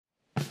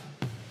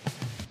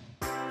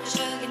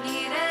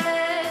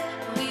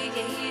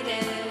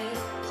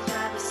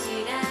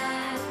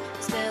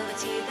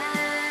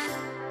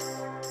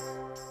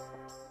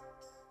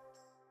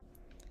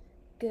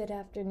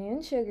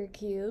afternoon, Sugar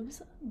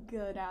Cubes.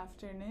 Good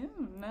afternoon.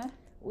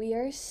 We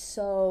are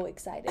so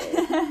excited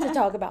to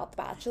talk about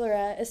The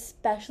Bachelorette,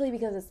 especially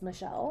because it's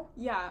Michelle.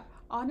 Yeah,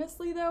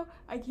 honestly though,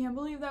 I can't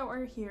believe that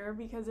we're here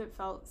because it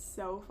felt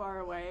so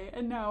far away.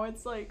 And now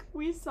it's like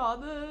we saw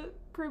the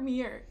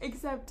premiere.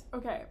 Except,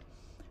 okay,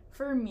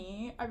 for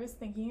me, I was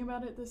thinking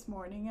about it this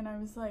morning and I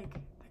was like,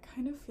 that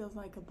kind of feels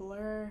like a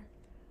blur.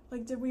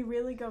 Like, did we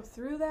really go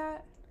through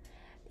that?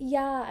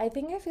 Yeah, I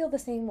think I feel the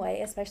same way,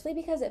 especially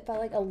because it felt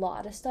like a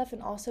lot of stuff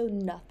and also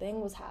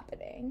nothing was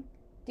happening.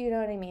 Do you know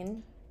what I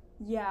mean?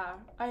 Yeah,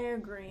 I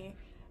agree.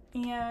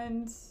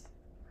 And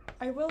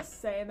I will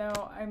say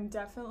though, I'm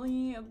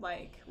definitely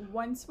like,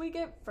 once we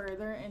get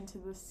further into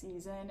the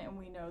season and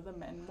we know the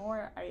men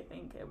more, I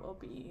think it will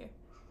be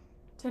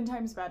 10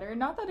 times better.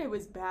 Not that it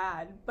was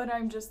bad, but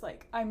I'm just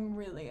like, I'm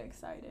really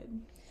excited.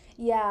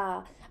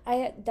 Yeah,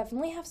 I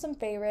definitely have some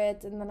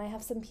favorites, and then I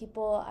have some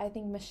people I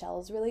think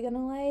Michelle's really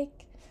gonna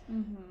like.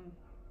 Mm-hmm.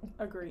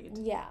 Agreed.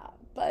 Yeah,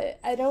 but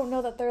I don't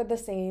know that they're the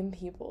same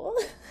people.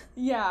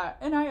 Yeah,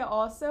 and I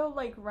also,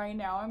 like, right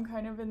now I'm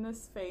kind of in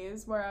this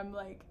phase where I'm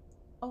like,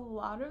 a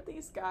lot of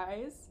these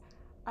guys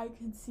I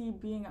could see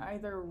being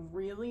either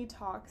really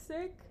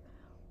toxic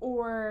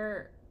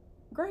or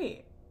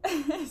great.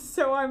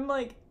 So I'm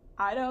like,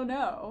 I don't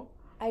know.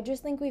 I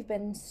just think we've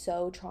been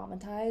so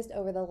traumatized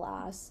over the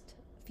last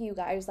few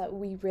guys that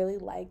we really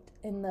liked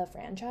in the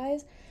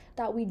franchise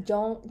that we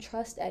don't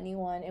trust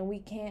anyone, and we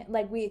can't,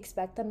 like, we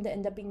expect them to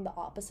end up being the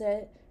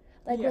opposite.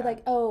 Like, Yeah. we're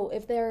like, oh,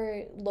 if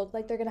they look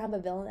like they're gonna have a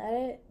villain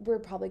edit, we're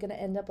probably gonna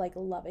end up like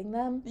loving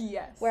them.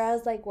 Yes.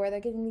 Whereas, like, where they're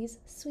getting these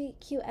sweet,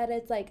 cute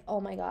edits, like,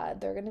 oh my god,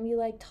 they're gonna be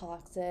like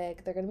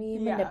toxic, they're gonna be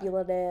Yeah.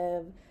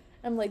 manipulative.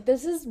 I'm like,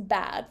 this is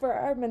bad for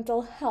our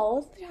mental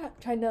health,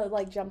 trying to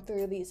like jump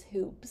through these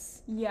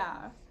hoops.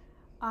 Yeah.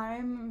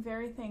 I'm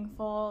very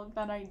thankful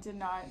that I did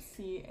not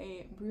see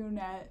a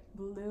brunette,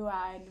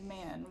 blue-eyed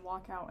man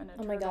walk out in a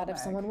Oh my god, if turtleneck.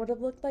 someone would have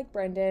looked like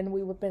Brendan,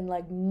 we would have been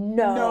like,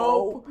 no.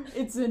 Nope.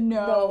 It's a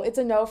no. No, it's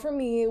a no for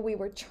me. We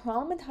were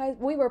traumatized.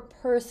 We were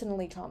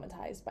personally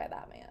traumatized by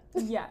that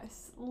man.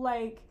 Yes.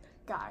 Like,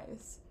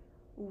 guys,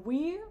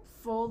 we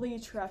fully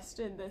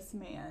trusted this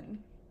man,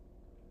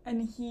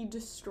 and he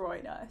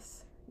destroyed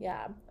us.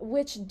 Yeah.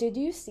 Which, did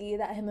you see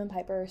that him and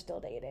Piper are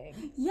still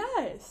dating?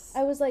 Yes.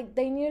 I was like,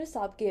 they need to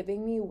stop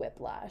giving me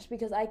whiplash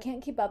because I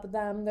can't keep up with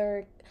them.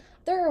 They're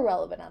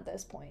irrelevant at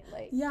this point.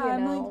 Like, Yeah, you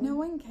I'm know? like, no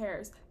one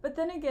cares. But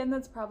then again,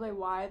 that's probably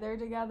why they're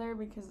together,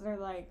 because they're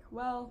like,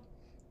 well,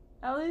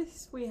 at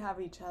least we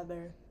have each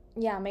other.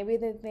 Yeah, maybe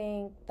they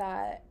think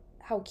that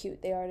how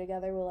cute they are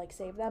together will like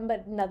save them,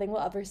 but nothing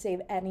will ever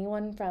save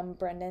anyone from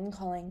Brendan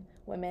calling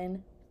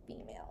women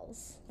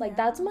females. Like,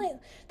 Yeah.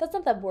 that's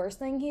not the worst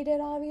thing he did,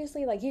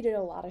 obviously. Like, he did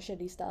a lot of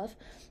shitty stuff,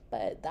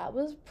 but that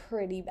was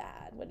pretty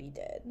bad what he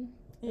did.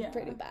 It was Yeah.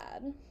 pretty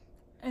bad.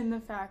 And the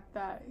fact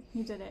that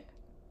he did it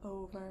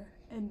over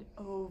and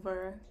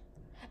over.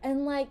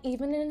 And like,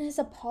 even in his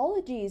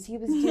apologies, he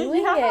was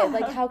doing Yeah. it.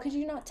 Like, how could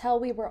you not tell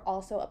we were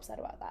also upset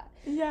about that?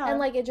 Yeah. And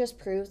like, it just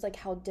proves like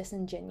how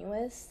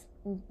disingenuine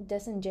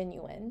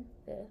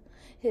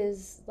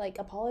his like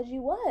apology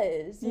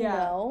was, you Yeah.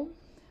 know?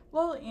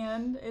 Well,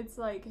 and it's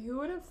like, who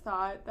would have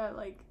thought that,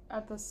 like,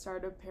 at the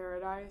start of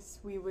Paradise,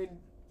 we would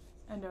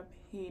end up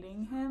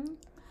hating him?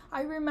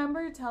 I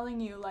remember telling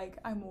you, like,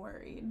 I'm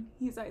worried.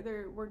 He's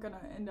either we're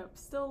gonna end up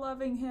still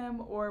loving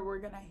him or we're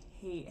gonna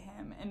hate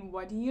him. And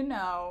what do you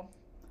know?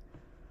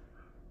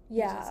 He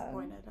Yeah.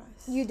 disappointed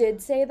us. You did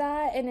say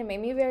that, and it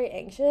made me very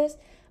anxious,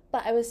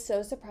 but I was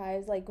so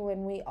surprised, like,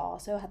 when we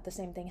also had the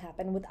same thing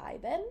happen with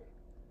Ivan.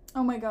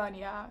 Oh my god,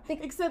 yeah.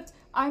 Except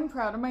I'm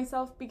proud of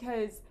myself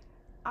because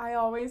I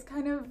always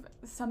kind of,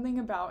 something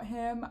about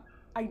him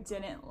I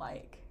didn't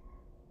like.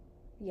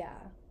 Yeah.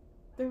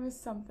 There was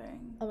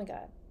something. Oh my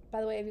god.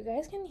 By the way, if you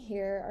guys can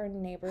hear our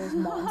neighbor's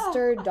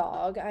monster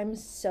dog, I'm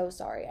so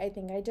sorry. I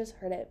think I just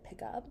heard it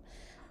pick up.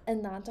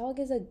 And that dog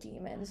is a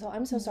demon, so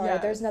I'm so sorry.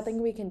 Yes. There's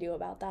nothing we can do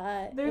about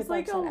that. There's It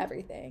like barks at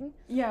everything.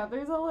 Yeah,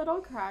 there's a little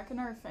crack in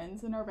our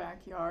fence in our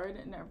backyard,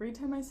 and every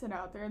time I sit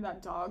out there,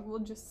 that dog will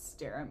just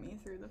stare at me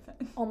through the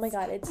fence. Oh my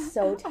god, it's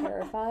so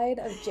terrified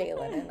of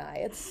Jalen and I.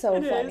 It's so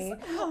It funny.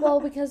 is. Well,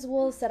 because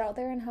we'll sit out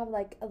there and have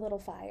like a little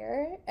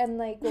fire, and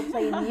like we'll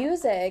play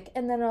music,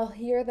 and then I'll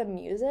hear the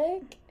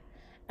music,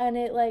 and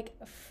it like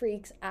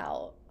freaks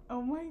out.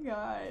 Oh my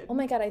god. Oh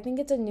my god, I think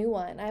it's a new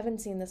one. I haven't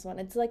seen this one.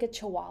 It's like a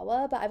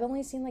Chihuahua, but I've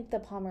only seen like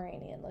the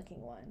Pomeranian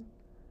looking one.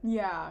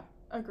 Yeah,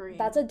 agreed.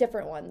 That's a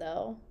different one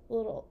though.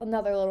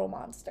 Another little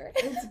monster.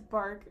 Its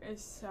bark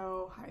is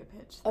so high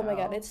pitched. Oh my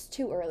god, it's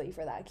too early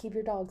for that. Keep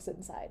your dogs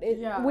inside.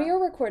 Yeah. We are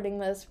recording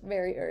this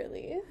very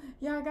early.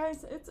 Yeah,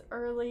 guys, it's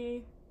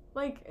early.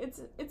 Like,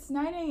 it's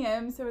 9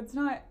 a.m., so it's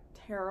not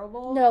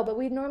terrible. No, but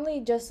we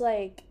normally just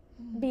like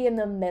be in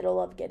the middle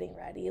of getting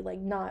ready, like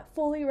not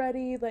fully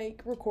ready,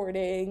 like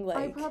recording. Like,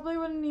 I probably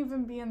wouldn't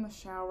even be in the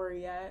shower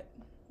yet.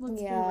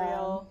 Let's Yeah. be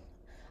real.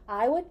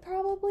 I would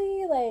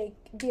probably like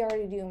be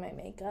already doing my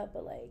makeup,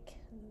 but like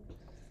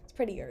it's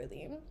pretty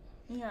early.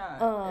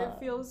 Yeah, it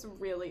feels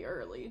really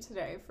early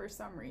today for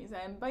some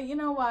reason. But you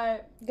know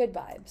what? Good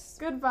vibes.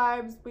 Good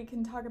vibes. We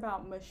can talk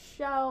about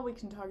Michelle. We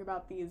can talk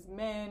about these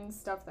men,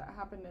 stuff that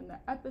happened in the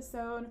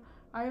episode.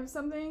 I have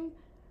something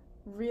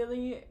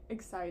really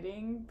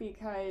exciting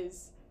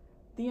because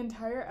the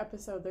entire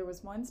episode there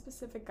was one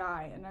specific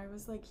guy and I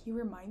was like, he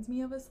reminds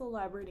me of a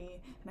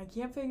celebrity and I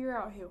can't figure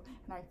out who,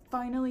 and I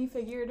finally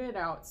figured it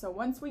out. So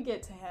once we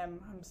get to him,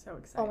 I'm so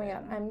excited. Oh my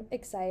god, I'm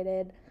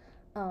excited.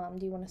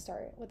 Do you want to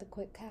start with a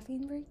quick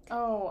caffeine break?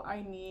 Oh,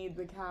 I need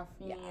the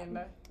caffeine.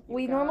 Yeah.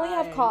 We normally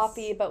have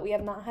coffee, but we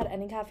have not had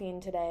any caffeine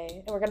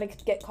today. And we're going to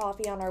get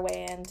coffee on our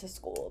way into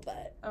school,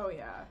 but... Oh,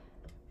 yeah.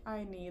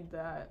 I need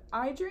that.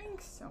 I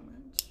drink so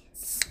much.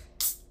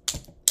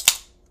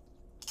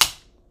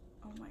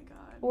 Oh, my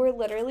God. We're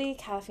literally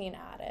caffeine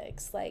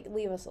addicts. Like,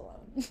 leave us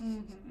alone.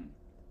 Mm-hmm.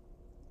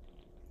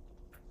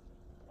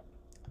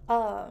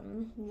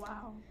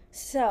 Wow.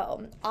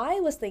 So, I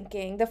was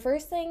thinking, the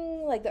first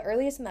thing, like, the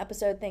earliest in the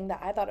episode thing that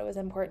I thought it was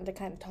important to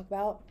kind of talk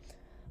about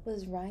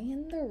was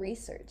Ryan the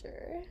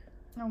researcher.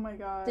 Oh, my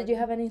God. Did you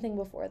have anything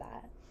before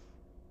that?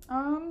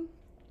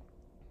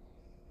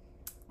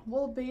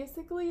 Well,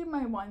 basically,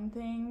 my one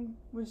thing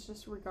was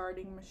just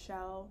regarding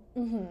Michelle.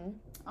 Mm-hmm.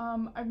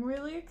 I'm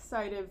really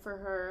excited for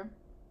her.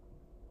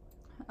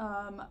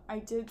 I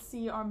did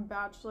see on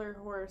Bachelor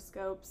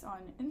Horoscopes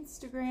on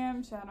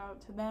Instagram, shout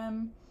out to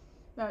them,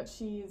 that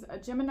she's a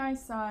Gemini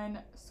Sun,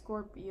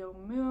 Scorpio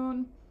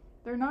Moon.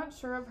 They're not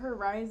sure of her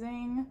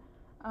rising,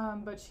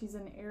 but she's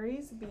an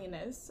Aries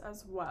Venus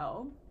as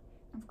well.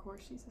 Of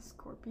course, she's a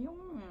Scorpio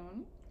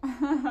Moon.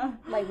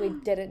 Like, we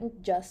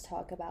didn't just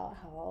talk about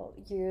how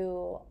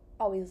you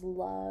always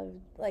loved,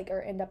 like,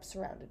 or end up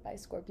surrounded by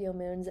Scorpio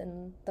moons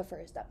in the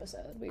first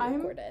episode we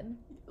recorded.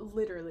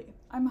 Literally.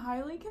 I'm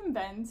highly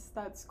convinced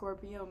that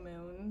Scorpio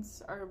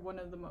moons are one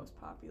of the most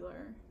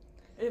popular,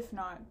 if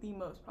not the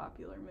most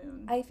popular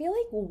moon. I feel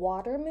like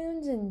water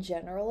moons in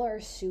general are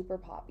super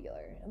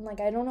popular. And, like,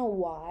 I don't know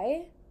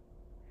why.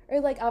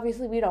 Or, like,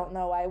 obviously we don't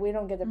know why. We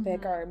don't get to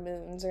pick our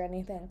moons or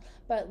anything.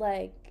 But,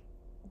 like,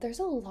 there's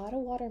a lot of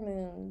water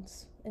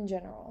moons in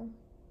general.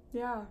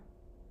 Yeah.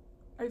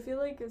 I feel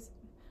like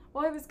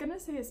well, I was going to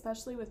say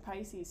especially with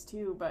Pisces,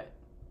 too, but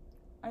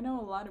I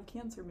know a lot of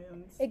Cancer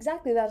moons.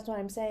 Exactly, that's what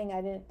I'm saying.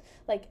 I didn't,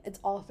 like, it's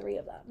all three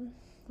of them.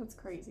 That's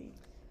crazy.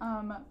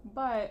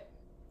 But,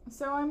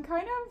 so I'm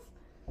kind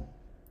of,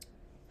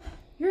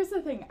 here's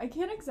the thing. I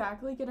can't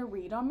exactly get a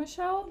read on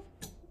Michelle.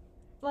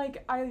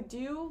 Like, I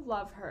do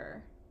love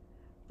her.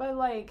 But,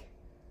 like,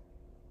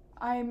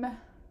 I'm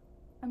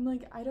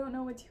like, I don't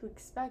know what to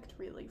expect,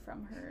 really,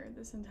 from her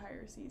this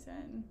entire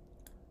season.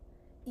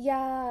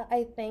 Yeah,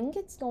 I think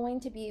it's going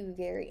to be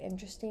very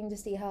interesting to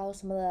see how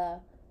some of the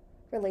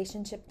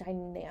relationship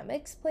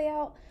dynamics play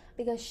out,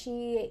 because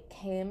she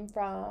came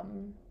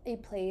from a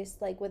place,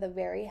 like, with a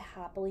very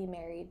happily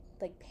married,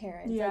 like,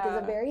 parents. Yeah. Like,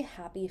 it's a very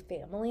happy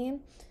family.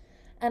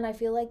 And I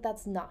feel like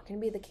that's not going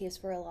to be the case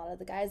for a lot of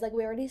the guys. Like,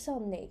 we already saw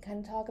Nate kind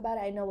of talk about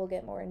it. I know we'll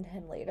get more into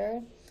him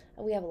later.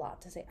 We have a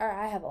lot to say. Or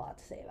I have a lot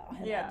to say about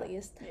him, at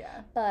least.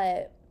 Yeah.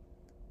 But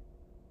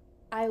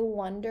I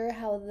wonder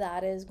how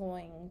that is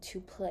going to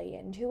play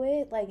into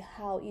it. Like,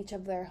 how each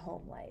of their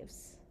home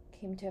lives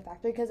came to a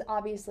factor. Because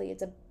obviously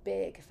it's a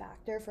big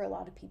factor for a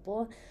lot of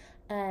people.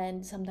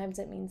 And sometimes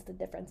it means the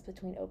difference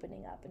between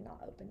opening up and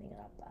not opening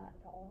up at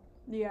all.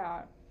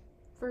 Yeah,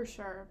 for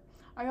sure.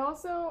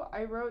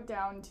 I wrote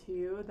down,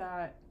 too,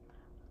 that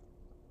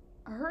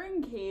her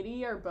and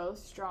Katie are both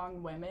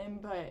strong women,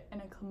 but in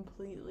a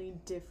completely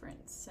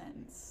different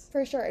sense.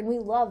 For sure. And we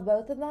love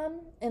both of them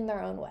in their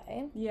own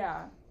way.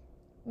 Yeah.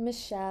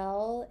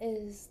 Michelle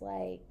is,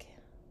 like...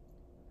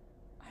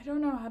 I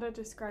don't know how to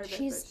describe it,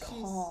 she's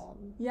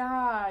calm.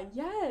 Yeah,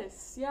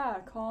 yes. Yeah,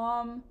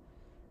 calm.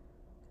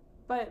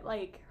 But,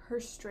 like, her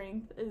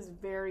strength is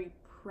very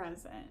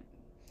present.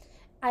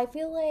 I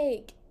feel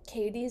like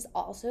Katie's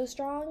also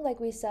strong, like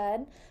we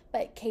said,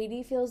 but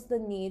Katie feels the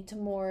need to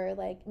more,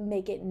 like,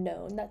 make it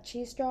known that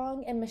she's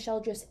strong, and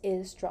Michelle just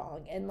is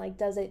strong and, like,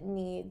 doesn't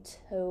need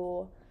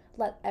to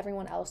let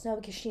everyone else know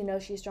because she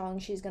knows she's strong.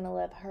 She's gonna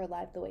live her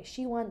life the way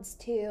she wants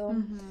to.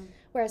 Mm-hmm.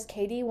 Whereas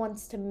Katie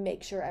wants to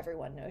make sure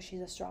everyone knows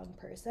she's a strong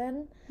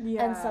person.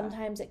 Yeah. And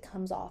sometimes it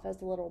comes off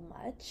as a little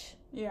much.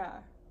 Yeah.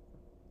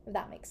 If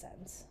that makes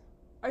sense.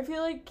 I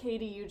feel like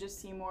Katie, you just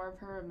see more of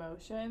her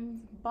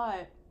emotions,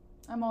 but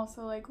I'm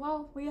also like,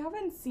 well, we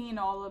haven't seen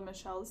all of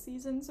Michelle's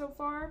season so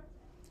far.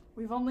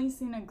 We've only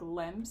seen a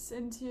glimpse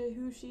into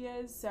who she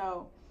is,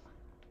 so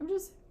I'm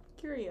just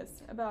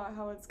curious about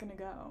how it's gonna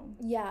go.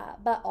 Yeah,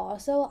 but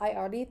also I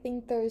already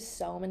think there's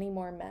so many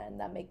more men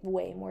that make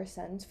way more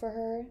sense for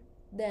her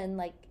than,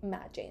 like,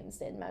 Matt James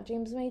did. Matt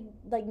James made,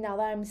 like, now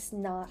that I'm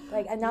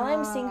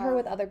seeing her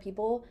with other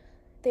people,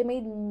 they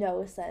made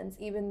no sense,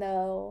 even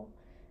though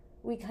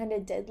we kind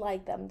of did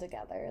like them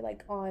together,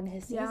 like, on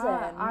his season.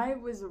 Yeah, I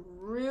was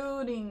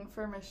rooting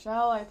for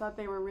Michelle. I thought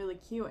they were really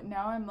cute. And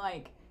now I'm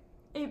like,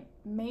 it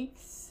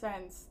makes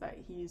sense that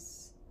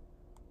he's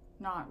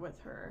not with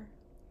her.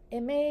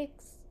 It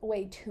makes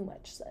way too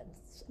much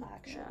sense,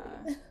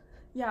 actually.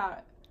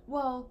 Yeah.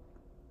 Well,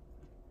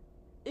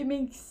 it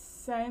makes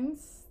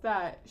sense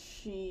that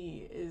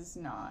she is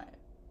not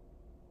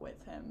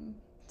with him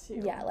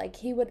too. Yeah, like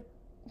he would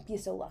be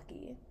so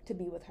lucky to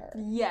be with her.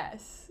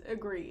 Yes,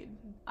 agreed.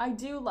 I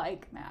do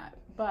like Matt,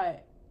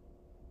 but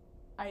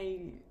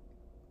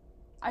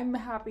I'm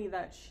happy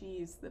that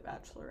she's the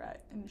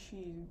Bachelorette and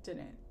she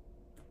didn't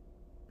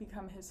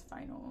become his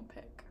final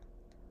pick.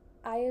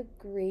 I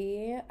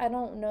agree. I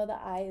don't know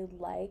that I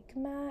like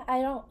Matt.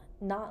 I don't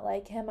not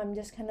like him. I'm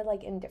just kind of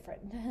like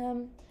indifferent to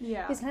him.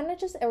 Yeah. He's kind of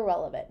just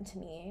irrelevant to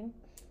me.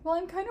 Well,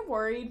 I'm kind of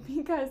worried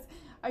because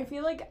I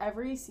feel like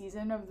every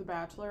season of The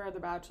Bachelor or The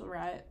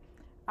Bachelorette,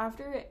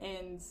 after it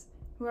ends,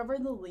 whoever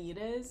the lead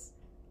is,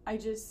 I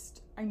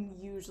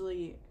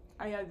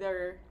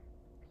either,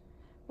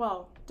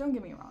 well, don't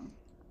get me wrong,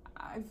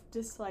 I've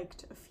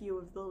disliked a few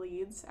of the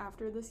leads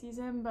after the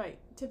season, but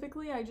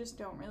typically I just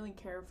don't really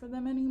care for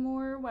them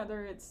anymore,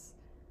 whether it's,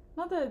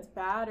 not that it's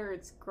bad or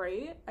it's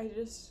great, I'm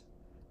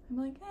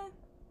like, eh.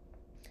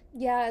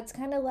 Yeah, it's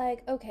kind of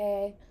like,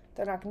 okay,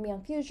 they're not going to be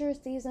on future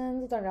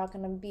seasons. They're not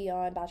going to be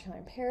on Bachelor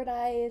in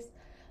Paradise.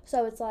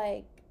 So it's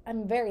like,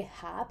 I'm very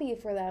happy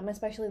for them,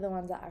 especially the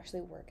ones that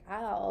actually work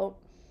out.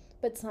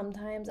 But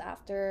sometimes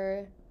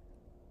after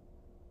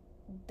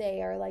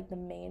they are like the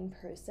main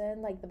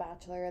person, like the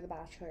Bachelor or the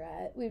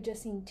Bachelorette, we've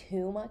just seen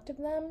too much of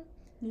them.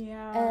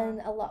 Yeah.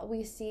 And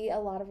we see a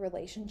lot of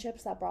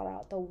relationships that brought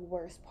out the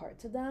worst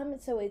parts of them.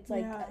 So it's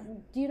like, Yeah.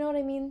 Do you know what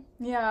I mean?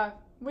 Yeah,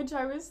 which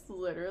I was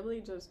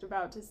literally just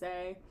about to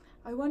say,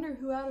 I wonder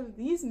who out of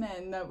these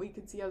men that we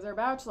could see as our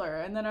Bachelor.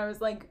 And then I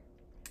was like,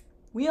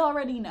 we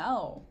already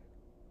know.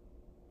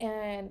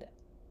 And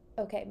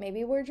okay,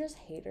 maybe we're just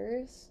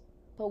haters,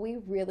 but we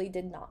really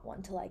did not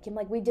want to like him.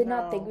 Like, we did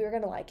not think No. we were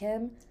going to like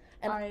him.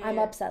 And I'm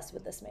obsessed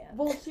with this man.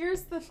 Well,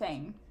 here's the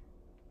thing.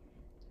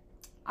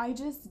 I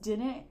just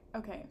didn't.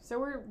 Okay, so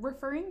we're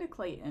referring to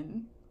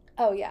Clayton.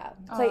 Oh, yeah.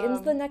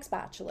 Clayton's the next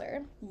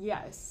Bachelor.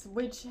 Yes,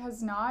 which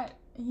has not.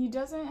 He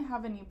doesn't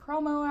have any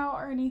promo out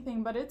or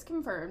anything, but it's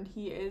confirmed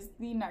he is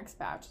the next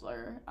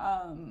Bachelor.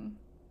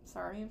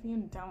 Sorry if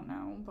you don't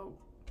know, but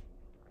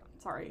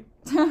sorry.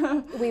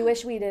 We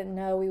wish we didn't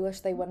know. We wish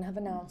they wouldn't have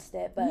announced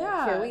it, but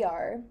Yeah. here we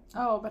are.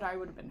 Oh, but I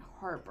would have been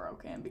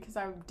heartbroken because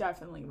I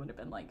definitely would have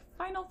been like,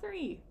 final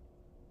 3.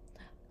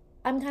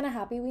 I'm kind of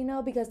happy we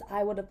know because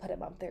I would have put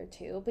him up there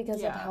too because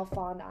of Yeah. how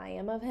fond I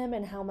am of him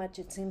and how much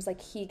it seems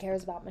like he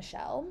cares about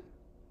Michelle.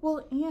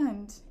 Well,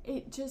 and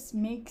it just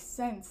makes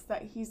sense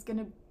that he's going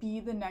to be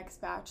the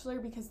next Bachelor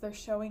because they're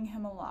showing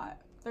him a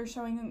lot. They're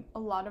showing a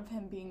lot of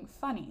him being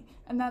funny.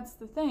 And that's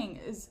the thing,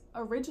 is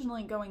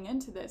originally going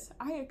into this,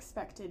 I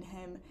expected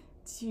him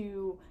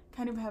to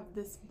kind of have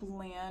this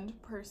bland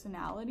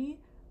personality,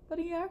 but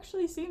he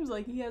actually seems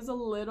like he has a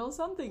little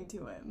something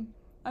to him.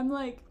 I'm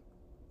like,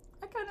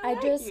 I kind of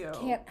like you. I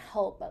just can't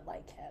help but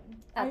like him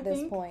at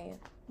this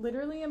point.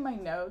 Literally in my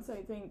notes,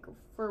 I think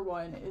for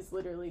one is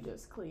literally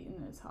just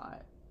Clayton is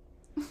hot.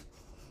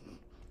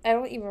 I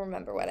don't even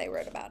remember what I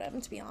wrote about him,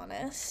 to be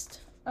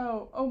honest.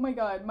 Oh my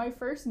god. My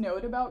first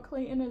note about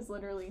Clayton is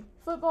literally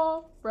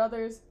football,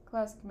 brothers,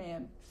 classic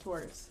man,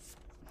 Taurus.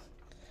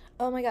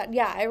 Oh my god,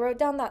 yeah, I wrote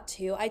down that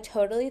too. I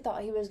totally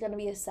thought he was going to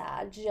be a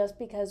Sag just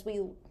because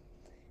we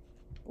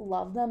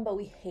love them, but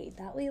we hate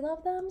that we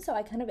love them. So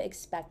I kind of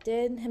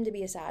expected him to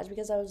be a Sag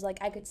because I was like,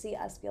 I could see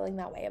us feeling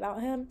that way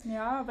about him.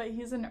 Yeah, but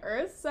he's an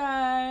Earth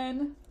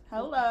sign.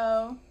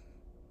 Hello.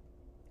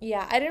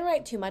 Yeah, I didn't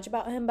write too much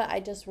about him, but I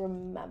just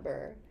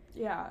remember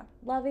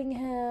loving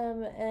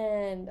him,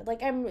 and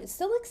like I'm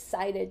still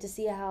excited to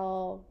see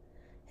how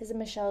his and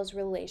Michelle's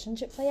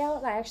relationship play out.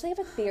 And I actually have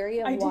a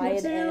theory of why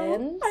it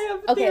ends. I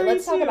have a theory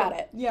let's too. talk about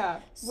it.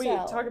 Yeah. Wait,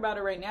 talk about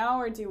it right now,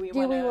 or do we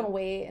want to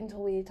wait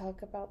until we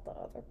talk about the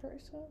other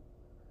person?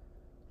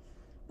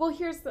 Well,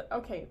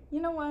 okay, you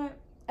know what?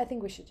 I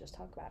think we should just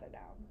talk about it now.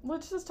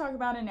 Let's just talk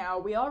about it now.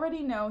 We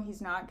already know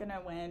he's not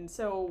gonna win,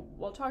 so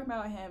we'll talk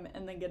about him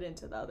and then get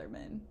into the other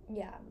men.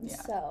 Yeah.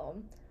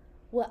 So,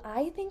 what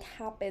I think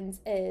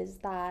happens is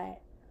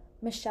that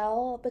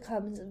Michelle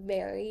becomes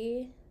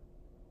very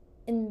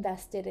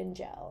invested in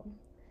Joe.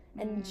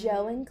 And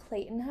Joe and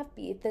Clayton have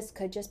beef. This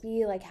could just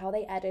be like how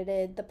they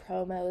edited the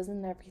promos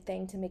and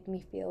everything to make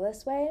me feel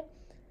this way.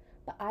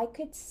 But I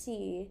could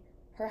see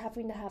her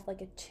having to have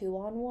like a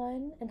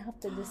 2-on-1 and have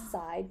to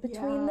decide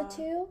between the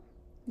two.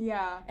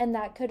 Yeah. And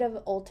that could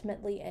have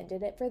ultimately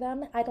ended it for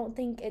them. I don't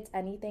think it's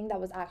anything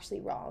that was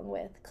actually wrong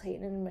with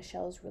Clayton and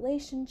Michelle's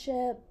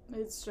relationship.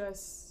 It's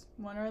just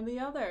one or the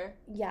other.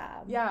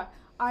 Yeah. Yeah.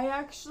 I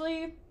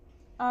actually,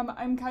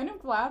 I'm kind of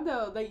glad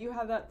though that you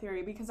have that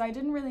theory because I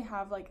didn't really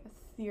have like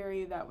a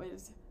theory that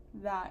was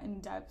that in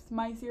depth.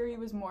 My theory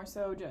was more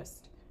so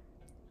just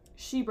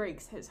she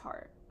breaks his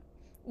heart.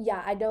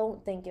 Yeah, I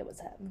don't think it was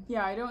him.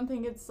 Yeah, I don't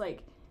think it's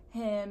like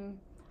him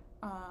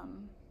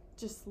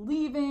just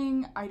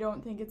leaving. I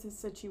don't think it's a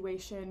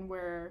situation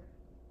where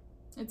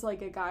it's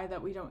like a guy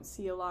that we don't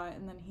see a lot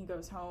and then he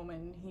goes home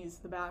and he's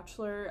the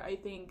Bachelor. I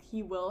think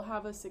he will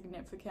have a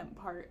significant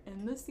part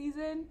in the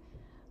season.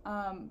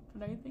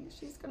 But I think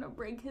she's gonna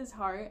break his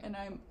heart and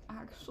I'm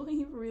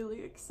actually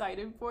really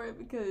excited for it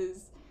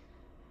because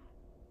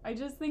I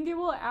just think it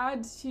will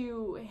add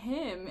to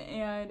him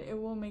and it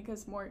will make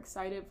us more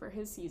excited for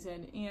his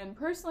season. And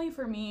personally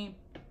for me,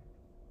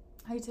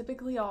 I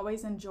typically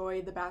always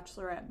enjoy The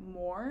Bachelorette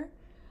more.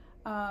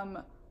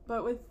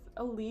 But with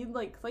a lead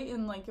like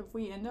Clayton, like if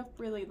we end up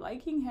really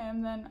liking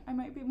him, then I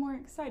might be more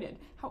excited.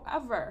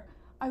 However,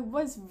 I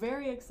was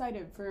very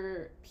excited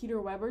for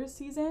Peter Weber's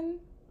season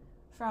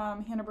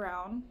from Hannah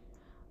Brown.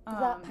 Is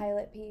that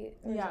Pilot Pete?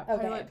 Yeah,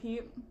 okay. Pilot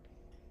Pete.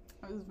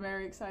 I was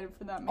very excited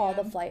for that man. All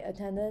the flight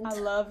attendants. I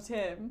loved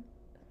him.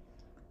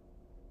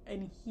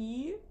 And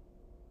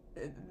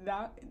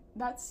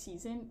that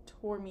season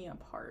tore me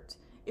apart.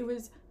 It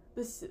was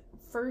the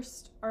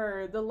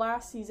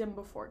last season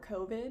before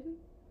COVID.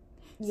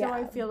 Yeah. So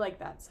I feel like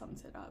that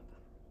sums it up.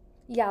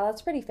 Yeah,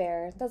 that's pretty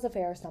fair. That's a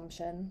fair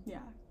assumption. Yeah.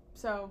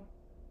 So,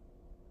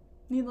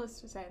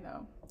 needless to say,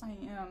 though, I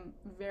am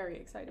very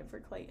excited for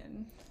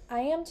Clayton.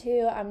 I am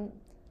too.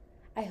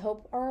 I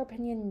hope our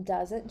opinion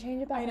doesn't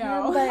change about I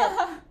know.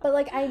 him, but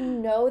like I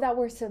know that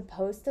we're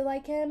supposed to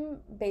like him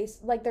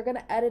like they're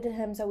gonna edit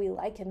him so we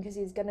like him because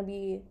he's gonna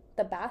be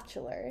the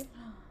Bachelor.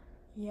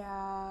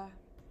 Yeah,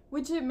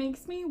 which it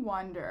makes me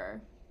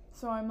wonder.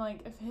 So I'm like,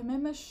 if him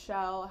and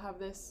Michelle have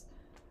this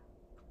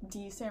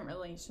decent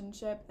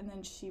relationship and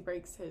then she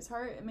breaks his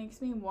heart, it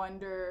makes me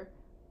wonder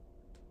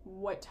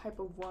what type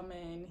of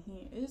woman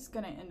he is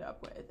gonna end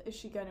up with. Is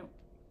she gonna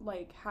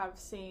like have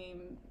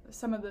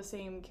some of the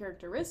same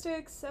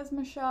characteristics as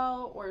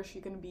Michelle, or is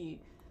she gonna be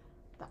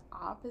the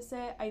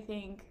opposite? I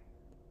think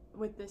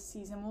with this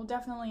season we'll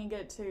definitely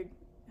get to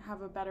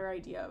have a better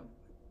idea of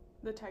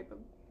the type of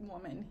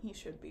woman he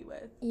should be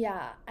with.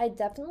 Yeah, I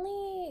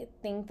definitely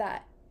think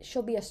that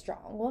she'll be a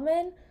strong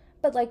woman,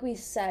 but like we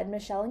said,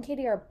 Michelle and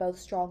Katie are both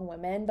strong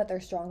women, but they're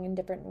strong in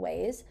different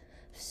ways.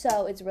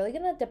 So it's really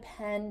gonna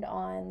depend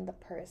on the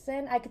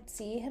person. I could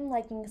see him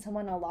liking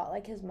someone a lot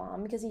like his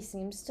mom because he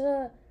seems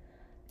to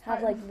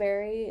have like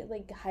very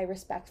like high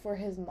respect for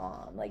his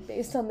mom, like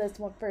based on this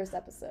first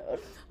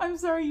episode. I'm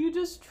sorry, you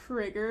just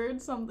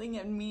triggered something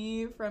in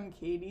me from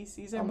Katie's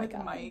season with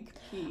God. Mike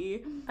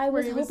P. I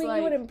was hoping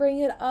you wouldn't bring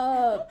it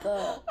up.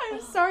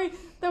 I'm sorry,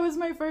 that was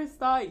my first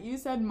thought. You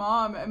said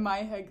mom, and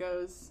my head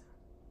goes,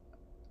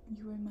 you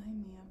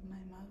remind me of my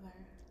mother.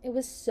 It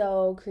was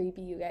so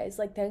creepy, you guys.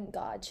 Like, thank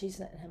God she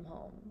sent him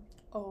home.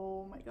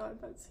 Oh my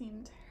God, that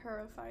scene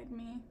terrified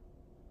me.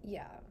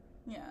 Yeah.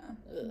 Yeah.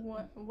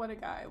 What a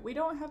guy. We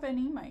don't have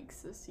any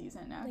mics this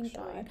season, actually.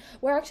 Thank God.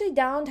 We're actually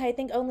down to, I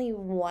think, only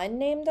one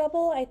name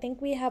double. I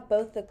think we have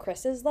both the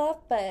Chris's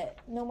left, but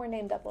no more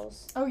name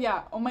doubles. Oh,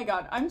 yeah. Oh, my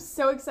God. I'm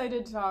so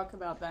excited to talk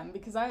about them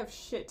because I have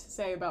shit to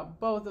say about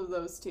both of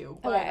those two.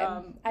 But,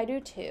 okay, I do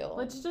too.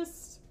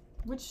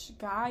 Which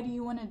guy do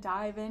you want to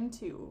dive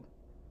into?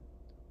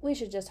 We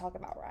should just talk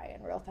about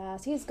Ryan real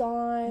fast. He's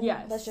gone.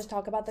 Yes. Let's just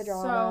talk about the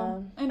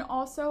drama. So, and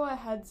also a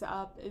heads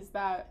up is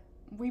that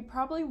we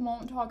probably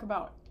won't talk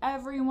about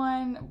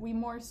everyone. We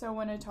more so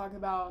want to talk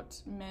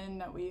about men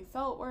that we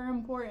felt were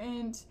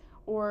important,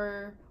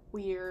 or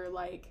we're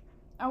like,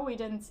 oh, we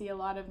didn't see a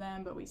lot of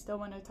them, but we still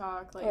want to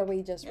talk. Like, or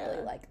we just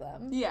really like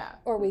them. Yeah.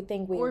 Or we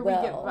think we will. Or we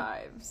get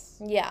vibes.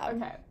 Yeah.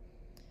 Okay.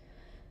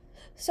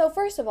 So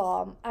first of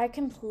all, I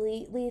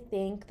completely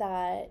think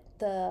that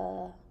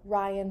the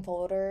Ryan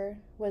folder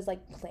was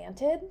like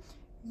planted.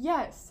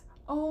 Yes.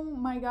 Oh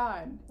my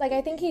God. Like I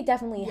think he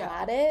definitely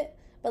had it.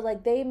 But,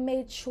 like, they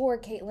made sure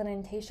Caitlyn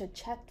and Tayshia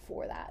checked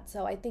for that.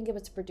 So, I think it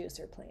was a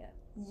producer plan.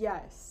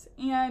 Yes.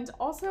 And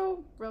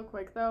also, real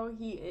quick, though,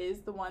 he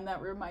is the one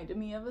that reminded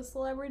me of a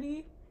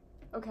celebrity.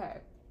 Okay.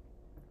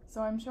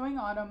 So, I'm showing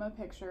Autumn a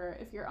picture.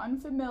 If you're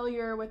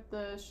unfamiliar with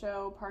the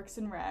show Parks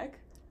and Rec.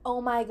 Oh,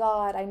 my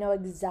God. I know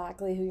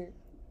exactly who you're...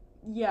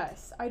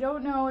 Yes. I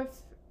don't know if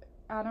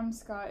Adam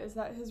Scott, is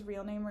that his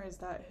real name or is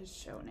that his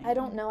show name? I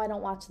don't know. I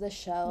don't watch the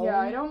show. Yeah,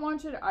 I don't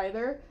watch it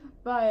either.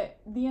 But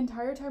the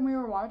entire time we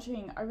were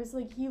watching, I was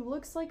like, he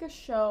looks like a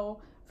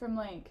show from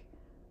like,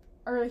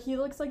 or he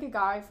looks like a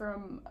guy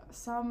from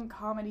some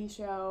comedy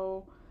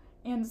show.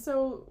 And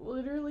so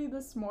literally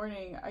this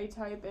morning, I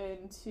type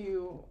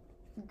into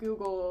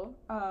Google,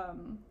 I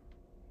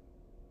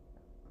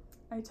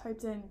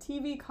typed in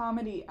TV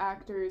comedy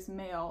actors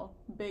male,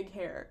 big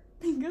hair,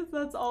 because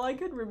that's all I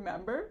could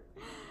remember.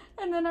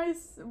 And then I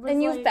was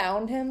And you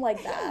found him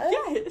like that?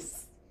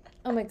 Yes.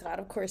 Oh my God,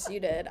 of course you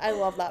did. I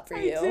love that for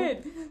you. I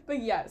did.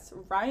 But yes,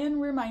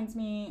 Ryan reminds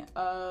me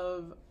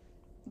of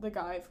the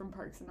guy from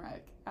Parks and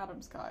Rec,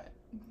 Adam Scott.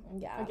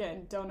 Yeah.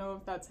 Again, don't know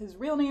if that's his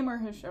real name or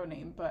his show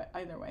name, but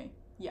either way,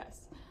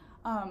 yes.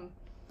 But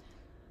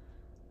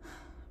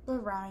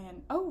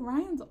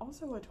Ryan's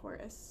also a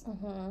Taurus.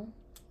 Mm-hmm.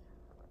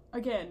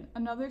 Again,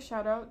 another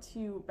shout out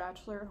to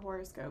Bachelor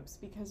Horoscopes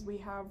because we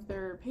have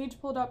their page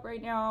pulled up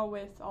right now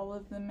with all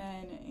of the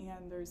men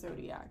and their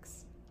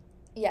zodiacs.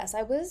 Yes,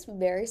 I was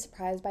very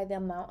surprised by the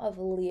amount of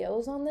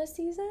Leos on this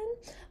season,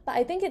 but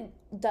I think it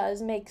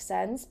does make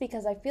sense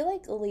because I feel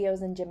like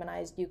Leos and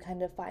Geminis do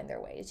kind of find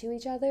their way to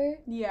each other.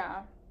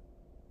 Yeah,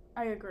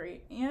 I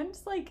agree. And,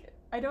 like,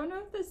 I don't know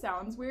if this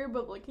sounds weird,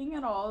 but looking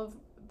at all of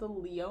the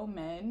Leo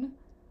men,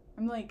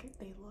 I'm like,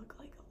 they look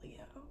like a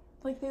Leo.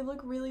 Like, they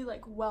look really,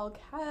 like, well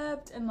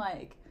kept and,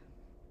 like,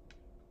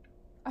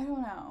 I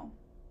don't know.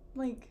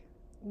 Like,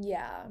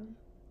 Yeah.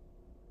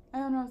 I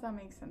don't know if that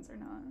makes sense or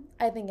not.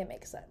 I think it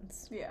makes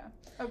sense. Yeah.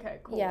 Okay,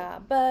 cool. Yeah,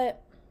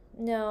 but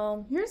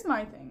no. Here's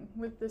my thing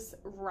with this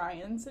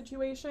Ryan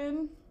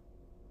situation.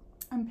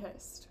 I'm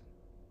pissed.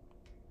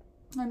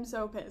 I'm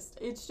so pissed.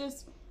 It's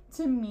just,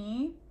 to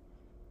me,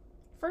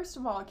 first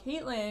of all,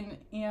 Caitlyn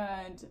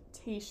and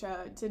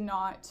Tayshia did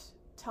not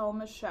tell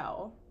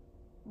Michelle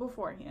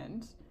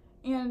beforehand.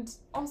 And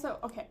also,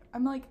 okay,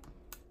 I'm like,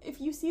 if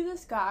you see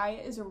this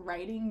guy is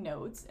writing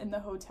notes in the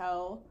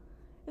hotel,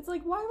 it's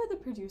like, why would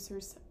the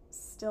producers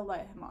still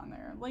let him on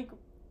there? Like,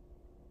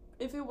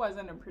 if it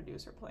wasn't a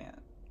producer plant.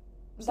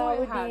 So That it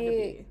would had to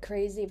be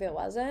crazy if it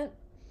wasn't.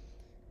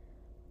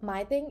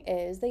 My thing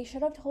is, they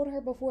should have told her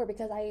before,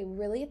 because I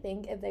really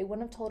think if they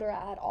wouldn't have told her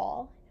at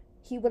all,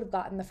 he would have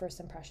gotten the first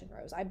impression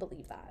rose. I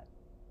believe that.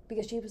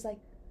 Because she was like,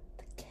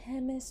 the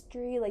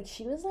chemistry, like,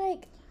 she was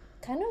like,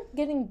 kind of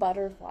getting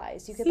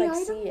butterflies. You could, like,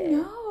 see it. I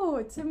don't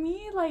know. To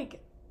me,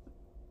 like,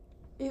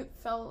 it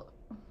felt...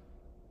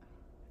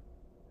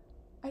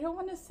 I don't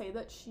want to say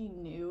that she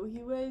knew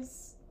he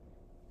was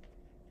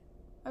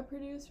a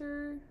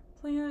producer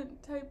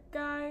plant type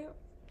guy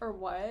or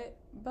what,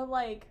 but,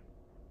 like,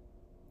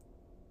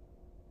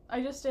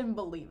 I just didn't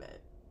believe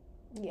it.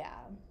 Yeah.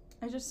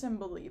 I just didn't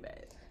believe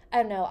it.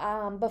 I don't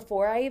know.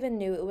 Before I even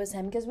knew it was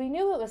him, because we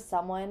knew it was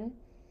someone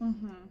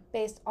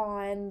based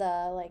on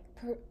the, like,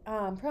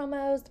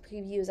 promos, the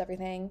previews,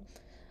 everything.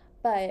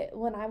 But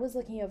when I was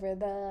looking over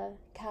the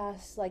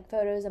cast, like,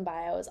 photos and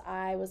bios,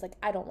 I was like,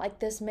 I don't like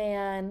this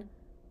man.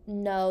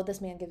 No, this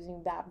man gives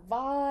me bad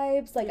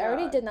vibes. Like, I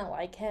already did not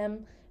like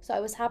him. So I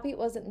was happy it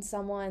wasn't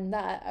someone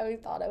that I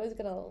thought I was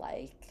going to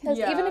like. Because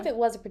even if it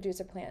was a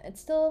producer plant,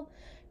 it's still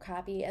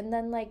crappy. And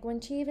then, like,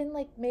 when she even,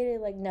 like, made it,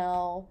 like,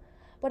 no.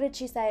 What did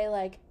she say?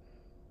 Like,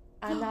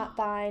 I'm not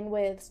fine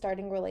with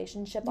starting a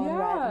relationship on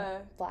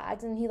red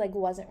flags. And he, like,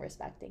 wasn't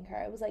respecting her.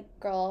 I was like,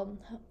 girl,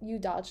 you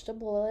dodged a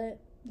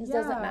bullet. This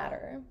doesn't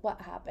matter what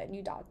happened.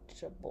 You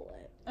dodged a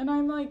bullet. And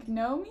I'm like,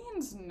 no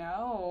means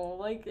no.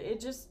 Like,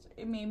 it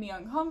made me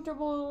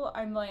uncomfortable.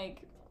 I'm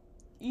like,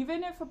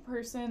 even if a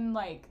person,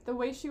 like, the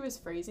way she was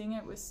phrasing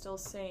it was still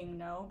saying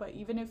no, but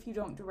even if you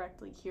don't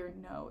directly hear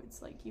no,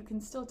 it's like, you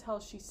can still tell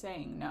she's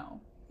saying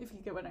no, if you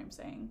get what I'm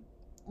saying.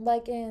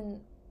 Like,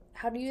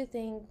 how do you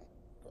think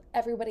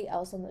everybody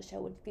else on the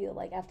show would feel,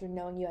 like, after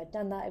knowing you had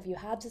done that, if you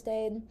had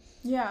stayed?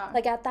 Yeah.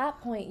 Like, at that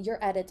point, your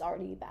edit's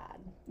already bad.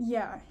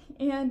 Yeah,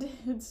 and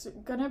it's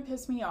gonna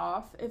piss me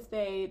off if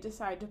they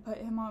decide to put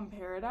him on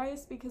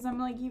Paradise, because I'm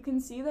like, you can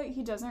see that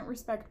he doesn't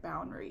respect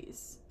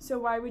boundaries. So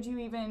why would you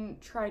even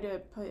try to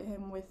put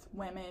him with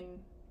women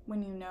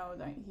when you know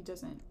that he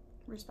doesn't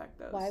respect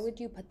those? Why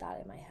would you put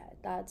that in my head?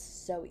 That's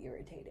so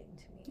irritating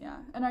to me. Yeah,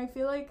 and I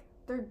feel like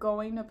they're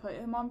going to put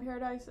him on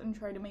Paradise and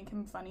try to make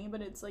him funny,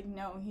 but it's like,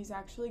 no, he's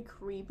actually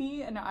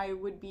creepy, and I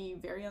would be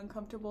very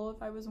uncomfortable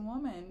if I was a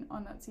woman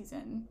on that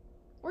season.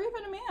 Or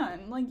even a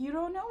man. Like, you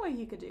don't know what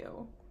he could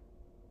do.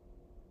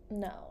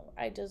 No,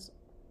 I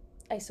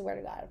swear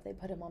to God, if they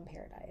put him on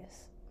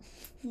Paradise.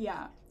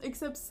 Yeah,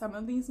 except some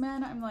of these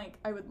men, I'm like,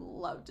 I would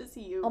love to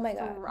see you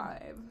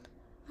thrive.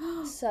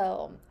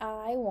 So,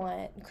 I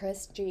want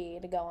Chris G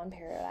to go on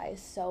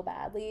Paradise so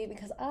badly,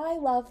 because I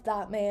love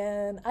that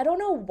man. I don't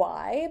know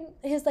why.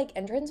 His, like,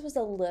 entrance was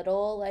a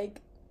little,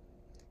 like,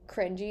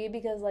 cringy,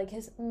 because, like,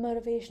 his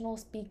motivational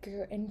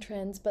speaker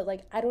entrance, but,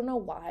 like, I don't know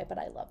why, but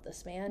I love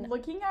this man.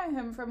 Looking at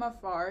him from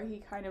afar, he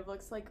kind of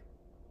looks like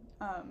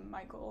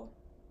Michael,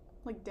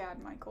 like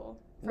Dad Michael.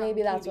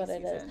 Maybe that's what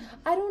it is.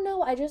 I don't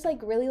know. I just, like,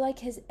 really like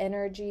his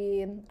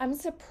energy. I'm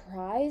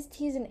surprised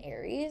he's an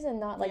Aries and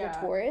not, like, a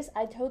Taurus.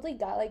 I totally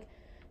got, like,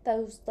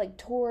 those, like,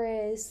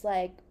 Taurus,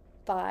 like,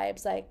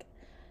 vibes. Like,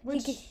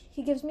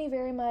 he gives me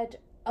very much,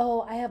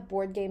 oh, I have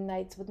board game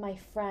nights with my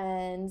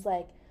friends,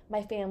 like,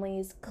 my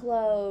family's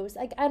close.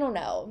 Like, I don't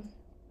know.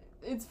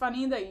 It's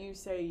funny that you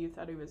say you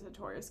thought he was a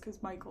Taurus,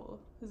 because Michael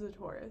is a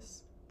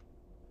Taurus.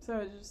 So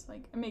it's just,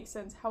 like, it makes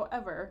sense.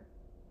 However,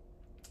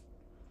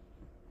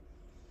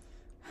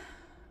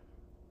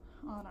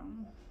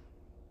 Autumn.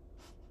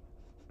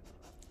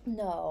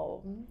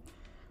 No.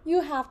 You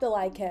have to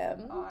like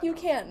him. You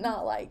can't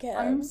not like him.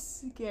 I'm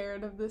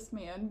scared of this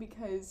man,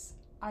 because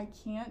I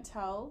can't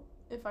tell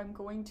if I'm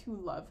going to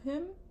love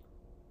him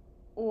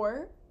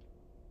or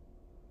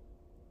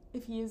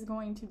if he is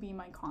going to be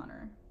my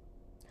Connor.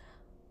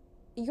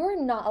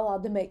 You're not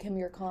allowed to make him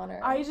your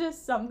Connor.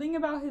 Something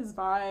about his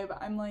vibe,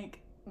 I'm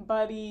like,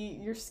 buddy,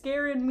 you're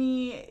scaring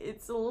me.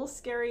 It's a little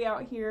scary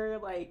out here.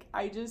 Like,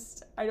 I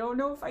don't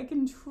know if I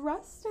can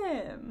trust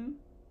him.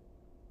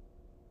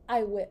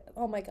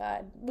 Oh my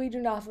God. We do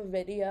not have a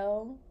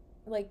video,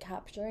 like,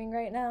 capturing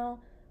right now,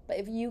 but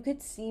if you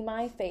could see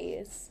my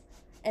face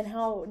and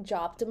how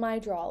dropped my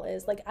draw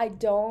is, like, I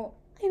don't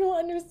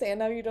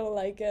understand how you don't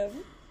like him.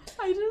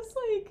 I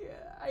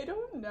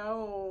don't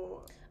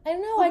know. I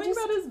don't know. Something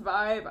about his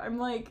vibe. I'm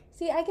like...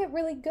 See, I get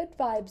really good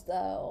vibes,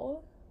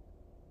 though.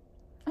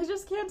 I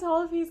just can't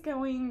tell if he's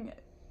going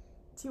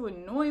to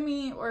annoy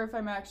me or if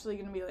I'm actually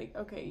gonna be like,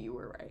 okay, you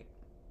were right.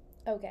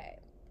 Okay,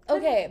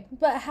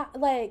 but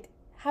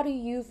how do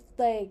you,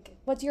 like,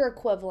 what's your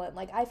equivalent?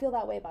 Like, I feel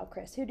that way about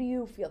Chris. Who do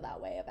you feel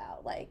that way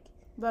about? Like,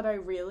 That I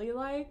really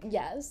like?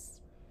 yes.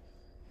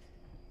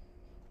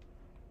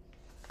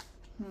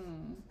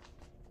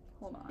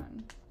 Hold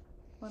on.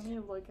 Let me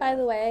look By at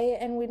the way,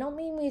 and we don't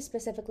mean we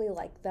specifically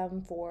like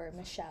them for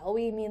Michelle.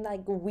 We mean,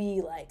 like,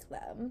 we like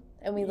them.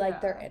 And we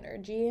like their Yeah.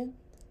 energy.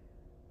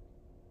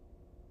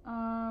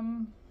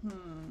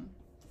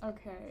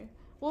 Okay.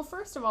 Well,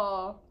 first of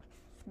all,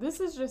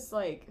 this is just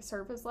like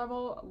surface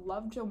level.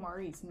 Love Joe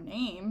Mari's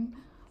name.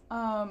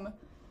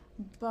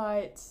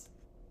 But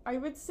I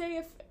would say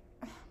if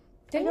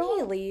Didn't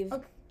he leave?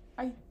 Okay,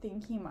 I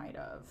think he might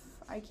have.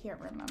 I can't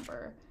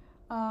remember.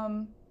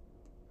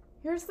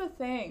 Here's the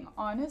thing.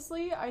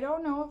 Honestly, I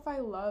don't know if I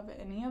love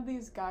any of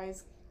these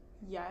guys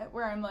yet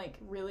where I'm like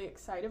really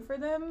excited for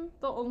them.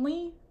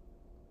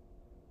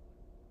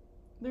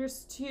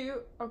 There's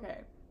two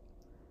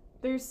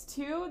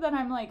that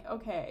I'm like,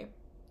 okay,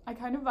 I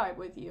kind of vibe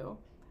with you.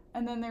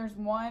 And then there's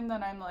one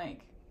that I'm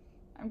like,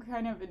 I'm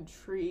kind of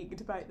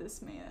intrigued by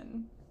this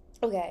man.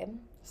 Okay.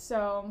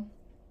 So,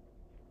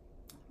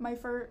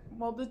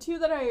 the two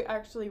that I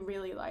actually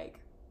really like,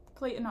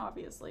 Clayton,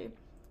 obviously,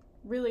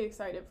 really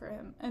excited for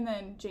him. And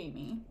then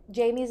Jamie.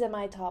 Jamie's in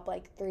my top,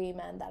 like, 3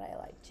 men that I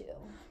like, too.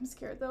 I'm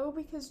scared, though,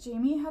 because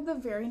Jamie had the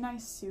very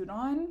nice suit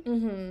on.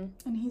 Mm-hmm.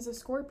 And he's a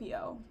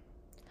Scorpio.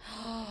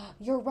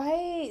 You're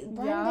right,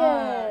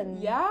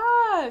 Brendan.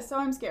 Yeah, so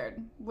I'm scared.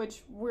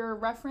 Which we're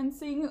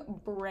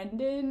referencing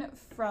Brendan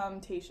from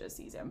Tayshia's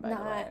season, by the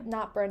way.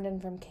 Not Brendan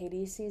from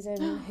Katie's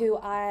season, who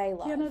I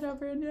love. Canada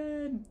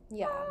Brendan.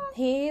 Yeah,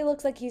 he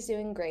looks like he's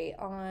doing great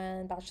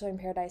on Bachelor in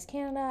Paradise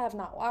Canada. I've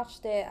not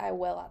watched it. I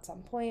will at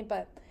some point,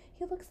 but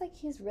he looks like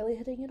he's really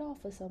hitting it off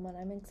with someone.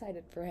 I'm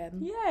excited for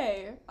him.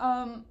 Yay.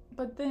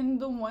 But then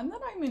the one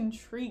that I'm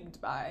intrigued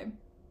by,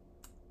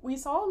 we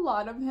saw a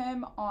lot of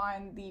him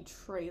on the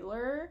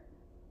trailer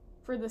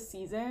for the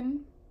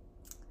season.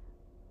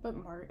 But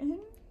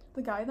Martin,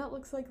 the guy that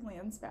looks like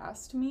Lance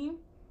Bass to me,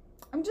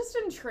 I'm just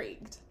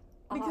intrigued.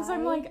 Because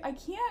I'm like, I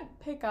can't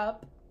pick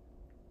up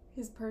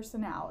his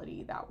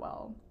personality that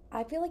well.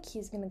 I feel like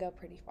he's going to go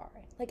pretty far.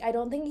 Like, I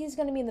don't think he's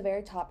going to be in the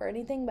very top or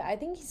anything, but I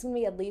think he's going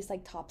to be at least,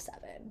 like, top 7.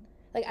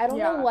 Like, I don't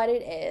know what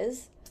it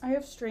is. I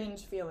have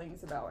strange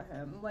feelings about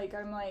him. Like,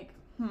 I'm like,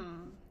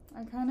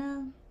 I kind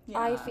of... Yeah.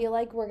 I feel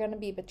like we're going to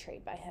be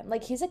betrayed by him.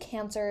 Like, he's a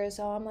Cancer,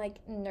 so I'm, like,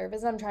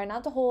 nervous. I'm trying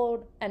not to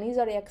hold any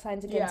zodiac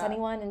signs against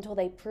anyone until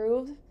they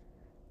prove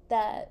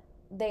that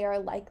they are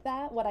like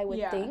that, what I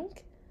would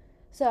think.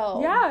 So...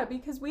 Yeah,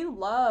 because we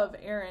love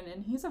Aaron,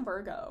 and he's a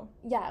Virgo.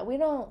 Yeah, we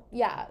don't...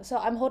 Yeah, so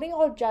I'm holding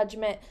all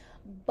judgment,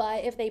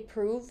 but if they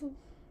prove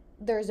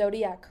their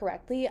zodiac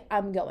correctly,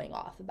 I'm going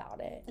off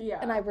about it. Yeah.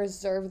 And I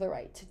reserve the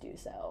right to do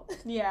so.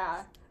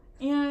 Yeah.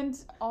 And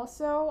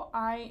also,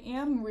 I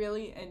am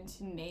really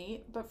into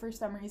Nate, but for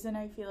some reason,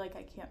 I feel like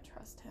I can't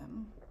trust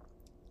him.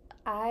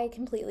 I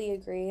completely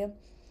agree.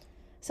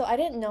 So I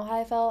didn't know how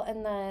I felt,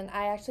 and then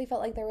I actually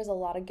felt like there was a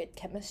lot of good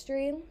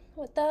chemistry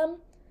with them.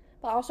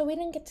 But also, we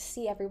didn't get to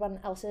see everyone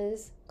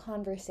else's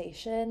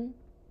conversation,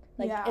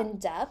 in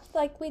depth,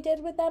 like we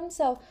did with them.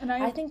 So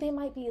I think they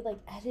might be, like,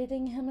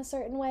 editing him a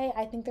certain way.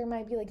 I think there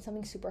might be, like,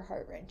 something super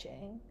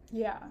heart-wrenching.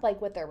 Yeah.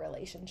 Like, with their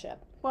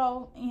relationship.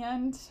 Well,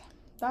 and...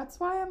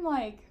 that's why I'm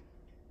like,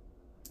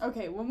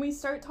 okay, when we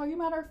start talking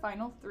about our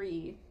final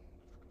 3,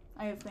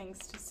 I have things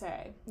to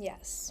say.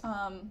 Yes.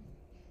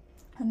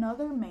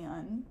 Another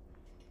man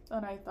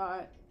that I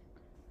thought,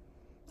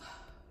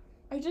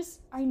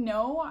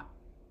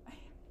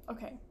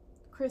 okay,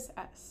 Chris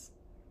S.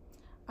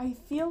 I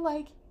feel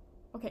like,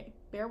 okay,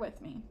 bear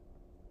with me.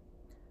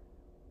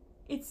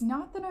 It's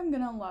not that I'm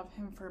gonna love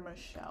him for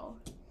Michelle,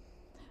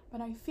 but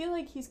I feel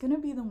like he's gonna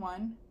be the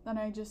one that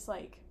I just,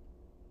 like,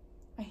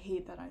 I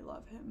hate that I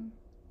love him.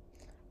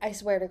 I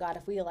swear to God,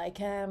 if we like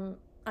him,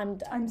 I'm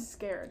done. I'm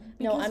scared.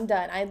 No, I'm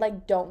done. I,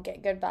 like, don't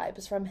get good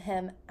vibes from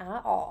him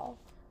at all.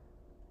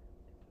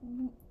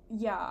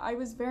 Yeah, I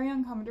was very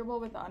uncomfortable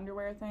with the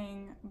underwear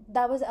thing.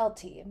 That was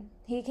LT.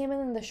 He came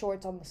in the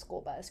shorts on the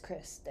school bus,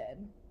 Chris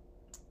did.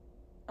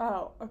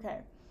 Oh,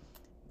 okay.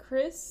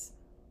 Chris,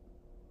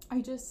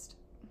 I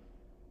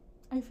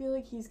feel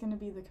like he's gonna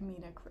be the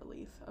comedic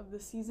relief of the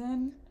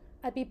season.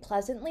 I'd be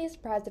pleasantly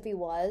surprised if he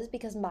was,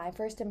 because my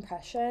first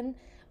impression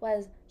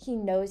was he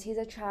knows he's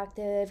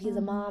attractive, he's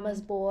a mama's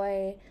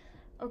boy.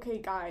 Okay,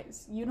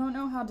 guys, you don't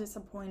know how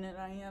disappointed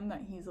I am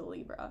that he's a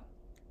Libra.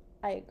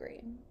 I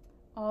agree.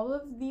 All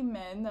of the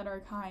men that are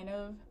kind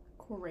of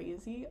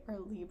crazy are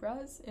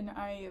Libras, and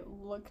I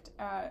looked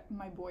at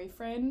my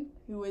boyfriend,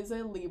 who is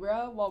a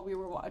Libra, while we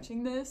were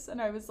watching this,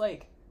 and I was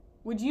like,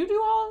 would you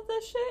do all of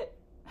this shit?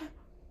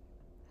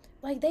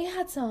 Like, they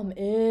had some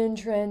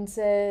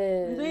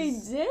entrances. They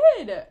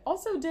did.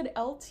 Also, did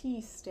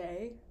LT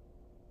stay?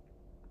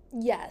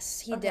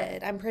 Yes, he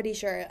did. I'm pretty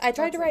sure. I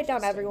tried to write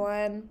down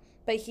everyone,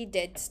 but he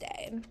did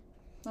stay.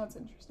 That's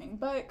interesting.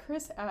 But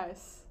Chris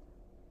S.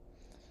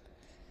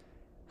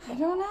 I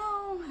don't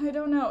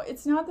know.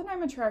 It's not that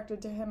I'm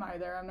attracted to him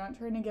either. I'm not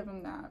trying to give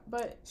him that,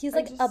 but He's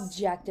like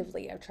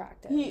objectively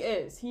attractive. He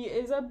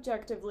is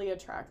objectively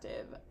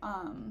attractive.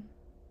 I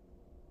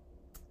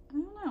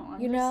don't know.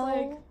 You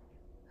know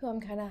who I'm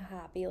kind of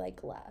happy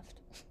like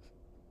left?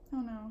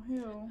 Oh no,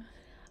 who?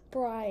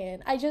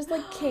 Brian. I just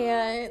like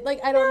can't. Like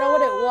I don't know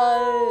what it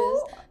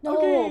was. No,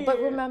 okay. But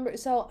remember,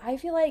 so I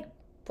feel like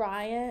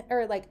Brian,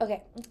 or like,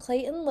 okay,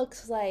 Clayton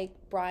looks like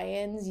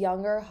Brian's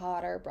younger,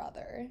 hotter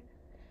brother.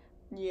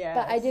 Yeah.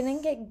 But I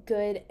didn't get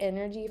good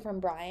energy from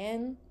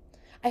Brian.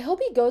 I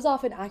hope he goes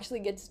off and actually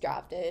gets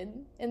drafted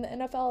in the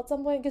NFL at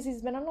some point, because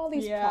he's been on all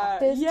these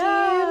practice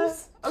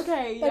teams.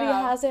 Okay, But he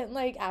hasn't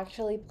like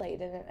actually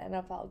played in an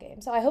NFL game.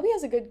 So I hope he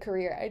has a good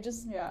career. I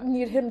just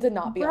need him to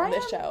not be on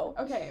this show.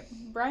 Okay,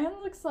 Brian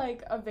looks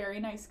like a very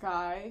nice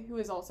guy who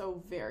is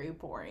also very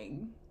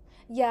boring.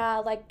 Yeah,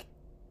 like,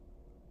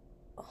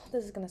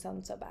 this is gonna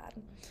sound so bad.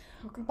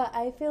 Okay. But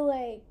I feel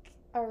like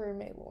our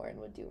roommate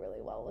Lauren would do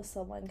really well with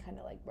someone kind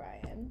of like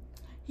Brian.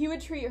 He would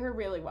treat her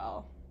really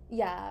well.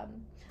 Yeah.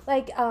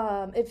 Like,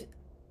 if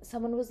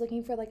someone was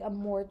looking for, like, a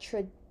more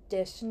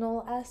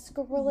traditional-esque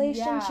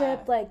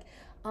relationship, like,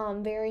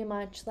 very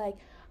much, like,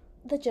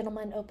 the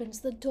gentleman opens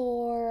the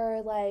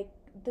door, like,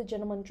 the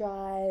gentleman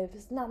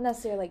drives, not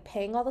necessarily, like,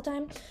 paying all the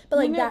time, but,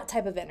 like, that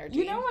type of energy.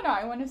 You know what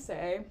I want to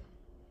say?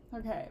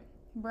 Okay.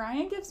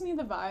 Brian gives me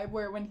the vibe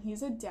where when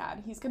he's a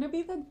dad, he's going to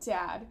be the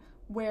dad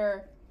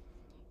where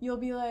you'll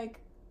be like,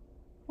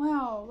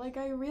 wow, like,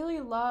 I really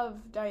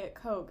love Diet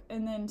Coke,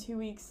 and then 2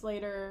 weeks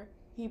later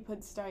he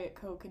puts Diet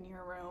Coke in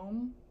your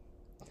room.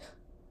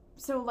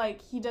 So,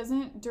 like, he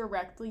doesn't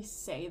directly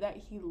say that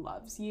he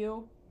loves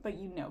you, but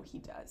you know he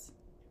does.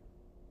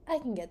 I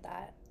can get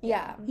that.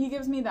 Yeah. He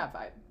gives me that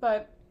vibe.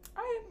 But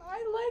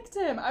I liked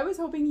him. I was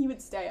hoping he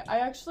would stay. I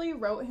actually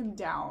wrote him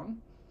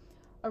down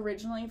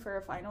originally for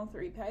a final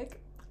 3 pick.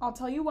 I'll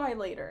tell you why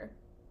later.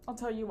 I'll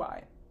tell you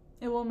why.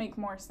 It will make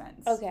more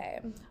sense. Okay.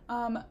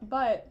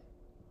 But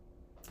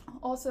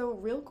also,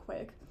 real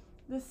quick,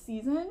 this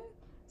season...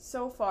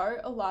 So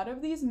far, a lot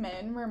of these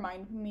men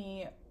remind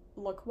me,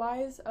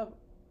 look-wise, of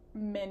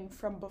men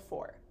from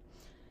before.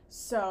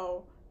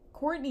 So,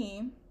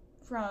 Courtney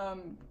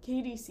from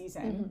Katie's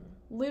season,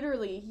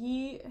 literally,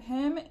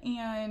 him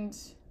and...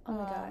 Oh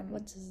my god,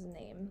 what's his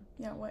name?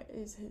 Yeah, what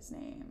is his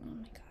name? Oh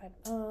my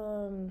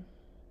god.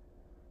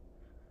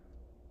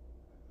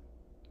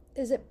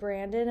 Is it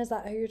Brandon? Is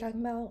that who you're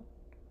talking about?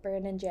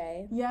 Brandon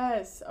J?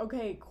 Yes,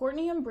 okay,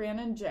 Courtney and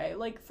Brandon J.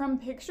 Like, from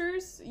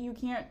pictures, you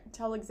can't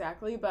tell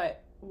exactly,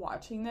 but...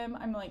 watching them,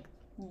 I'm like,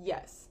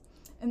 yes.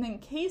 And then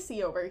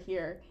Casey over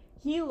here,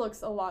 he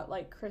looks a lot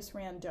like Chris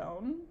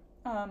Randone.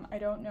 I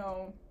don't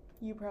know,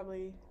 you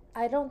probably...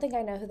 I don't think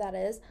I know who that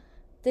is.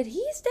 Did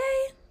he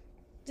stay?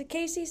 Did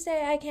Casey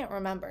stay? I can't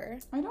remember.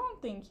 I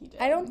don't think he did.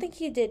 I don't think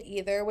he did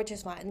either, which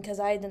is fine, because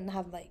I didn't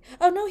have, like...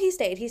 Oh, no, he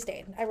stayed.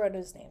 I wrote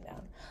his name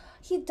down.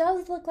 He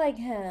does look like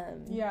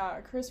him.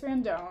 Yeah, Chris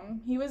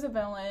Randone. He was a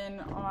villain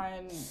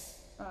on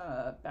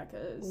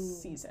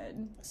Becca's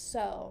season.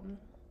 So...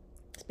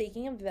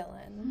 Speaking of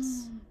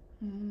villains,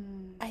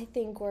 I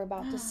think we're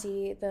about to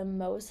see the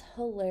most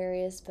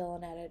hilarious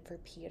villain edit for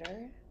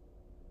Peter.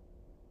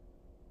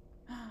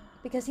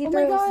 Because he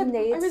throws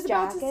Nate's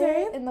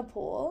jacket in the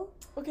pool.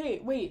 Okay,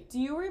 wait. Do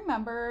you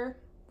remember...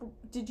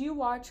 Did you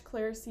watch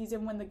Claire's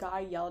season when the guy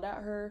yelled at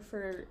her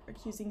for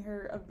accusing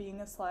her of being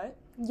a slut?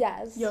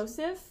 Yes.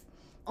 Yosef?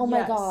 Oh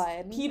my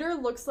god. Peter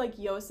looks like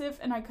Yosef,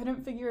 and I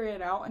couldn't figure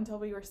it out until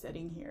we were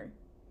sitting here.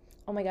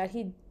 Oh my god,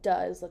 he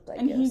does look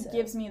like Yosef. And Yosef. He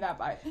gives me that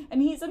vibe.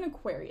 And he's an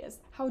Aquarius.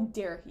 How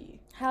dare he?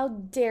 How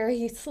dare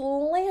he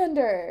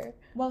slander?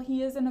 Well,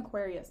 he is an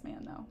Aquarius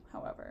man, though,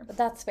 however. But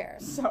that's fair.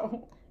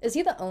 So... Is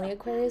he the only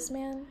Aquarius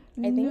man?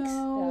 I think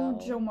so.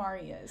 Joe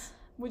Mari is.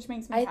 Which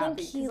makes me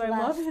happy, because I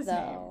love his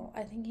name.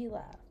 I think he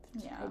left.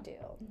 Yeah. I do.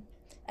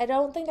 I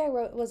don't think I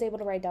was able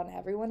to write down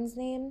everyone's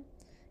name,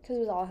 because it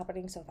was all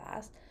happening so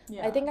fast.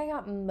 Yeah. I think I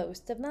got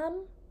most of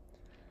them.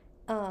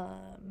 I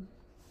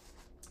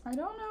don't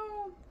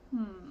know.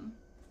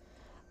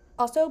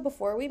 Also,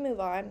 before we move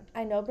on,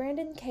 I know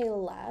Brandon K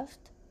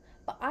left,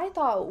 but I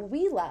thought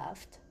we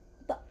left.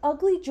 The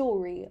ugly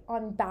jewelry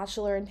on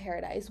Bachelor in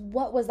Paradise.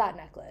 What was that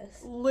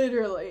necklace?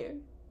 Literally.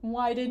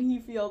 Why did he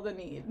feel the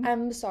need?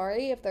 I'm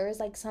sorry if there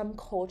is, like, some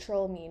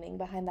cultural meaning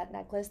behind that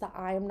necklace that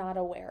I am not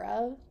aware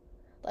of.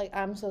 Like,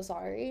 I'm so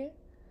sorry.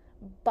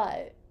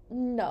 But,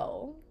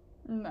 no.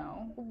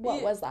 No.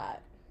 What was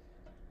that?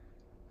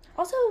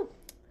 Also...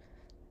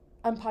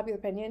 unpopular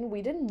opinion,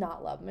 we did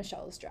not love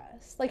Michelle's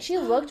dress. Like, she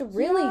looked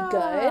really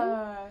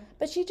good,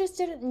 but she just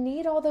didn't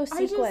need all those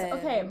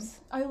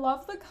sequins. I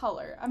love the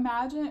color.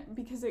 Imagine,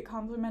 because it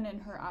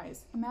complemented her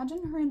eyes,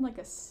 imagine her in, like,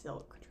 a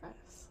silk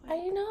dress. Like,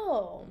 I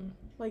know.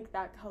 Like,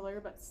 that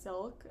color, but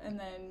silk, and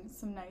then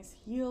some nice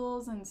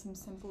heels and some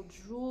simple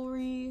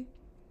jewelry.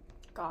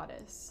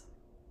 Goddess.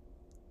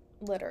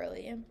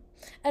 Literally.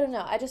 I don't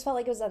know. I just felt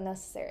like it was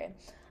unnecessary.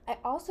 I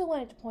also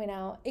wanted to point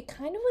out, it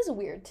kind of was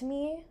weird to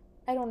me.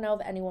 I don't know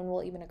if anyone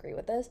will even agree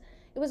with this.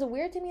 It was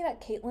weird to me that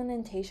Caitlyn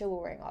and Tayshia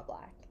were wearing all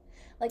black.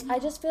 Like, I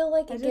just feel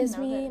like I it didn't gives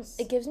know me this.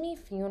 it gives me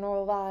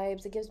funeral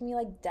vibes. It gives me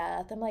like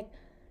death. I'm like,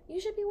 you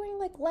should be wearing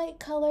like light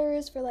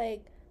colors for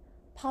like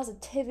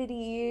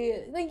positivity.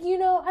 Like,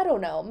 I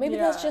don't know. Maybe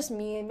that's Yeah. just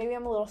me. Maybe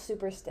I'm a little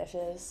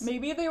superstitious.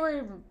 Maybe they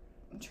were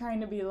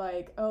trying to be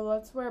like, oh,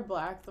 let's wear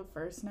black the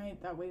first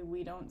night. That way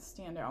we don't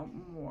stand out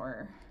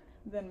more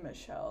than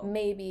Michelle.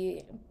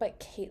 Maybe, but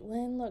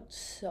Caitlyn looked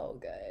so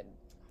good.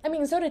 I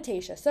mean, so did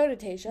Tasha. So did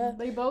Tasha.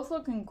 They both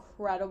look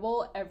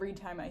incredible every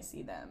time I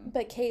see them.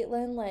 But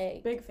Caitlyn,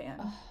 like, Big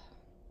fan.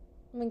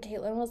 when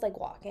Caitlyn was like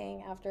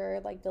walking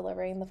after like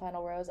delivering the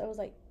final rose, I was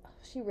like, oh,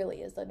 she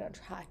really is an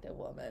attractive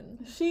woman.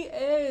 She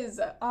is.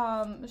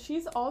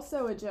 She's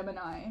also a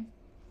Gemini.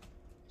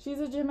 She's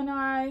a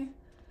Gemini.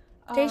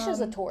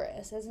 Tasha's a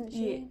Taurus, isn't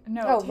she? Yeah,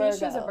 no, Oh,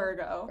 Tasha's a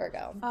Virgo.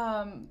 Virgo.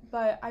 Virgo.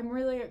 But I'm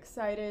really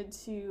excited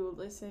to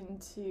listen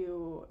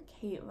to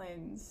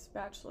Caitlyn's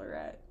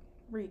Bachelorette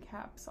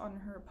recaps on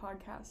her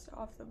podcast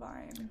Off the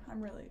Vine. I'm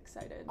really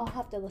excited. I'll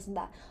have to listen to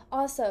that.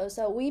 Also,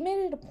 so we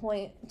made it a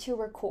point to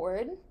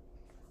record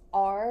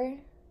our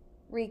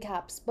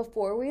recaps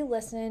before we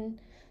listen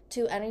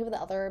to any of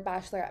the other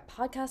Bachelorette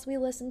podcasts we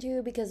listen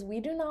to, because we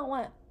do not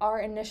want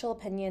our initial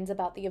opinions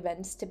about the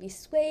events to be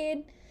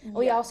swayed. Yes.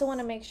 We also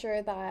want to make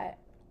sure that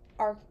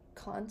our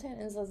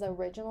content is as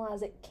original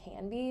as it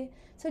can be.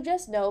 So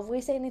just know if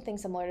we say anything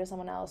similar to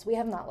someone else, we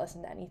have not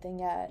listened to anything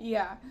yet.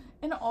 Yeah.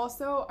 And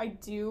also, I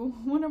do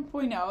want to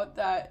point out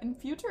that in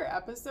future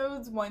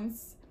episodes,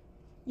 once,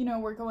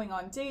 we're going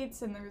on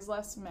dates and there's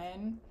less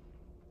men,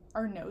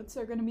 our notes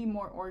are going to be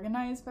more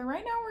organized. But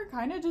right now, we're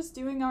kind of just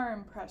doing our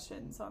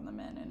impressions on the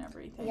men and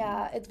everything.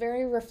 Yeah, it's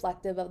very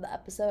reflective of the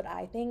episode,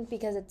 I think,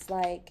 because it's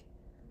like...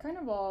 kind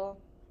of all...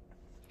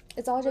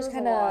 It's all just There's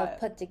kind a of lot.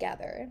 put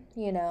together,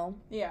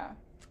 Yeah.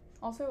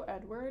 Also,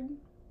 Edward.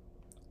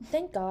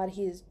 Thank God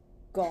he's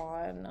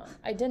gone.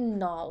 I did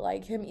not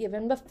like him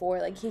even before,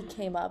 like, he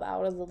came up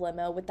out of the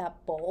limo with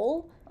that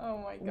bowl. Oh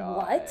my god.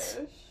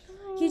 What?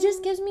 He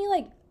just gives me,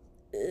 like,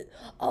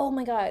 oh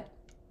my God.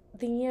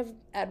 Thinking of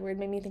Edward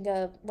made me think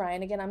of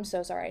Ryan again. I'm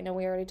so sorry. I know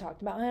we already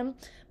talked about him,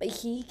 but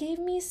he gave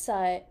me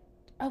such...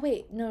 Oh,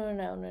 wait. No.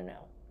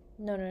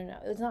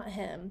 It's not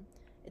him.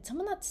 It's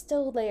someone that's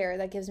still there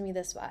that gives me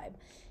this vibe.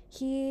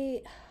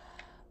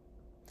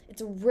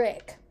 It's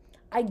Rick.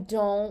 I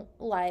don't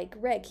like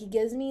Rick. He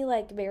gives me,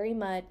 like, very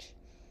much,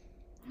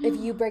 if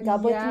you break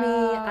up with me,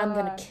 I'm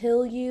gonna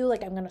kill you,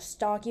 like, I'm gonna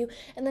stalk you.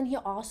 And then he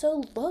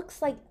also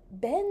looks like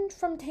Ben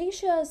from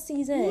Tasha's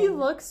season. He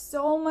looks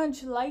so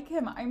much like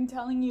him. I'm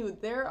telling you,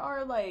 there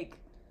are, like,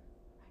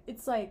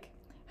 it's like,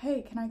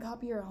 hey, can I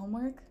copy your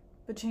homework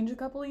but change a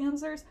couple of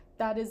answers?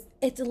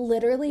 It's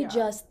literally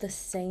just the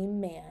same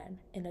man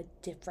in a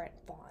different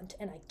font,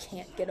 and I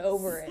can't get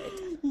over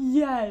it.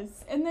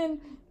 Yes. And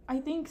then I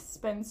think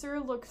Spencer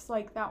looks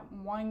like that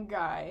one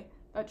guy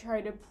that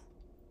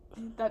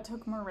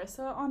took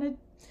Marissa on a...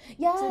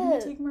 Yeah.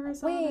 Didn't he take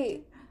Marissa on a Wait.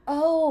 date?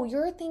 Oh,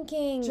 you're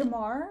thinking...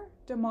 Damar,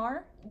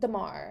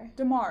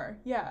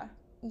 yeah.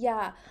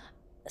 Yeah.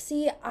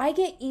 See, I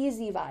get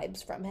Easy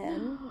vibes from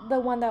him. The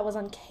one that was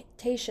on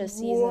Tasha's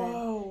season.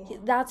 Whoa.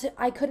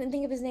 I couldn't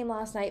think of his name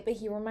last night, but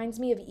he reminds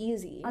me of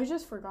Easy. I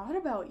just forgot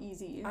about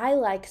Easy. I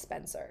like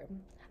Spencer.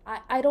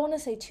 I don't want to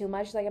say too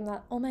much. Like, I'm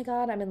not, oh my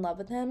God, I'm in love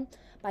with him.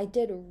 But I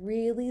did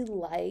really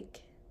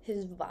like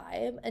his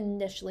vibe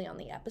initially on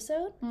the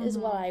episode, is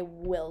what I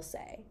will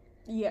say.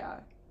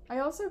 Yeah. I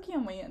also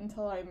can't wait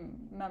until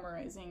I'm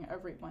memorizing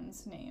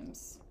everyone's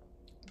names.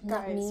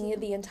 Not Guys. me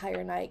the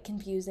entire night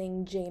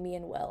confusing Jamie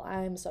and Will.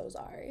 I'm so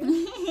sorry.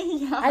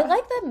 Yeah. I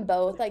like them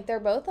both. Like, they're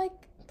both, like,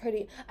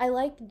 pretty... I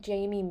like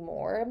Jamie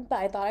more, but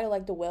I thought I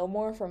liked Will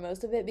more for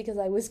most of it because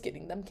I was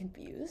getting them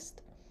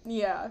confused.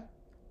 Yeah.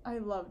 I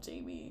love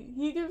Jamie.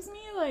 He gives me,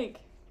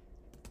 like...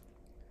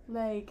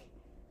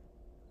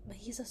 But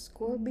he's a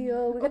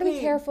Scorpio. We gotta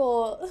be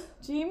careful.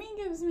 Jamie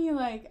gives me,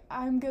 like,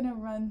 I'm gonna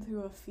run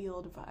through a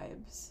field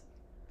vibes.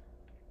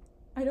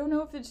 I don't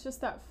know if it's just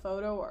that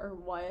photo or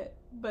what,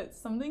 but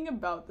something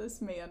about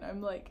this man,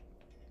 I'm like,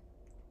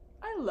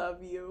 I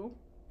love you.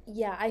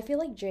 Yeah, I feel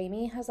like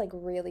Jamie has, like,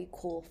 really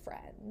cool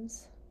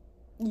friends.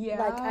 Yeah.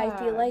 Like, I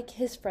feel like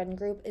his friend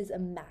group is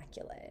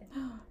immaculate.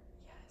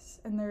 Yes,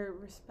 and they're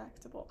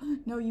respectable.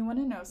 No, you want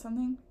to know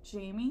something?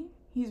 Jamie,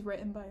 he's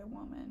written by a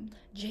woman.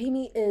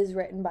 Jamie is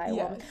written by a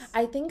woman. Yes.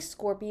 I think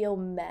Scorpio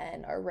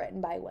men are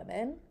written by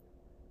women.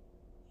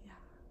 Yeah.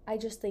 I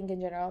just think in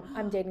general,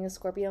 I'm dating a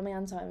Scorpio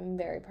man, so I'm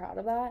very proud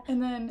of that.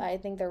 And then... But I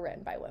think they're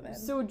written by women.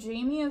 So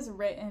Jamie is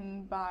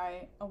written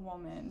by a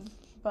woman,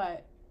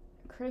 but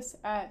Chris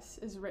S.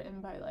 is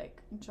written by,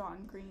 like,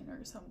 John Green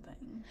or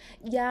something.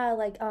 Yeah,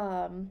 like,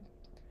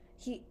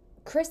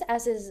 Chris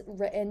S. is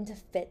written to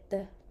fit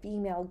the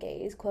female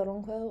gaze, quote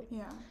unquote.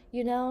 Yeah.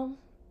 You know?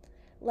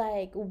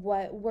 Like,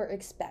 what we're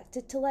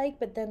expected to like,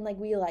 but then, like,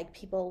 we like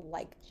people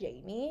like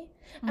Jamie.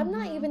 I'm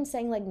not even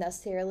saying, like,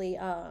 necessarily,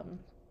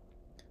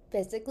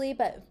 physically,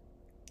 but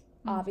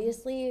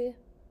obviously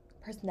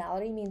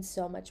personality means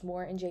so much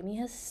more, and Jamie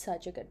has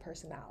such a good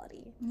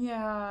personality.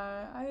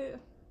 Yeah,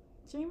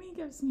 Jamie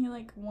gives me,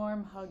 like,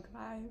 warm hug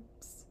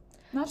vibes.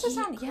 Not to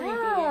sound creepy.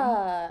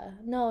 Yeah.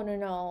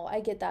 No. I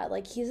get that.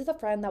 Like, he's the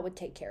friend that would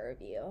take care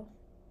of you.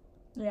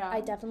 Yeah.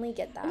 I definitely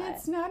get that. And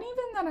it's not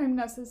even that I'm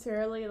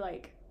necessarily,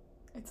 like,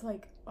 it's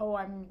like, oh,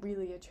 I'm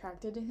really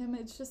attracted to him.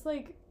 It's just,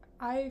 like,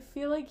 I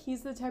feel like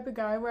he's the type of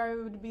guy where I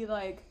would be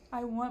like,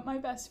 I want my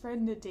best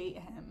friend to date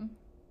him.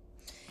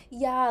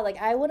 Yeah,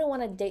 like, I wouldn't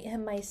want to date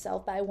him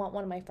myself, but I want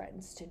one of my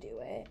friends to do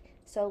it.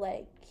 So,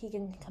 like, he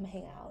can come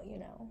hang out, you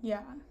know?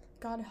 Yeah.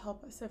 God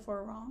help us if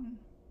we're wrong.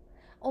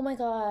 Oh my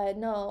god,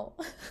 no.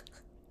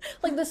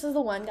 Like, this is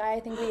the one guy I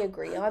think we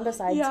agree on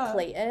besides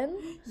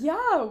Clayton.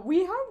 Yeah,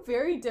 we have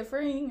very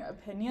differing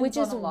opinions which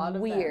on is a lot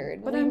of weird.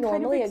 them. But we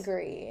normally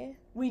agree.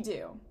 We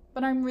do.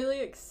 But I'm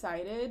really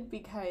excited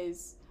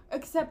because,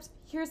 except,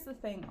 here's the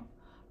thing.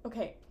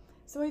 Okay,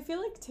 so I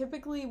feel like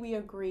typically we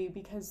agree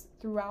because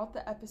throughout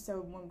the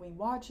episode when we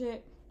watch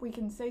it, we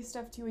can say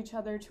stuff to each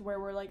other to where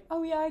we're like,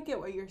 oh yeah, I get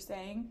what you're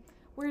saying.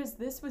 Whereas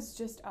this was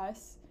just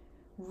us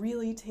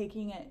really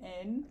taking it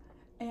in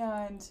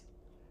and,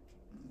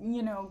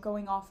 you know,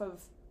 going off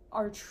of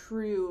our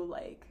true,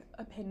 like,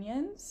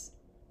 opinions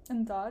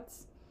and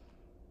thoughts.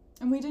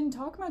 And we didn't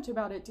talk much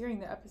about it during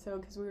the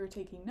episode because we were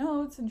taking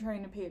notes and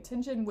trying to pay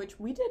attention, which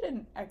we did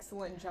an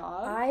excellent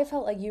job. I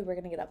felt like you were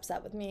going to get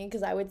upset with me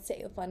because I would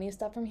say funny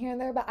stuff from here and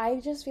there, but I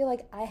just feel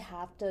like I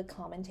have to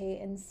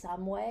commentate in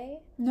some way.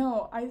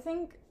 No, I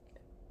think,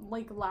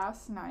 like,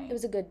 last night... It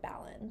was a good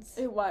balance.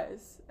 It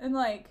was. And,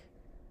 like...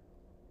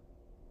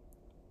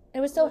 It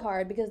was so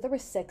hard because there were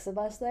 6 of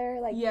us there.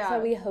 Like, yeah. So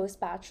we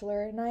host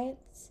bachelor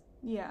nights.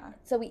 Yeah.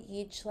 So we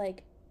each,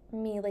 like,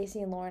 me,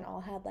 Lacey, and Lauren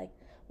all had, like,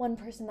 one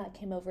person that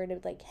came over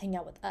to, like, hang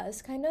out with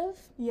us, kind of.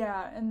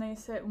 Yeah, and they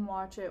sit and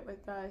watch it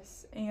with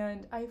us.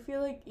 And I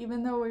feel like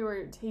even though we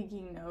were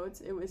taking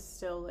notes, it was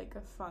still, like,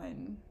 a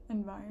fun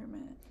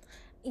environment.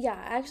 Yeah,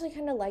 I actually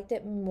kind of liked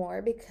it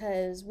more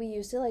because we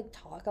used to, like,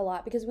 talk a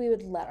lot because we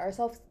would let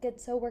ourselves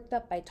get so worked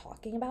up by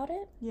talking about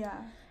it.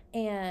 Yeah.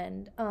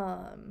 And,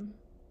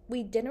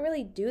 we didn't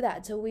really do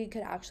that, so we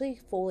could actually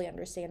fully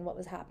understand what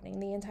was happening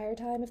the entire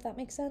time, if that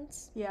makes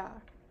sense. Yeah.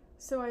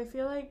 So I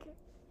feel like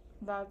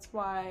that's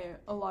why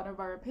a lot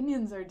of our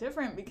opinions are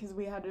different because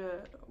we got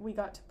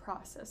to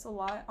process a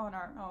lot on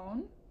our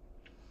own.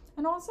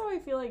 And also I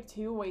feel like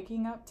too,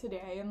 waking up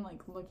today and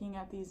like looking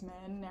at these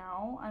men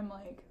now, I'm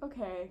like,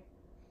 okay,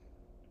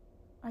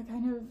 I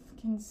kind of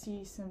can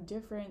see some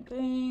different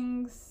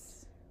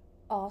things.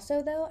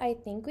 Also though, I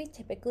think we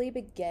typically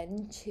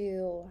begin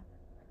to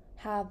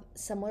have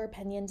similar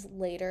opinions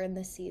later in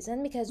the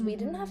season because we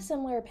didn't have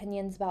similar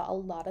opinions about a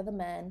lot of the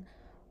men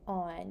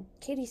on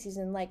Katie's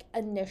season. Like,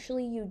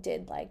 initially you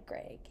did like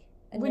Greg.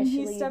 When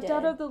he stepped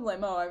out of the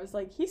limo, I was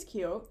like, he's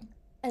cute.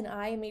 And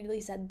I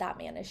immediately said, that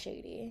man is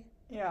shady.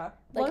 Yeah.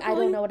 Like, luckily, I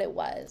don't know what it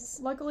was.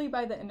 Luckily,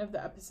 by the end of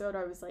the episode,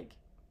 I was like,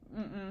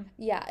 mm-mm.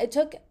 Yeah, it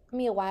took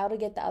me a while to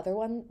get the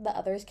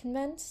others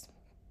convinced.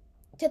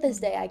 To this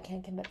day, I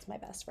can't convince my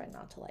best friend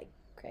not to like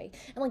Greg.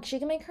 And, like, she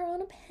can make her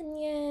own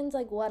opinions,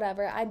 like,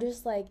 whatever. I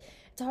just, like,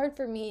 it's hard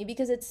for me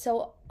because it's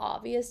so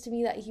obvious to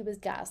me that he was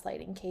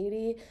gaslighting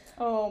Katie.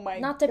 Oh, my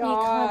God. Not to be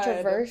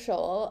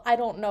controversial. I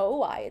don't know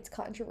why it's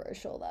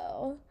controversial,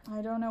 though.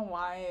 I don't know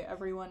why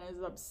everyone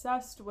is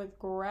obsessed with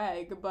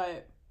Greg,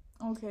 but,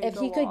 okay, if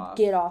he could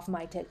get off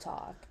my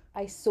TikTok,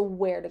 I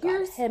swear to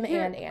God, him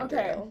and Andrew.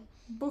 Okay,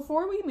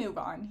 before we move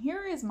on,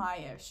 here is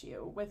my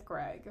issue with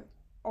Greg,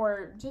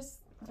 or just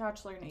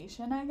Bachelor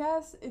Nation, I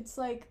guess. It's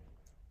like,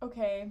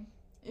 okay,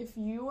 if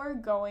you are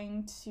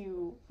going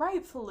to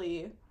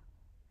rightfully,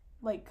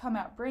 like, come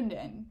at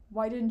Brendan,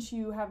 why didn't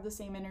you have the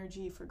same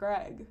energy for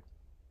Greg?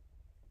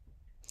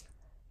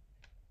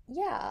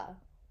 Yeah.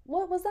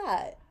 What was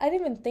that? I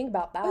didn't even think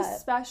about that.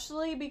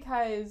 Especially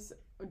because,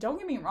 don't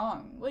get me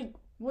wrong, like,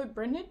 what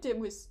Brendan did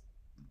was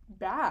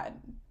bad.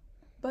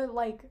 But,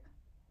 like,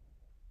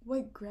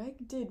 what Greg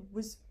did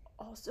was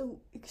also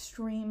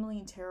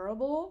extremely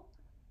terrible.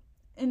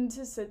 And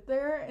to sit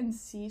there and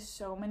see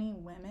so many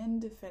women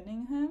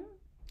defending him.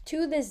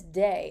 To this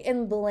day,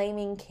 and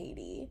blaming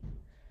Katie.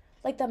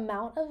 Like, the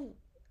amount of,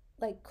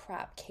 like,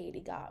 crap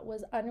Katie got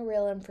was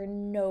unreal and for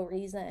no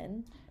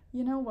reason.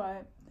 You know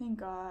what? Thank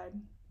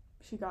God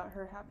she got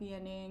her happy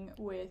ending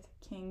with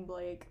King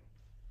Blake.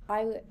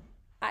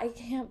 I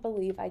can't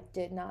believe I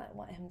did not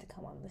want him to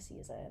come on the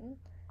season.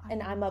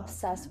 And I'm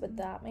obsessed with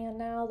that man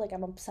now. Like,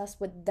 I'm obsessed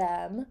with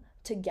them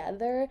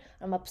together.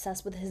 I'm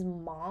obsessed with his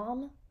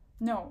mom.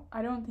 No,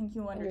 I don't think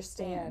you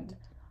understand.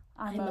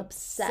 I'm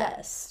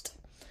obsessed.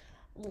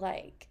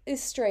 Like,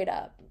 it's straight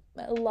up.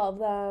 I love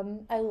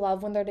them. I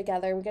love when they're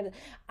together.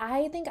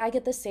 I think I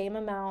get the same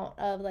amount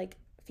of, like,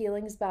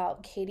 feelings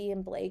about Katie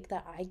and Blake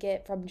that I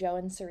get from Joe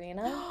and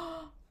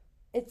Serena.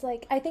 It's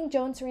like, I think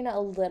Joe and Serena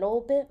a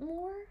little bit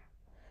more.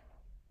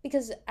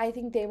 Because I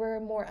think they were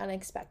more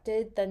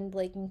unexpected than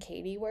Blake and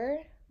Katie were.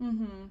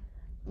 Mm-hmm.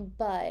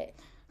 But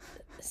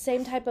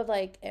same type of,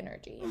 like,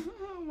 energy.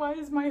 Why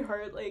is my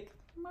heart, like,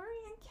 Mari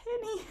and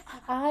Kenny?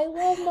 I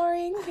love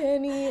Mari and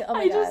Kenny. Oh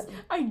my God.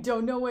 I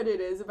don't know what it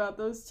is about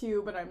those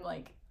two, but I'm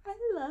like, I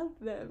love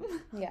them.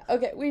 Yeah.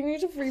 Okay, we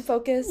need to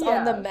refocus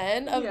on the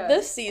men of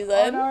this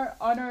season.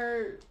 On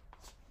our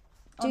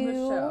on the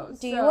show.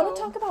 Do you want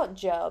to talk about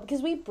Joe?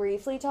 Because we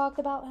briefly talked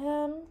about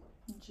him.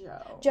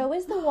 Joe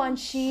is the one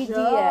she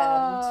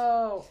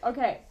DM'd.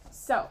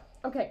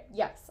 Okay,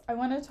 yes, I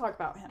want to talk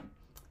about him.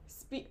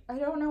 I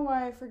don't know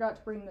why I forgot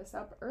to bring this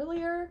up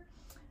earlier,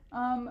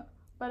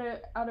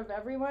 but out of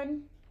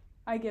everyone,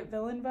 I get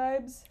villain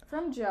vibes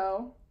from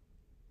Joe.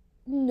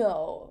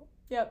 No.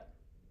 Yep.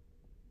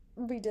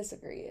 We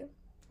disagree.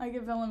 I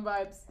get villain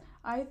vibes.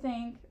 I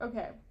think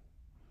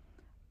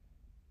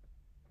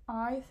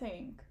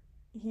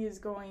he is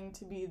going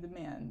to be the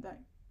man that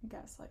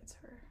gaslights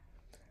her.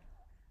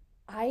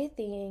 I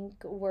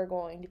think we're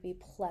going to be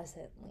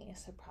pleasantly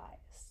surprised.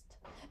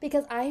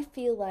 Because I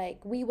feel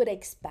like we would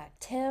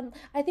expect him.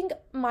 I think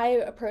my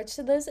approach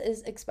to this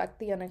is expect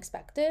the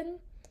unexpected.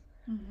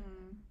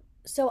 Mm-hmm.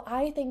 So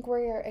I think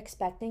we're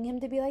expecting him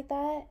to be like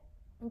that.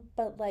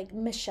 But, like,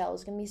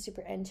 Michelle's going to be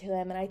super into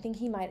him. And I think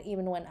he might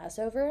even win us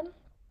over.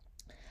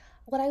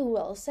 What I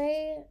will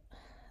say,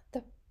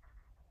 the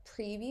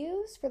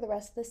previews for the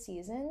rest of the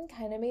season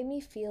kind of made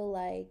me feel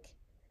like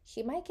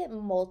he might get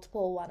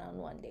multiple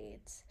one-on-one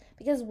dates.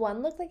 Because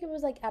one looked like it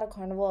was, like, at a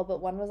carnival,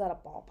 but one was at a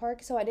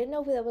ballpark. So I didn't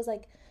know if that was,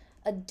 like,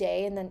 a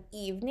day and then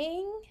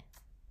evening.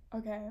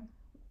 Okay.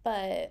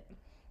 But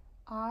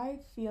I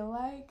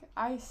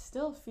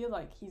still feel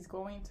like he's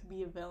going to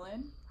be a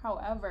villain.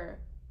 However,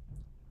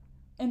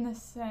 in the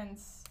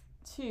sense,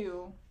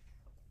 too,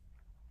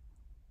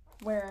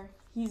 where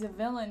he's a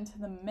villain to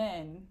the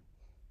men,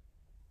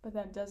 but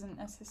that doesn't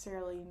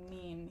necessarily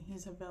mean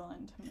he's a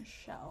villain to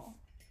Michelle.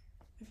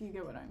 If you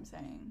get what I'm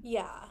saying.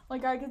 yeah.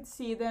 Like, I could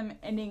see them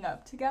ending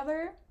up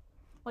together.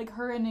 Like,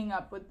 her ending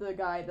up with the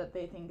guy that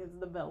they think is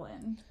the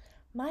villain.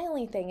 My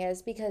only thing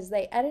is because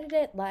they edited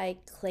it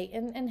like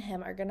Clayton and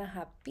him are going to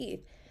have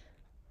beef.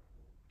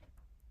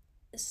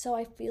 So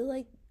I feel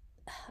like,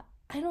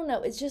 I don't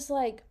know. It's just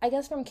like, I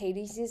guess from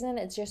Katie's season,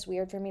 it's just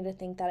weird for me to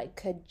think that it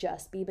could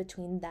just be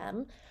between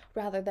them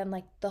rather than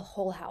like the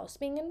whole house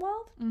being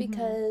involved. Mm-hmm.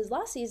 Because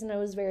last season it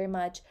was very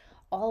much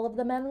all of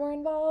the men were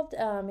involved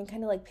and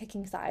kind of like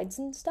picking sides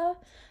and stuff.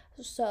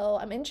 So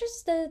I'm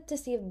interested to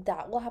see if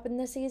that will happen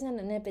this season,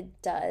 and if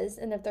it does,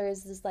 and if there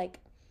is this like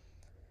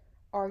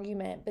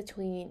argument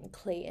between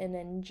Clayton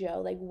and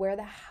Joe, like where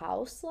the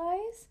house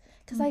lies.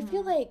 Because I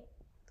feel like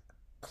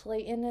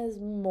Clayton is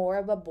more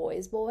of a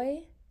boy's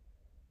boy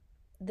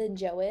than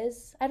Joe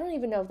is. I don't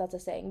even know if that's a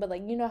saying, but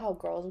like, you know how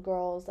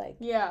girls like.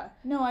 Yeah.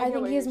 No, I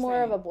think he's more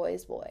saying. of a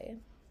boy's boy.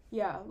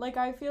 Yeah, like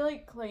I feel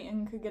like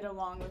Clayton could get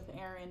along with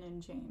Aaron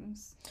and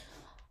James.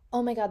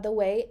 Oh my god, the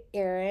way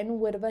Aaron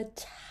would have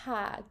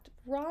attacked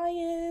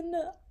Ryan.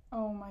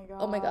 Oh my god.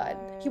 Oh my god.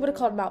 He would have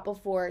called him out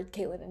before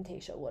Caitlyn and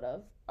Tayshia would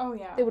have. Oh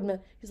yeah. They would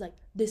have. He's like,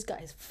 this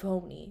guy's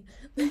phony.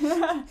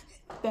 That.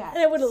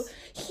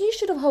 He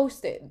should have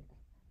hosted.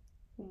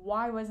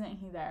 Why wasn't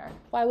he there?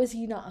 Why was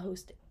he not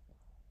hosting?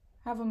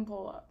 Have him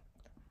pull up.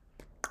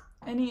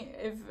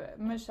 If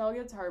Michelle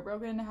gets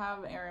heartbroken,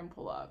 have Aaron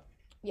pull up.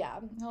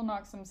 Yeah. He'll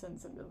knock some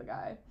sense into the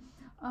guy.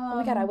 Oh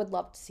my god, I would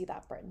love to see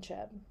that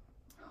friendship.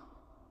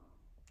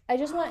 I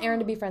just want Aaron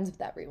to be friends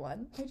with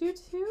everyone. I do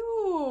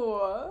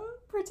too.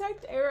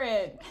 Protect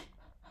Aaron.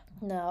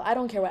 No, I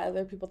don't care what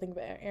other people think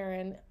about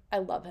Aaron. I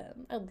love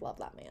him. I love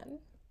that man.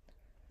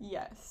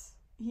 Yes.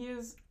 He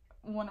is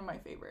one of my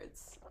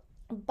favorites.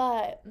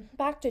 But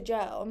back to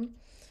Joe.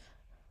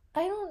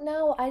 I don't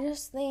know. I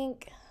just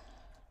think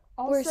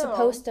we're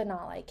supposed to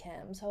not like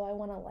him, so I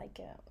want to like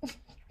him.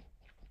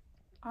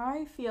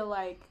 I feel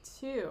like,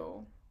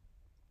 too.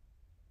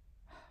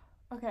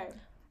 Okay.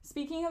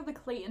 Speaking of the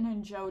Clayton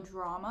and Joe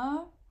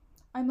drama,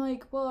 I'm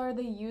like, well, are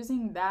they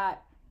using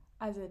that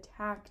as a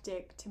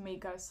tactic to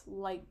make us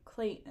like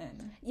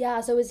Clayton? Yeah,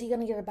 so is he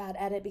going to get a bad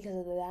edit because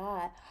of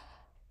that?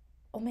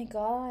 Oh my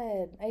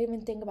god. I didn't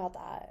even think about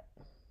that.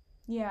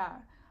 Yeah.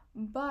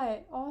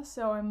 But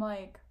also, I'm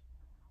like,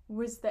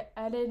 was the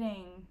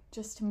editing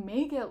just to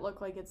make it look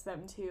like it's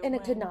them too? And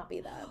it could not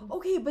be them.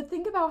 Okay, but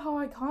think about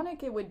how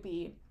iconic it would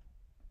be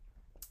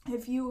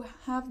if you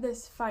have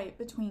this fight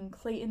between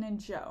Clayton and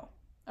Joe,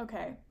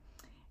 okay,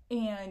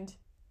 and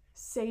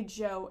say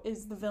Joe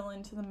is the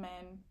villain to the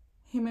men,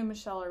 him and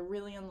Michelle are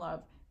really in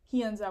love,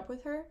 he ends up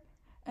with her,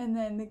 and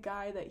then the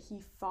guy that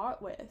he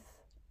fought with,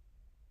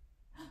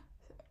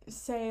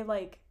 say,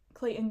 like,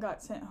 Clayton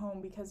got sent home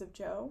because of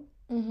Joe,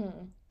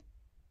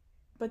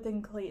 but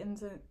then Clayton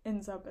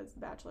ends up as the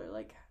bachelor,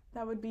 like,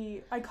 that would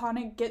be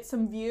iconic, get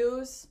some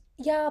views.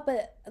 Yeah,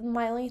 but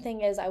my only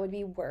thing is I would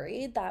be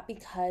worried that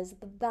because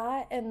of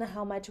that and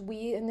how much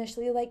we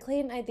initially like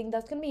Clayton, I think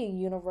that's going to be a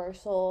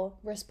universal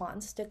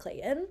response to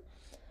Clayton.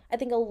 I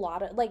think a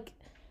lot of, like,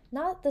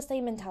 not the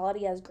same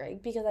mentality as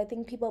Greg, because I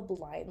think people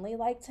blindly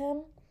liked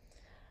him.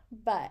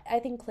 But I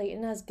think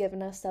Clayton has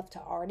given us stuff to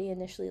already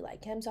initially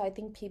like him. So I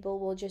think people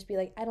will just be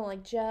like, I don't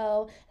like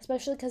Joe,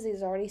 especially because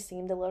he's already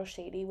seemed a little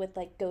shady with,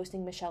 like,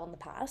 ghosting Michelle in the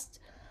past.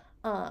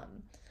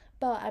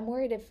 But I'm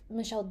worried if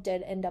Michelle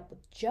did end up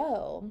with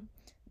Joe,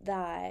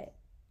 that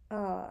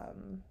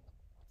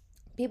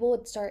people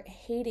would start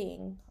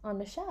hating on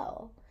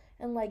Michelle.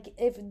 And, like,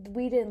 if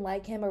we didn't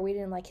like him or we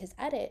didn't like his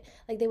edit,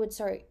 like, they would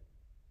start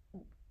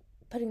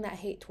putting that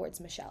hate towards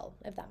Michelle,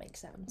 if that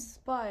makes sense.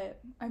 But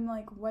I'm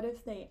like, what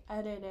if they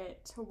edit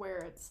it to where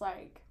it's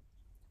like,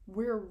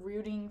 we're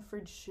rooting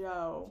for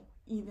Joe,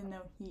 even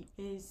though he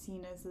is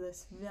seen as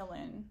this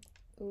villain.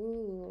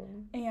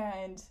 Ooh.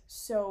 And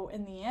so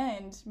in the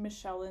end,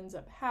 Michelle ends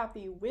up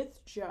happy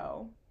with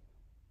Joe,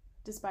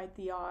 despite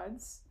the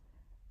odds.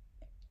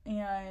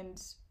 And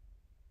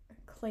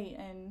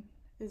Clayton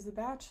is the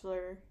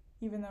bachelor,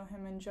 even though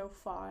him and Joe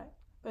fought.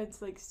 But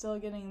it's like still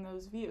getting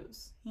those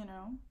views, you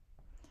know?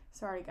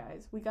 Sorry,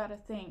 guys. We gotta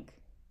think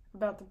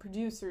about the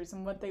producers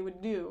and what they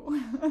would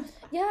do.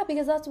 Yeah,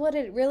 because that's what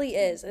it really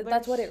is.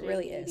 That's what it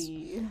really is.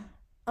 Shady.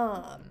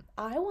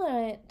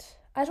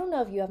 I don't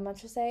know if you have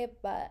much to say,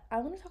 but I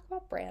want to talk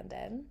about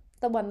Brandon,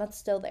 the one that's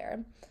still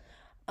there.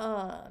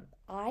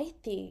 I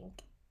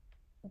think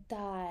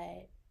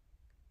that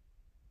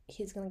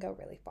he's gonna go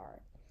really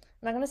far. I'm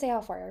not gonna say how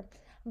far,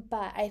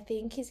 but I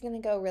think he's gonna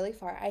go really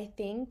far. I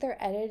think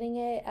they're editing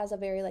it as a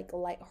very like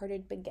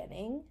lighthearted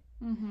beginning.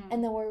 Mm-hmm.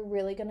 And then we're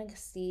really going to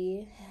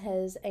see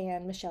his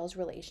and Michelle's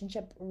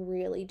relationship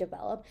really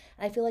develop.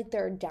 And I feel like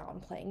they're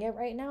downplaying it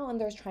right now, and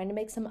they're trying to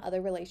make some other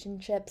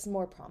relationships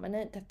more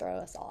prominent to throw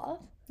us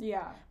off.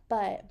 Yeah.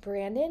 But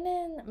Brandon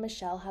and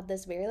Michelle have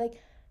this very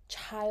like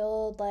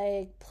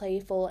childlike,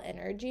 playful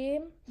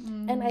energy.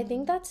 Mm-hmm. And I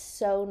think that's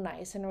so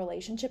nice in a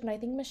relationship, and I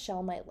think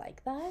Michelle might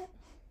like that.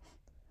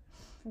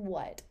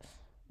 What?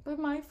 But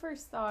my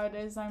first thought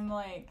is I'm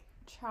like,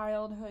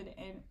 childhood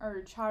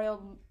or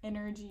child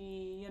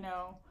energy, you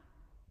know.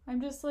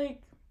 I'm just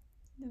like,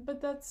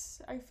 but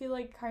that's, I feel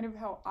like, kind of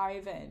how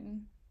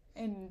Ivan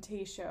and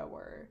Tayshia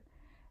were.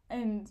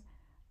 And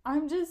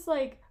I'm just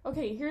like,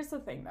 okay, here's the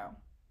thing though.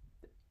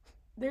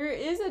 There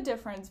is a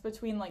difference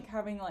between like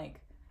having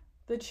like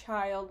the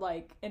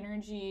childlike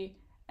energy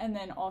and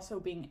then also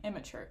being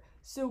immature.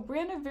 So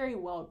Brandon very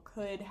well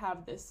could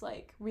have this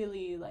like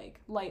really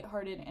like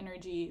lighthearted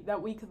energy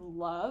that we could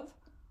love,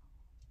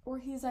 or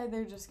he's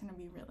either just going to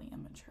be really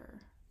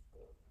immature.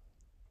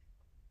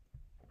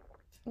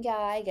 Yeah,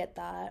 I get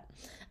that.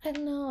 I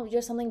don't know,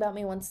 just something about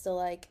me wants to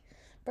like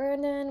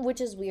Brandon, which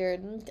is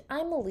weird.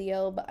 I'm a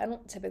Leo, but I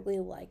don't typically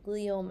like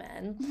Leo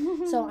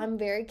men. So I'm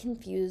very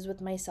confused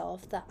with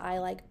myself that I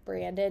like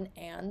Brandon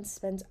and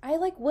Spencer. I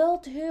like Will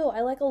too.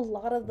 I like a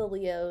lot of the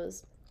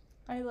Leos.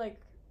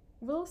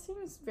 Will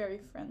seems very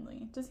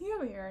friendly. Does he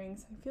have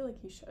earrings? I feel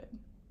like he should.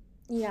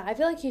 Yeah, I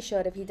feel like he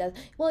should if he does.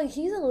 Well,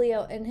 he's a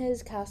Leo, and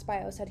his cast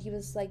bio said he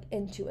was, like,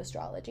 into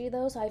astrology,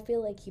 though, so I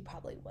feel like he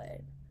probably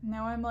would.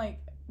 Now I'm like,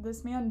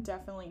 this man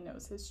definitely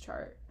knows his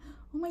chart.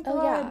 Oh my god.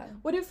 Oh, yeah.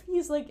 What if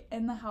he's, like,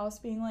 in the house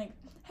being like,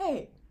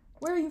 hey,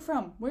 where are you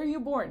from? Where are you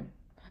born?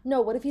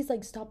 No, what if he's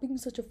like, stop being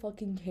such a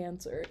fucking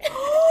Cancer?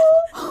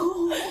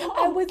 Oh,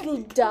 I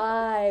would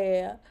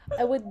die.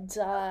 I would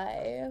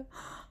die.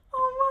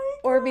 Oh my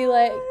god. Or be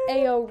like,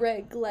 ayo,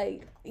 Rick,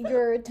 like,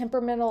 your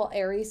temperamental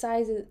Aries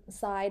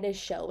side is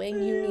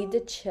showing. You need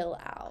to chill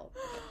out.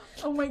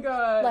 Oh my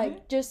god.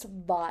 Like, just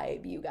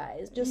vibe, you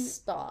guys. Just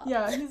stop.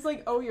 Yeah, he's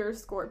like, oh, you're a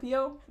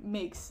Scorpio?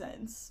 Makes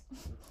sense.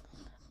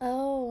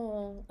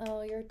 Oh,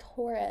 you're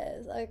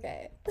Taurus.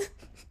 Okay.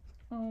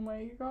 Oh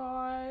my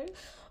god.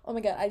 Oh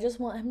my god, I just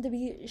want him to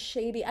be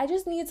shady. I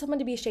just need someone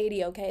to be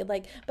shady, okay?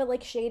 Like, but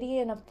like shady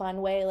in a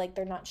fun way. Like,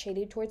 they're not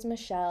shady towards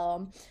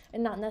Michelle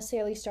and not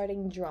necessarily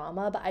starting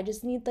drama, but I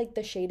just need like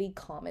the shady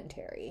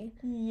commentary.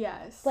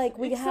 Yes. Like,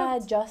 we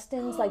had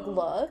Justin's like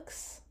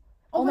looks.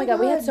 Oh my god,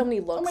 we had God. so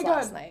many looks Oh my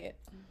last God. night.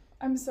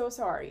 I'm so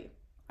sorry.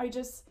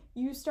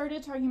 You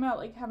started talking about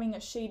like having a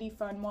shady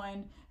fun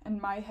one,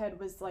 and my head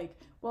was like,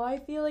 well, I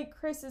feel like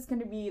Chris is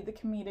going to be the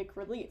comedic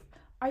relief.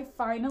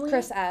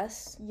 Chris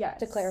S. Yes.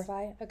 To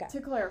clarify. Okay.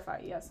 To clarify,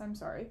 yes, I'm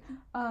sorry.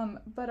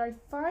 But I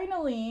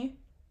finally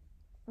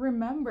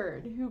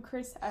remembered who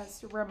Chris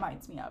S.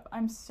 reminds me of.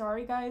 I'm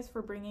sorry, guys,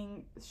 for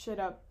bringing shit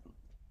up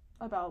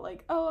about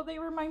like, oh, they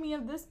remind me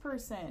of this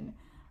person.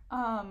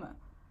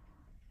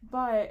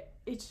 But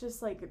it's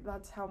just like,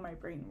 that's how my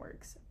brain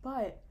works.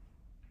 But,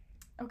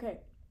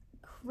 okay,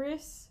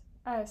 Chris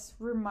S.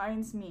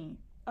 reminds me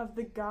of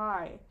the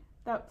guy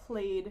that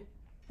played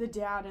the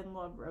dad in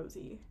Love,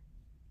 Rosie.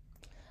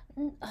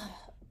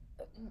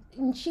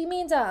 She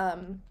means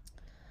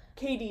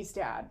Katie's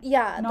dad.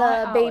 Yeah,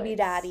 Not the baby Alex.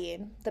 daddy.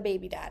 The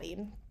baby daddy.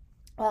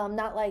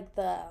 Not like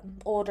the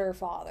older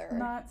father.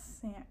 Not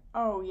Sam.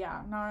 Oh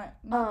yeah, not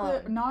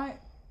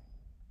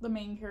the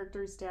main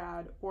character's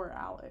dad or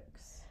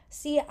Alex.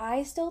 See,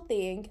 I still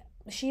think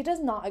she does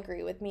not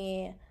agree with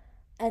me,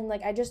 and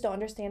like I just don't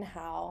understand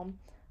how.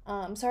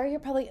 Sorry,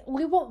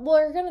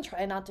 we're gonna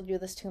try not to do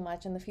this too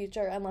much in the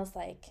future unless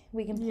like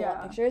we can pull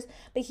up pictures.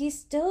 But he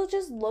still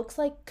just looks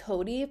like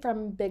Cody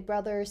from Big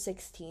Brother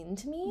 16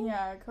 to me.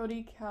 Yeah,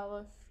 Cody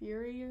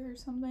Calafieri or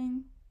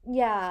something.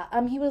 Yeah,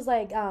 he was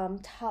like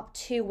top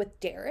 2 with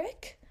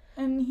Derek.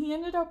 And he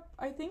ended up,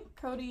 I think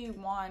Cody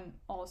won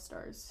All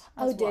Stars.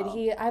 Oh, did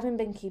he? I haven't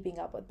been keeping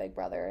up with Big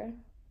Brother.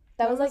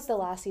 That was like the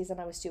last season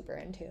I was super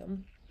into.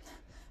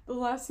 The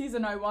last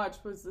season I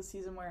watched was the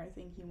season where I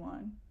think he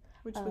won,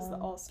 which was the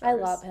All Stars.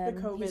 I love him.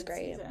 The COVID He's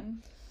great.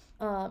 season.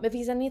 If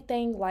he's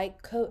anything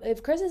like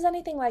if Chris is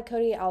anything like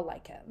Cody, I'll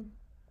like him.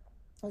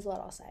 Is what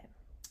I'll say.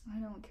 I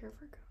don't care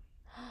for Cody.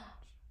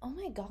 Oh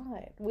my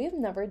god, we've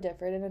never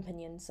differed in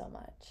opinions so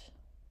much.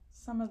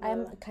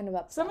 I'm kind of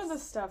upset. Some of the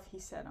stuff he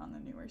said on the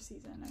newer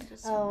season, I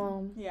just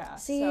yeah.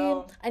 See,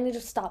 I need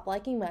to stop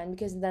liking men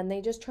because then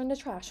they just turn to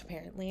trash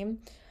apparently.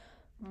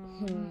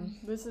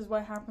 This is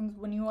what happens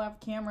when you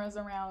have cameras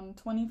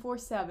around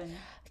 24/7.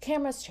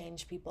 Cameras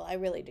change people. I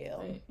really do.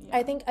 Yeah.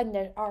 I think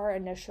our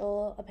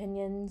initial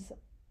opinions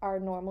are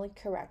normally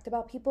correct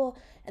about people,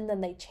 and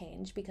then they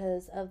change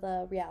because of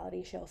the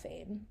reality show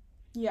fame.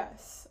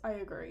 Yes, I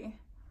agree.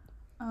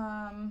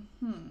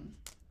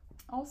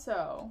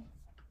 Also,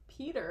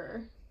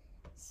 Peter,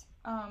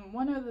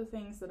 one of the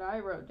things that I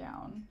wrote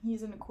down,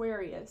 he's an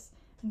Aquarius,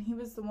 and he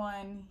was the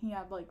one, he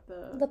had like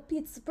the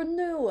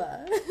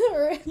pizzapreneur.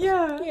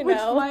 Yeah, you which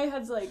know. my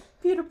head's like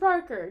Peter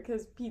Parker,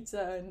 because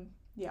pizza and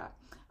yeah.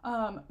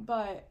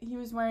 But he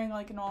was wearing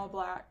like an all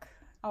black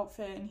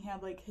outfit, and he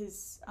had like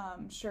his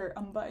shirt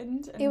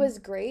unbuttoned. And it was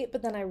great,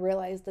 but then I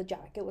realized the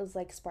jacket was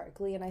like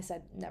sparkly, and I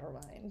said, never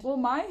mind. Well,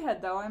 my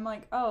head though, I'm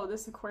like, oh,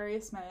 this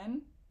Aquarius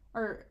man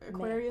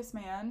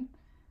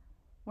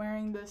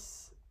wearing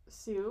this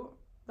suit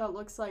that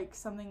looks like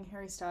something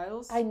Harry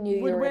Styles I knew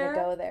you were gonna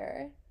go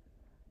there.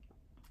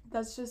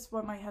 That's just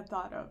what my head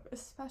thought of,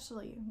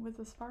 especially with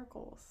the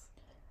sparkles.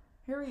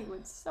 Harry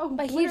would so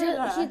But he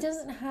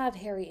doesn't have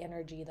Harry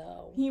energy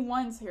though. He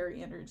wants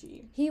Harry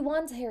energy. He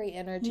wants Harry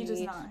energy. He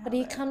does not have but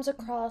he it. comes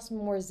across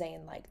more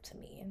Zayn like to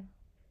me.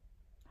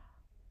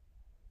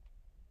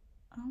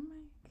 Oh my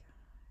god,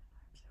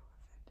 I'm so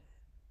offended.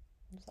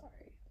 I'm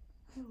sorry.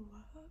 I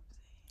love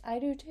Zayn. I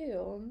do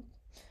too.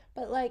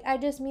 But like I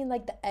just mean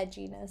like the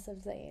edginess of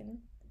Zayn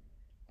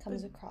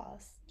comes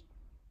across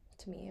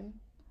to me.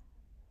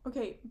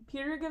 Okay,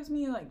 Peter gives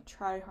me like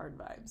try hard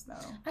vibes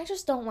though. I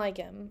just don't like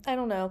him. I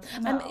don't know.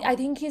 No. I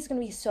think he's gonna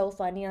be so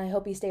funny, and I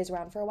hope he stays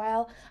around for a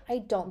while. I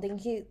don't think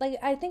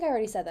I think I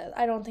already said that.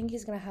 I don't think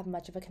he's gonna have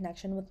much of a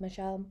connection with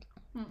Michelle.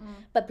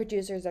 But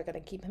producers are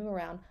gonna keep him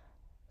around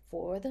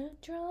for the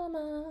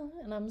drama,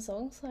 and I'm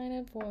so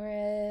excited for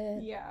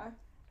it. Yeah.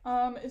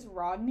 Is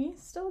Rodney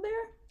still there?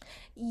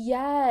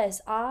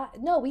 Yes.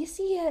 No, we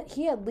see it.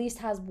 He at least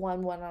has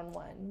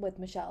one-on-one with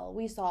Michelle.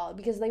 We saw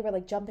because they were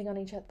like jumping on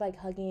each other, like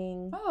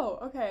hugging. Oh,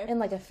 okay. In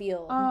like a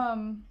field.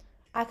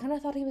 I kind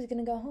of thought he was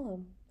gonna go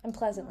home. I'm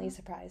pleasantly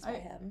surprised by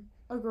him.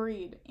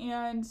 Agreed.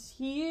 And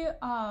he,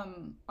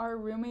 our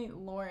roommate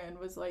Lauren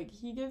was like,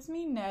 he gives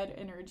me Ned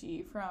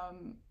energy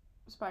from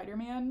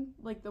Spider-Man,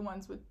 like the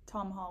ones with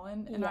Tom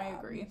Holland, and I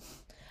agree.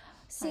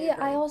 See,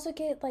 I also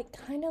get like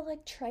kind of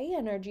like Trey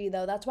energy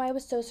though. That's why I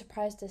was so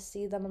surprised to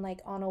see them like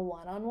on a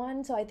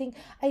one-on-one. So I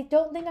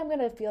don't think I'm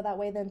gonna feel that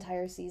way the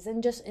entire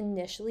season. Just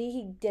initially,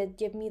 he did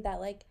give me that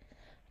like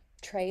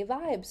Trey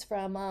vibes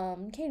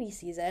from Katie's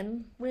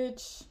season.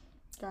 Which,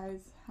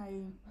 guys,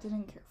 I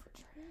didn't care for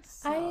Trey.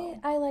 So.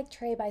 I like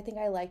Trey, but I think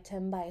I liked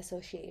him by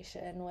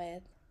association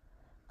with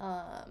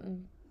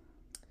Aaron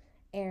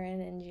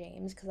and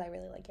James because I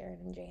really like Aaron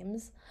and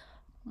James.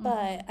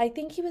 But I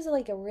think he was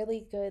like a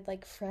really good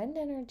like friend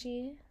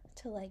energy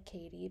to like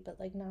Katie, but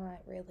like not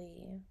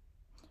really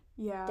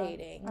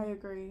dating. I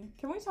agree.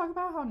 Can we talk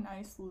about how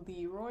nice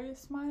Leroy's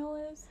smile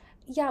is?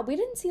 Yeah, we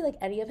didn't see like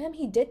any of him.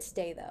 He did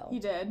stay though. He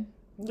did.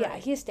 Yeah,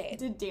 right. He stayed.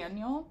 Did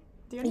Daniel?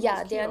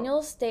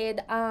 Daniel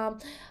stayed.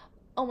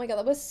 Oh my god,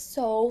 that was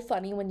so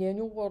funny when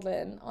Daniel rolled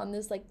in on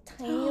this like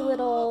tiny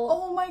little.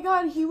 Oh my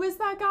god, he was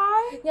that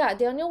guy? Yeah,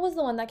 Daniel was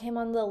the one that came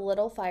on the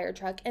little fire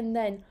truck, and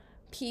then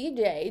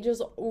PJ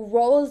just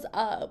rolls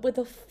up with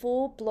a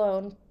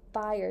full-blown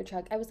fire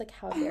truck. I was like,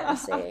 how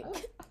embarrassing.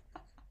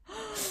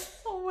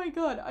 Oh my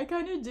god, I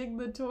kind of dig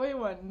the toy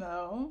one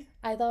though.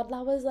 I thought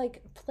that was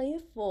like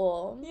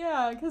playful.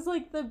 Yeah, because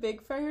like the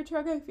big fire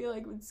truck I feel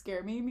like would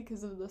scare me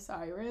because of the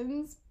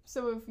sirens.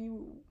 So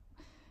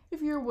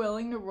if you're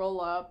willing to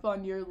roll up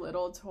on your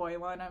little toy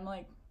one, I'm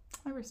like,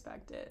 I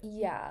respect it.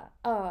 Yeah.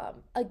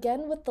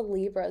 Again with the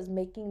Libras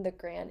making the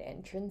grand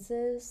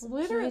entrances.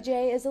 Literally.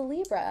 PJ is a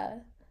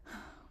Libra.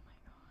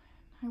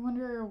 I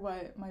wonder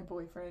what my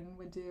boyfriend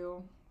would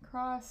do.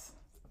 Cross,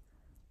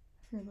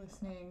 if you're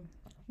listening,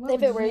 what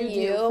if it were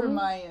you do for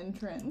my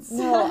entrance?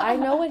 No, I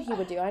know what he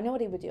would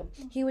do.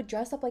 He would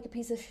dress up like a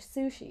piece of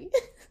sushi.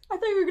 I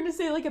thought you were gonna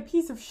say like a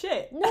piece of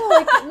shit.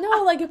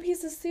 No, like a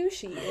piece of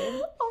sushi.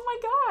 Oh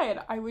my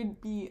god, I would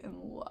be in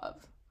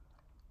love.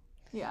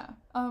 Yeah.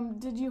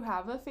 Did you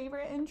have a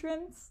favorite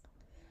entrance?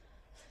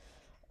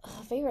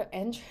 Favorite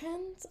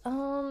entrance?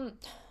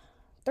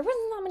 There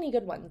wasn't that many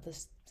good ones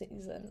this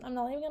season. I'm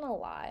not even gonna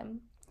lie.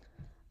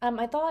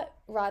 I thought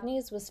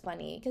Rodney's was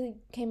funny because he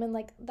came in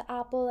like the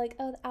apple, like,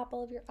 oh, the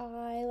apple of your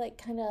eye, like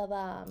kind of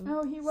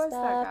Oh, he was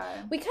stuff. that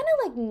guy. We kind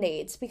of like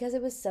Nate's because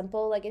it was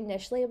simple. Like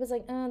initially, it was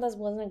like, that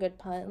wasn't a good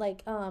pun.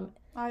 Like, I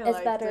it's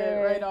liked better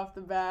it right off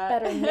the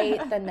bat. Better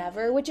Nate than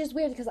never, which is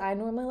weird because I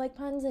normally like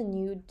puns and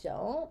you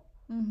don't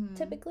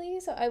typically.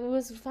 So it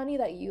was funny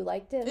that you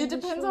liked it. It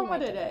depends on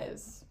what it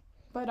is.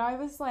 But I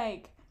was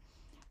like,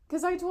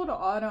 because I told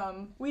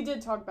Autumn, we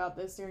did talk about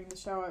this during the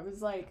show. I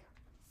was like,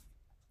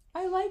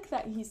 I like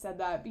that he said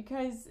that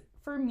because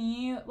for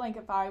me, like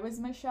if I was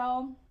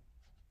Michelle,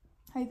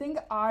 I think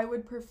I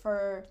would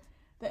prefer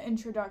the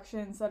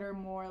introductions that are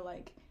more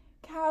like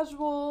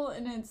casual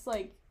and it's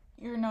like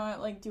you're not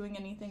like doing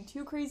anything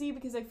too crazy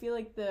because I feel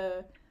like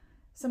the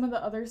some of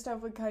the other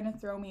stuff would kind of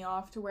throw me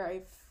off to where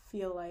I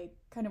feel like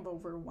kind of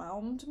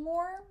overwhelmed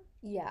more.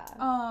 Yeah.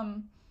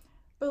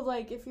 But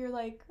like if you're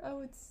like,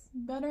 oh, it's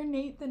better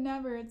Nate than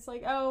never, it's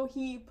like, oh,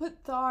 he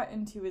put thought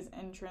into his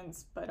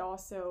entrance, but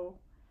also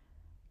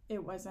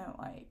it wasn't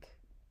like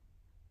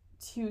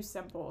too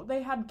simple.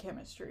 They had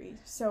chemistry,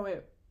 so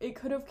it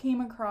could have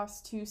came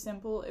across too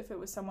simple if it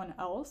was someone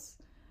else,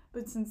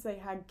 but since they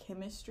had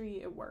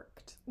chemistry, it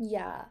worked.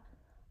 Yeah.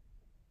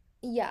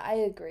 Yeah, I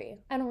agree.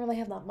 I don't really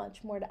have that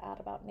much more to add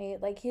about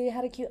Nate. Like, he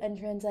had a cute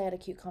entrance, I had a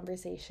cute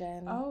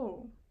conversation.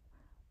 Oh,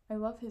 I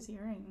love his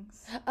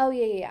earrings. Oh,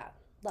 yeah, yeah, yeah.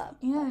 Love,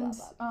 And love,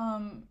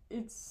 love.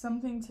 it's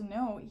something to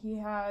note. He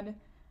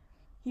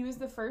was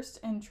the first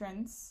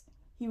entrance.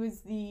 He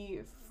was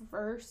the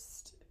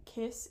first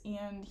kiss,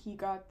 and he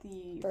got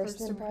the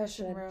first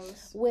impression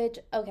rose. Which,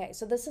 okay,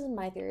 so this is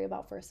my theory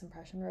about first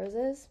impression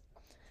roses.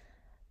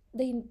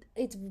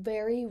 It's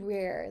very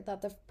rare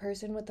that the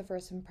person with the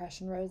first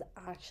impression rose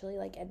actually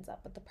like ends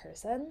up with the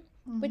person,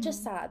 which is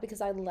sad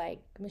because I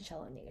like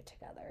Michelle and Nate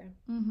together.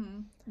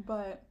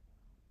 But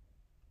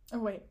oh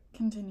wait,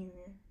 continue.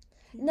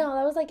 No,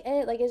 that was like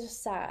it. Like, it's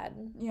just sad.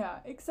 Yeah,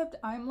 except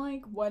I'm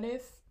like, what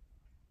if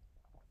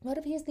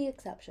he's the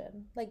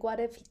exception? Like, what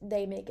if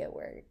they make it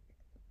work?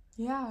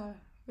 Yeah,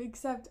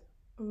 except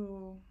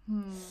ooh.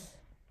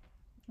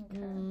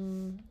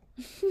 Okay.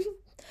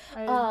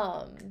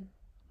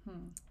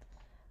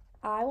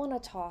 I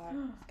want to talk,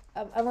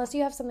 unless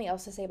you have something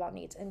else to say about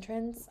Nate's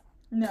entrance.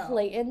 No.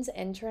 Clayton's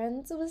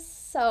entrance was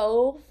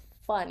so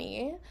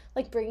funny.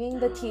 Like, bringing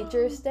the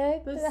teacher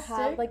stick to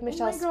have, like,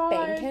 Michelle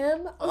spank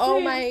him. Okay. Oh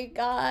my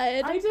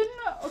god. I didn't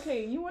know.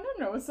 Okay, you want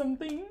to know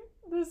something?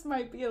 This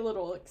might be a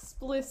little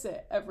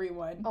explicit,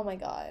 everyone. Oh my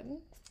god.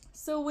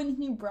 So when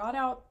he brought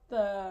out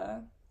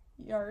the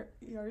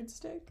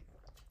yardstick?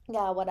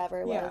 Yeah,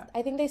 whatever it was.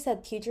 I think they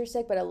said teacher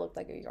stick, but it looked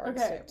like a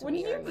yardstick to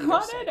me. When he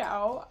brought it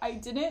out, I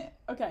didn't...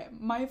 Okay,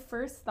 my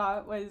first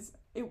thought was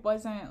it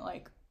wasn't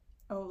like,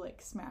 oh,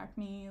 like, smack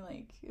me,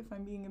 like, if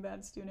I'm being a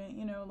bad student,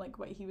 you know, like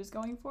what he was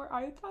going for.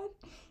 I thought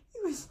he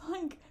was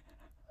like...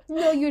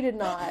 No, you did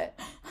not.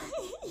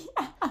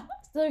 Yeah.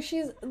 So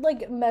she's,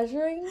 like,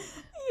 measuring? Yeah,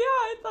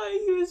 I thought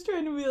he was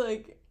trying to be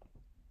like...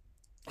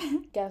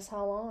 Guess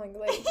how long?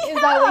 Like, is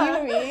that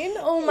what you mean?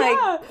 Oh my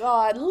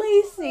god,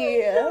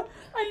 Lacey.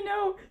 I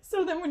know.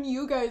 So then when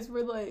you guys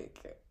were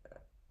like,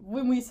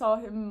 when we saw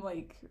him,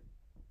 like,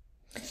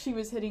 she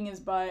was hitting his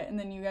butt and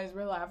then you guys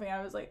were laughing,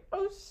 I was like,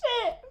 oh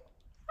shit.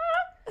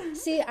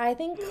 See, I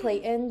think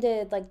Clayton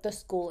did, like, the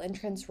school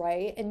entrance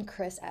right and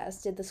Chris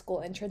S did the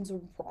school entrance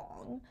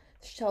wrong.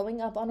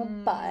 Showing up on a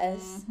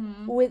bus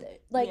with,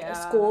 like,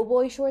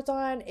 schoolboy shorts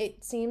on,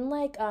 it seemed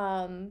like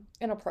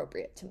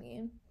inappropriate to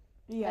me.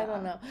 Yeah. I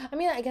don't know. I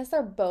mean, I guess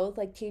they're both,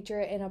 like,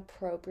 teacher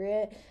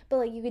inappropriate, but,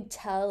 like, you could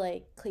tell,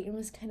 like, Clayton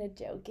was kind of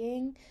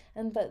joking,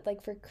 but,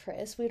 like, for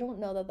Chris, we don't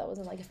know that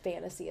wasn't, like, a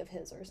fantasy of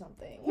his or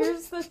something.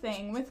 Here's the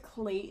thing. With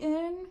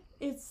Clayton,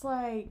 it's,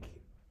 like,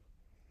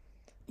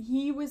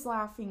 he was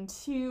laughing,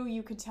 too.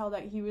 You could tell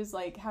that he was,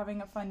 like,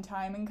 having a fun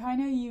time, and kind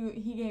of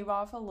he gave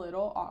off a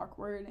little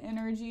awkward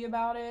energy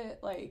about it,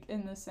 like,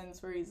 in the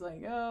sense where he's,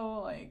 like, oh,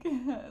 like,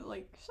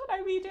 like, should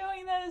I be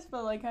doing this?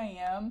 But, like, I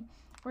am.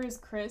 Whereas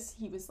Chris,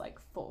 he was, like,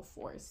 full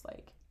force,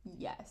 like,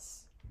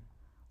 yes.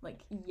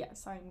 Like,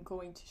 yes, I'm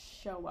going to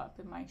show up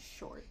in my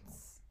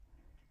shorts.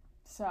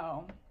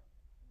 So.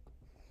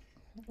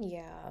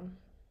 Yeah.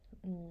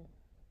 I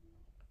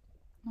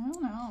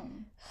don't know.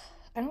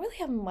 I don't really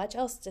have much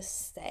else to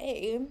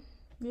say.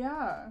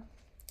 Yeah.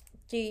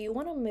 Do you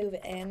want to move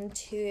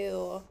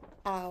into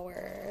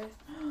our...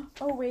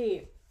 Oh,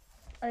 wait.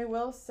 I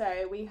will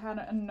say we had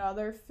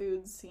another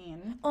food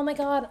scene. Oh my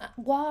god,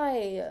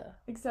 why?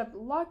 Except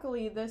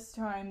luckily this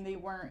time they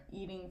weren't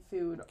eating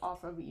food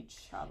off of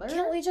each other.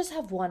 Can't we just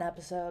have one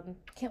episode?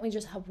 Can't we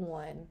just have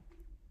one?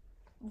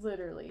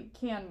 Literally,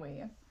 can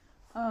we?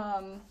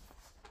 And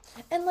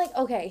like,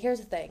 okay, here's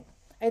the thing.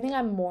 I think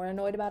I'm more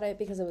annoyed about it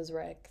because it was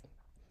Rick.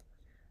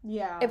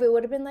 Yeah. If it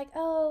would have been like,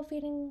 oh,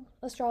 feeding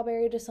a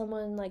strawberry to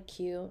someone like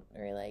cute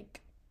or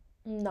like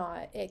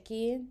not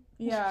icky.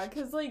 Yeah,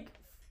 because like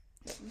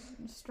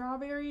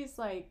strawberries,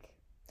 like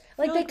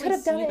they could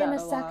have done it in a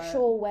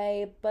sexual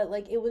way, but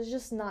like it was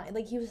just not,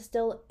 like he was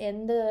still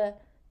in the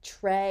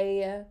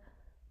tray.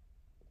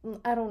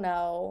 I don't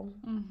know.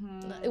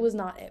 It was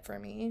not it for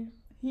me.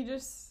 He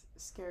just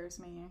scares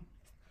me.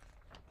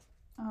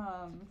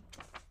 Now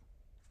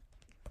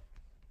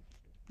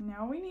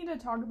we need to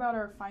talk about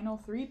our final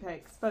 3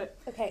 picks, but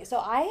okay, so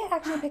I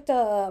actually picked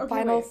a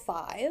final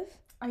 5.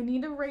 I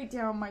need to write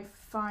down my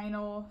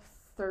final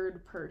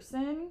 3rd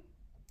person.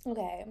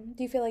 Okay.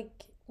 Do you feel like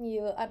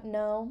you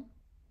know?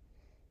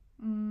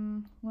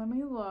 Let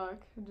me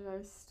look.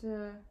 Just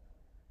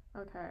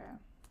okay.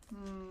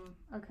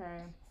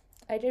 Okay.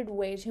 I did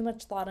way too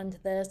much thought into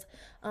this.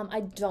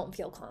 I don't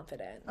feel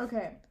confident.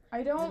 Okay,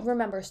 I don't.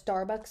 Remember,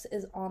 Starbucks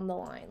is on the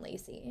line,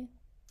 Lacey.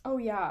 Oh,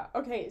 yeah.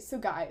 Okay, so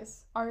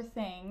guys, our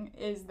thing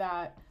is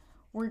that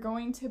we're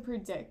going to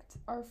predict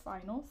our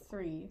final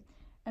three,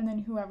 and then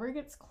whoever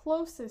gets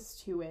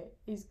closest to it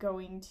is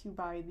going to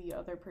buy the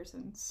other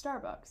person's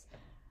Starbucks.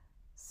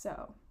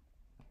 So,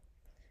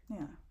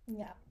 yeah.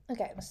 Yeah.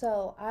 Okay,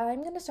 so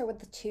I'm going to start with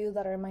the two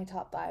that are in my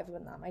top 5,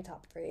 but not my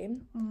top 3.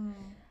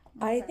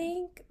 I Okay.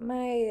 think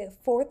my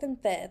 4th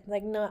and 5th,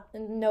 like not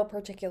in no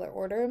particular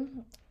order,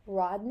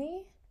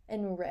 Rodney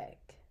and Rick.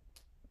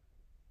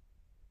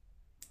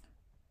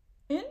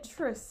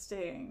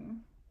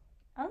 Interesting.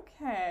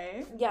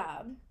 Okay.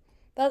 Yeah.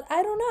 But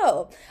I don't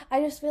know.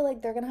 I just feel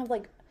like they're going to have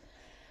like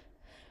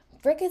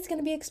Rick is going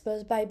to be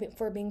exposed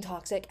for being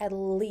toxic at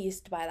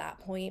least by that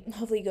point.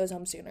 Hopefully he goes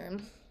home sooner.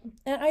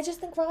 And I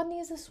just think Rodney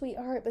is a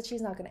sweetheart, but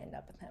she's not going to end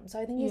up with him.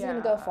 So I think he's going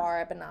to go Yeah.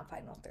 far, but not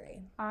final 3.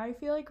 I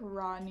feel like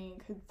Ronnie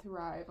could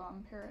thrive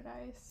on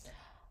Paradise.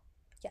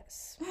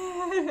 Yes.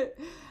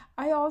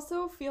 I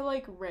also feel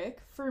like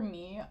Rick, for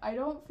me, I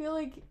don't feel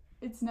like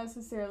it's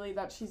necessarily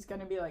that she's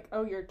gonna be like,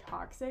 oh, you're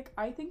toxic.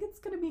 I think it's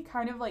gonna be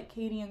kind of like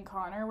Katie and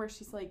Connor, where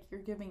she's like,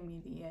 you're giving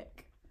me the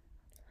ick.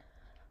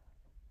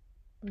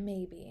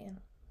 Maybe.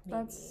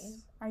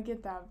 I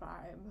get that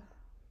vibe.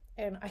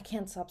 And I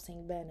can't stop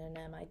saying Ben and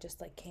Em. I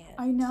just like can't.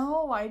 I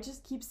know. I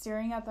just keep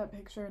staring at that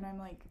picture and I'm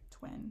like,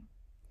 twin.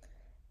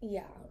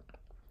 Yeah.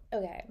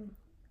 Okay.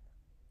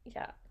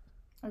 Yeah.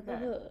 Okay.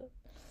 Ugh.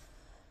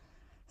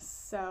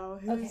 So,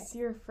 who's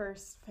your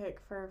first pick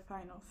for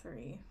final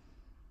 3?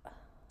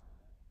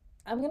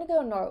 I'm gonna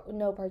go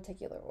no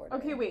particular order.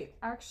 Okay, wait.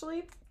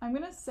 Actually, I'm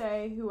gonna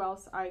say who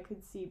else I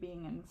could see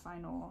being in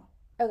final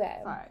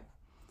Okay. 5.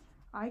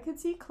 I could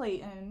see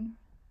Clayton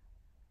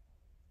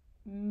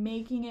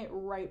making it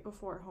right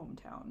before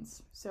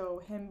hometowns. So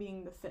him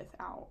being the 5th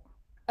out.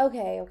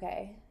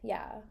 Okay.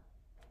 Yeah.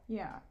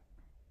 Yeah.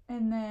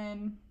 And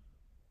then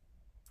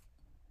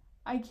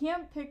I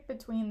can't pick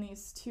between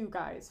these two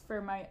guys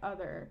for my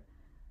other,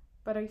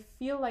 but I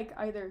feel like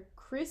either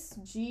Chris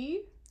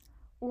G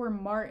or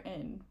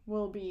Martin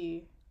will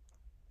be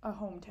a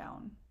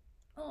hometown.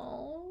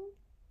 Oh,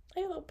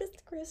 I hope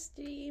it's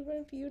Christy, but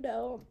if you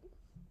don't,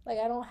 like,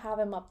 I don't have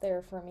him up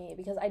there for me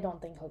because I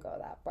don't think he'll go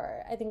that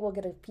far. I think we'll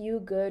get a few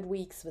good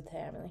weeks with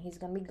him and he's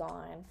gonna be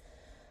gone.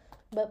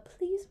 But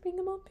please bring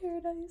him on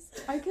Paradise.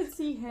 I could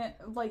see him,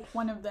 like,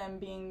 one of them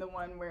being the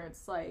one where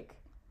it's like,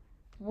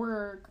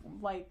 we're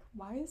like,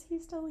 why is he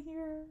still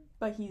here?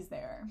 But he's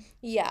there.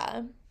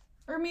 Yeah.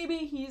 Or maybe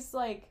he's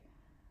like,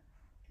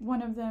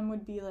 one of them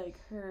would be like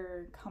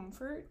her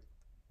comfort.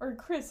 Or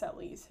Chris, at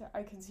least.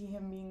 I could see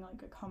him being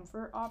like a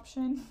comfort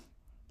option.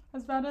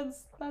 As bad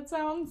as that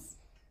sounds.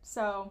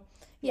 So,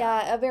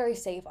 Yeah, a very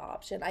safe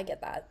option. I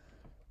get that.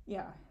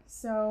 yeah.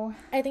 So,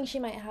 I think she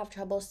might have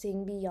trouble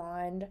seeing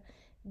beyond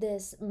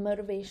this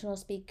motivational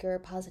speaker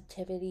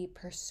positivity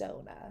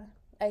persona.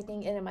 I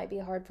think, and it might be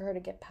hard for her to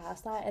get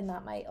past that, and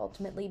that might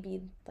ultimately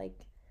be like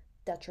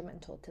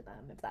detrimental to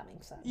them, if that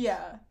makes sense.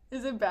 yeah.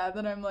 Is it bad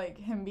that I'm like,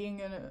 him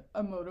being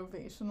a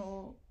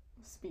motivational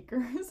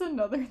speaker is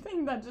another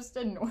thing that just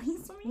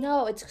annoys me?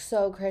 No, it's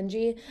so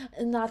cringy,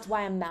 and that's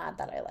why I'm mad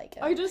that I like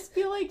it. I just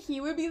feel like he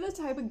would be the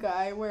type of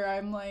guy where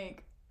I'm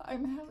like,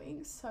 I'm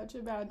having such a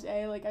bad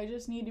day, like I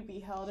just need to be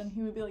held, and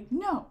he would be like,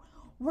 no,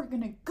 we're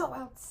gonna go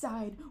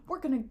outside, we're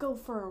gonna go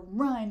for a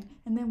run,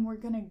 and then we're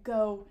gonna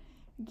go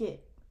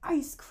get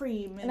ice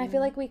cream. And I feel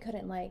like we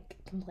couldn't like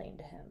complain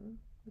to him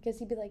because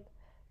he'd be like,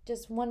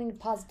 just wanting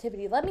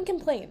positivity. Let me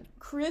complain.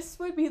 Chris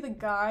would be the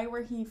guy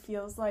where he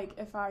feels like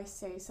if I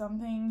say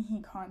something,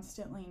 he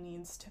constantly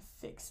needs to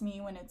fix me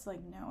when it's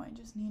like, no, I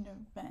just need to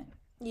vent.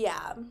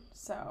 Yeah.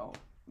 So,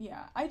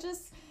 yeah, I don't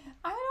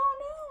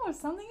know,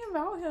 something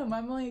about him.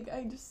 I'm like,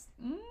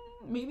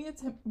 maybe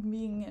it's him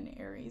being an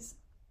Aries.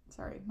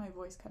 Sorry, my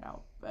voice cut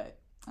out, but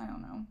I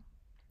don't know.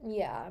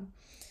 Yeah.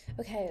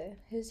 Okay,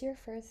 who's your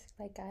first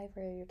like guy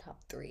for your top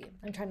 3?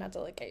 I'm trying not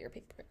to look at your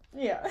paper.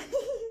 Yeah.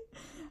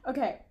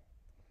 Okay.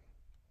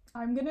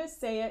 I'm gonna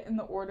say it in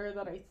the order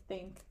that I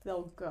think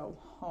they'll go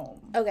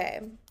home. Okay.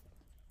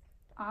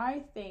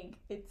 I think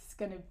it's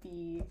gonna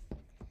be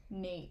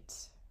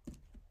Nate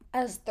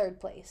As 3rd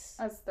place.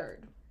 as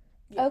 3rd.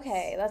 Yes.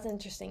 Okay, that's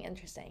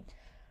interesting.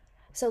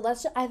 So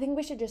I think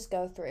we should just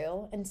go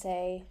through and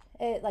say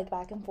it like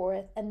back and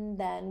forth, and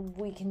then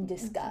we can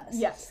discuss.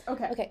 Yes.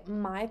 Okay. Okay,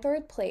 my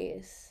 3rd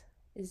place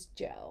is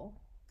Joe.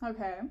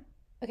 Okay.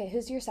 Okay,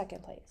 who's your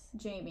 2nd place?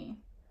 Jamie.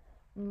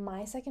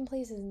 My 2nd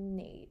place is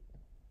Nate.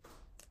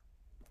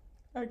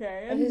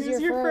 Okay. And who's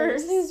your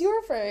first? Who's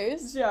your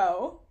first?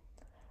 Joe.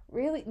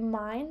 Really?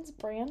 Mine's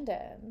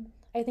Brandon.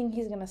 I think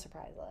he's gonna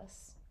surprise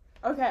us.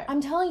 Okay.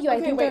 I'm telling you, I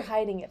Okay, think they're wait.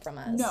 hiding it from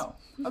us. No.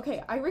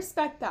 Okay, I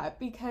respect that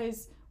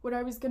because what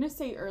I was gonna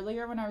say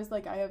earlier when I was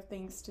like, I have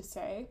things to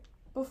say,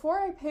 before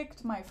I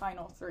picked my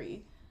final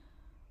 3,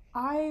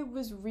 I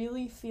was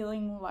really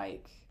feeling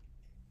like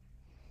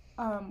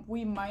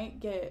we might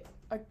get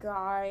a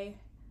guy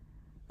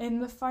in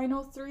the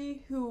final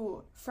three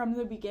who from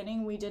the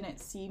beginning we didn't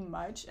see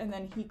much, and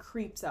then he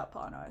creeps up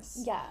on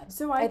us. Yeah.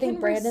 So I think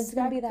can Brandon's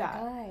gonna be respect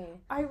that guy.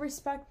 I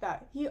respect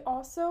that. He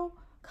also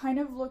kind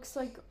of looks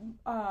like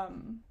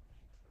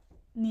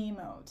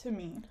Nemo to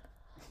me.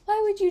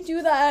 Why would you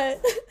do that?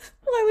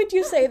 Why would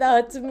you say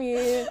that to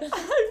me?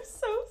 I'm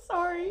so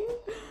sorry.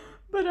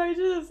 But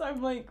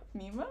I'm like,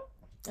 Nemo?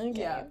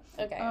 Okay. Yeah.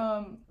 Okay.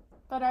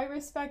 But I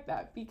respect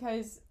that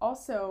because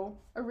also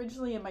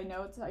originally in my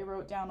notes I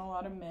wrote down a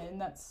lot of men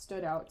that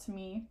stood out to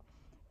me,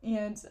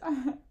 and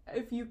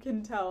if you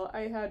can tell,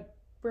 I had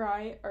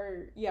Brian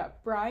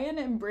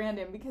and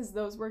Brandon, because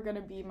those were gonna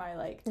be my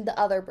like the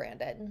other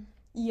Brandon.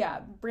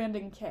 Yeah,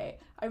 Brandon K.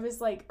 I was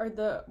like, are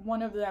the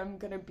one of them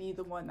gonna be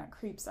the one that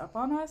creeps up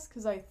on us?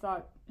 Because I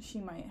thought she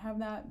might have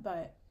that,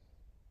 but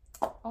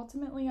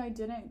ultimately I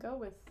didn't go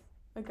with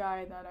a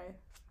guy that I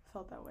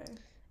felt that way.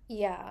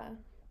 Yeah.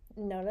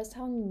 Notice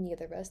how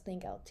neither of us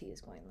think LT is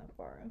going that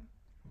far.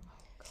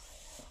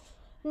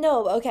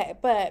 No, okay,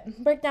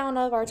 but breakdown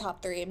of our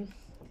top three.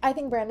 I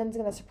think Brandon's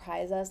gonna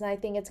surprise us, and I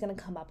think it's gonna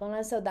come up on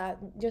us, so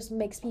that just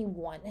makes me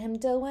want him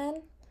to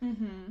win.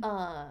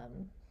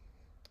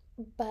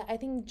 But I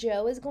think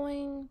Joe is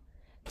going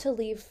to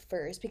leave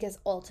first because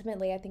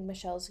ultimately I think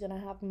Michelle's gonna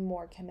have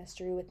more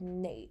chemistry with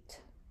Nate.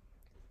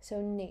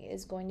 So Nate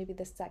is going to be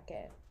the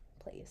second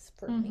place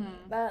for me.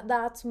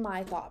 That's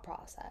my thought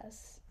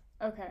process.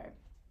 Okay.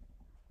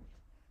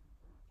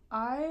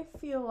 I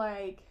feel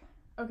like,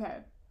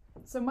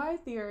 so my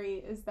theory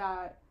is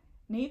that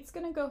Nate's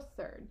gonna go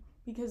third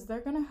because they're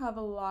gonna have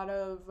a lot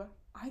of,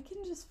 I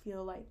can just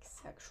feel like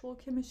sexual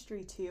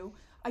chemistry too.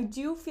 I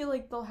do feel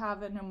like they'll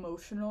have an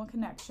emotional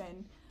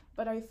connection,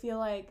 but I feel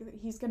like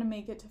he's gonna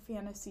make it to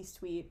Fantasy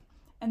Suite,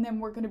 and then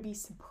we're gonna be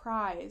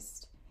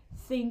surprised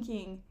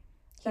thinking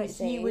that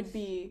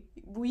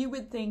we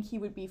would think he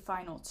would be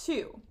final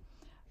two.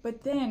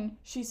 But then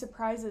she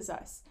surprises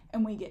us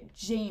and we get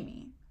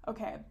Jamie.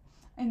 Okay.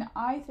 And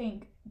I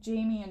think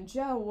Jamie and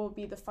Joe will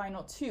be the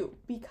final two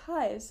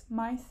because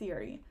my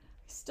theory, I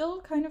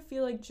still kind of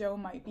feel like Joe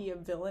might be a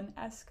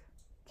villain-esque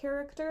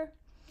character,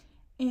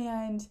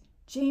 and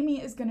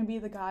Jamie is going to be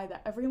the guy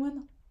that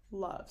everyone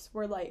loves.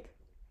 We're like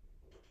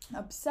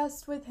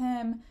obsessed with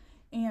him,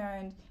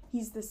 and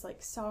he's this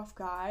like soft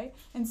guy.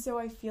 And so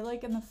I feel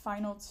like in the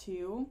final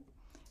two,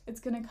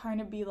 it's going to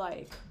kind of be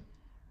like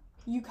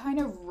you kind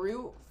of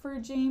root for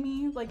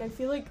Jamie. Like I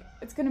feel like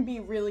it's going to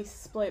be really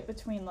split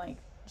between like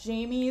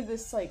Jamie,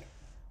 this like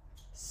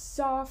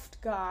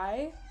soft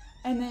guy,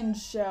 and then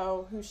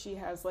Joe, who she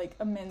has like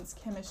immense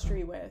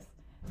chemistry with.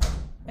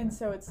 And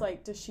so it's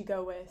like, does she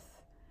go with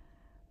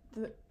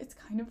it's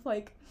kind of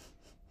like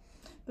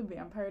the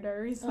Vampire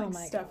Diaries, like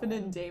Stefan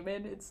and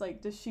Damon. It's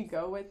like, does she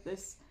go with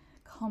this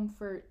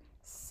comfort,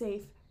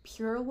 safe,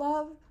 pure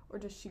love, or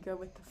does she go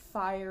with the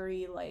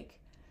fiery, like,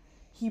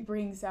 he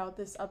brings out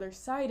this other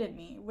side in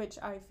me, which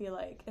I feel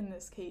like in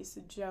this case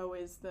Joe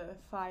is the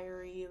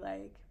fiery,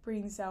 like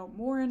brings out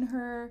more in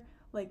her,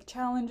 like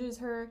challenges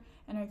her,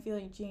 and I feel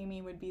like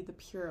Jamie would be the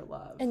pure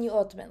love. And you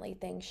ultimately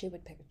think she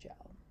would pick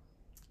Joe?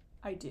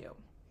 I do.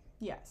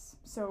 Yes.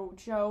 So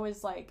Joe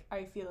is like,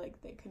 I feel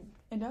like they could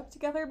end up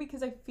together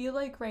because I feel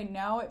like right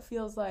now it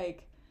feels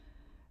like,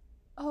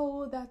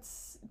 oh,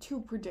 that's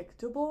too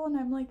predictable, and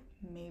I'm like,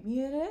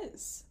 maybe it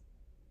is.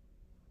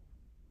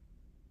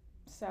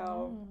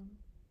 So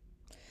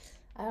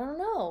I don't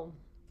know.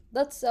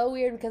 That's so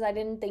weird because I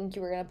didn't think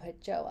you were going to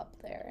put Joe up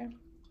there.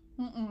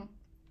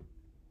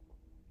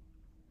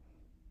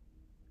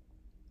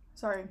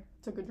 Sorry,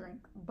 took a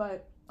drink.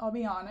 But I'll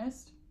be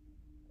honest,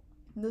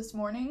 this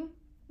morning,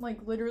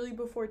 like literally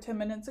before 10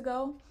 minutes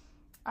ago,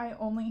 I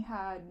only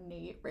had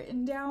Nate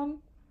written down.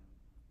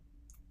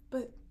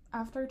 But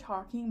after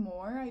talking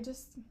more, I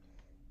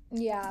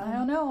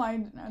don't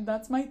know.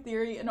 That's my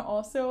theory. And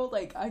also,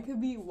 like, I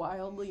could be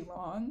wildly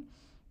wrong.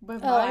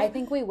 But I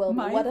think we will be.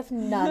 What if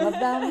none of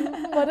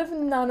them? What if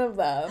none of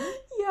them?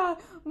 Yeah,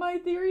 my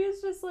theory is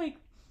just like,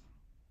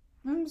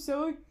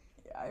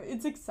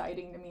 it's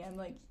exciting to me. I'm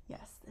like,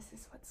 yes, this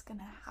is what's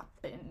gonna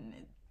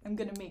happen. I'm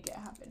gonna make it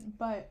happen.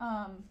 But,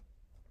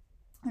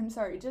 I'm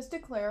sorry, just to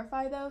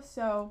clarify though,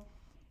 so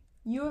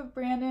you have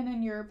Brandon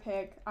in your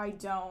pick, I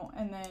don't,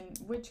 and then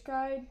which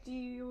guy do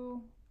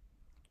you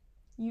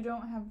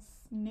don't have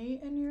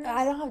Nate in yours?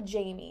 I don't have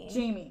Jamie.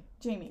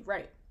 Jamie,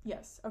 right.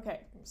 Yes,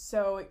 okay.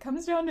 So it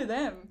comes down to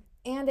them.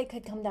 And it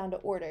could come down to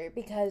order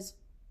because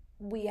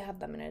we have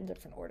them in a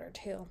different order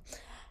too.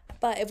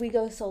 But if we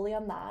go solely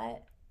on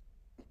that,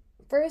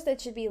 first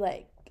it should be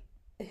like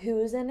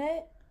who's in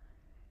it.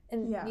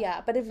 And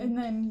but and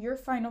then your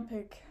final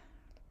pick.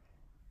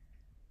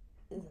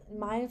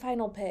 My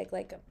final pick,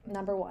 like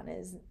number one,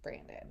 is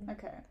Brandon.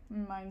 Okay,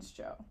 mine's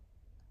Joe.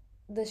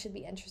 This should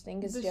be interesting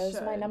because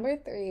Joe's my number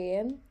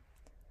 3.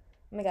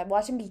 Oh my god,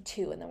 watch him be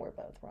 2 and then we're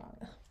both wrong.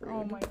 Rude.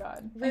 Oh my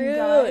god. Rude. And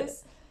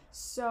guys,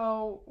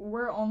 so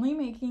we're only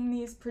making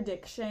these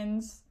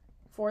predictions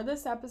for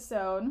this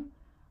episode.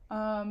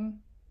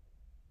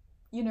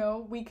 You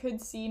know, we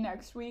could see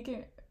next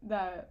week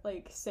that,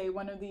 like, say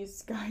one of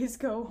these guys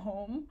go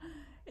home.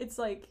 It's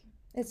like,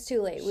 It's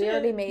too late. We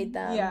already made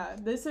them. Yeah,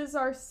 this is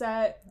our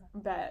set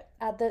bet.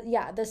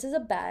 This is a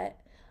bet.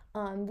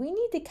 We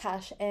need to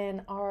cash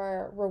in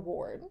our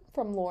reward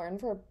from Lauren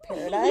for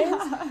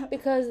Paradise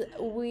because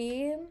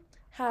we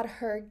had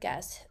her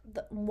guess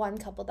the one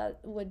couple that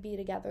would be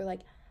together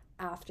like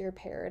after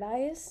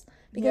Paradise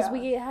because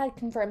we had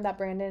confirmed that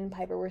Brandon and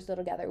Piper were still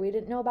together. We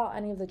didn't know about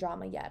any of the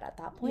drama yet at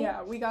that point.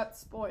 Yeah, we got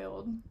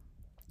spoiled.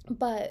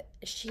 But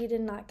she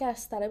did not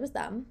guess that it was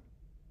them.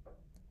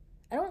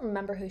 I don't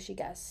remember who she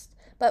guessed.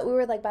 But we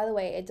were like, by the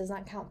way, it does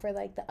not count for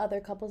like the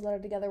other couples that are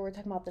together. We're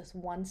talking about this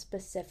one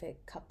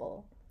specific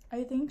couple.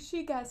 I think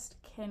she guessed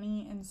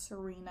Kenny and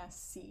Serena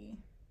C.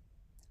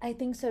 I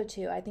think so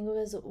too. I think it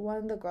was one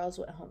of the girls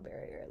went home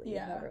very early.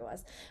 Yeah. Whoever it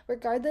was.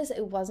 Regardless,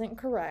 it wasn't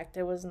correct.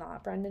 It was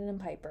not Brendan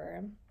and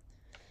Piper.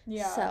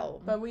 Yeah.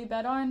 So. But we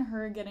bet on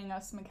her getting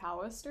us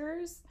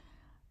McAllisters.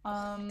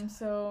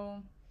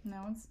 So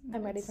now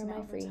I'm ready for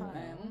my free time.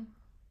 meal.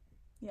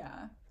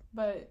 Yeah.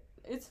 But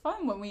it's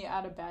fun when we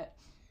add a bet.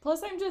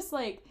 Plus, I'm just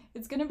like,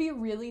 it's going to be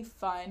really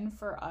fun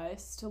for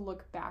us to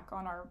look back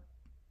on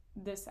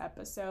this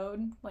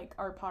episode, like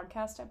our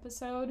podcast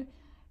episode,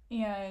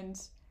 and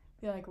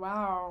be like,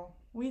 wow,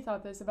 we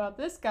thought this about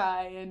this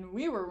guy and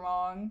we were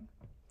wrong.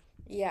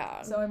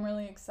 Yeah. So I'm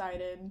really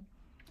excited.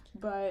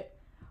 But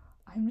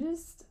I'm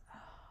just,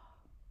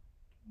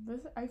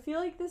 I feel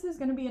like this is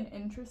going to be an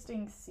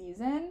interesting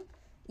season.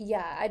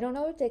 Yeah, I don't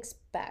know what to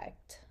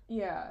expect.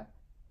 Yeah.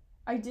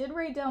 I did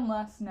write down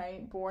last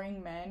night,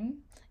 boring men.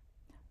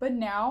 But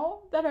now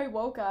that I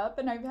woke up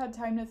and I've had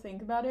time to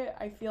think about it,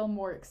 I feel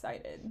more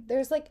excited.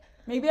 There's like...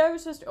 Maybe I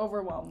was just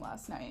overwhelmed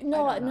last night.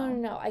 No.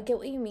 I get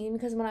what you mean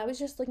because when I was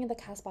just looking at the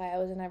cast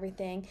bios and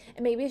everything,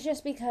 and maybe it's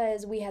just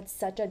because we had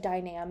such a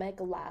dynamic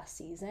last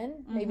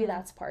season. Mm-hmm. Maybe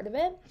that's part of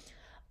it.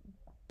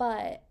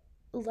 But,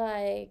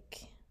 like,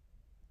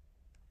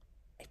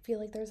 I feel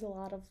like there's a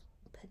lot of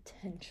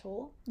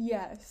potential.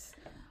 Yes.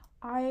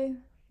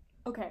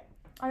 Okay.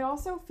 I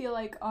also feel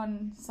like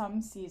on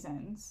some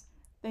seasons,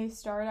 they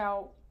start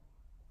out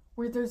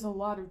where there's a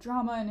lot of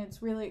drama and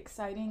it's really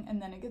exciting and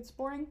then it gets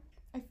boring.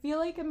 I feel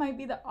like it might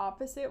be the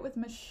opposite with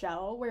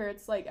Michelle, where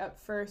it's like at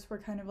first we're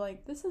kind of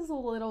like, this is a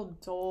little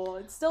dull.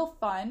 It's still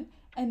fun.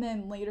 And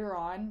then later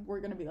on, we're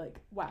going to be like,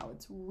 wow,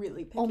 it's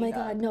really picking up. Oh my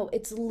God, no.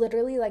 It's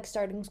literally like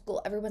starting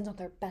school. Everyone's on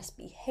their best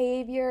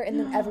behavior and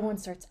then everyone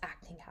starts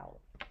acting out.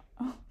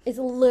 It's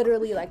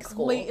literally like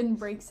school. Clayton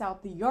breaks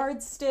out the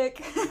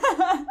yardstick.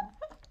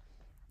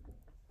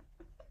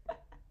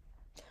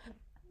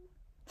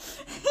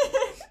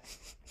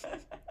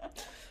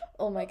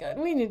 Oh my God,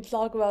 we need to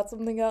talk about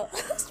something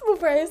else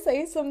before I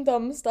say some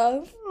dumb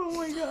stuff. Oh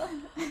my God.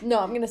 No,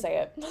 I'm gonna say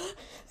it.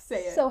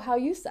 Say it. So how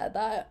you said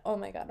that, oh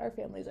my God, our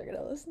families are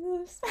gonna listen to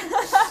this.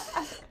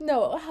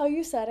 No, how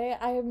you said it,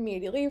 I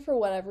immediately, for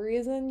whatever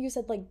reason, you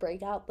said like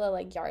break out the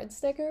like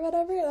yardstick or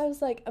whatever, and I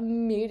was like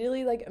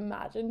immediately like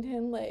imagined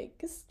him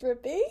like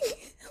stripping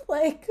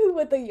like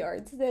with the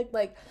yardstick,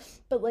 like,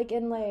 but like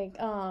in like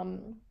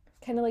kind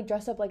of like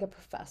dressed up like a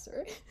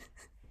professor.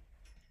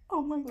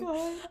 Oh my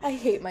God. I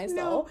hate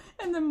myself. No.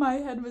 And then my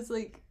head was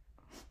like,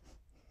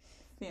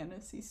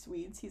 fantasy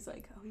suites. He's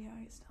like, oh yeah,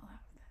 I still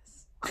have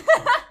this.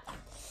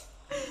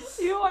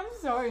 I'm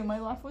sorry. My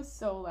laugh was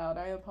so loud.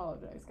 I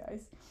apologize,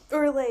 guys.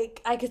 Or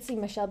like, I could see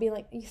Michelle being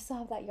like, you still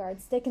have that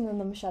yardstick, and then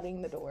them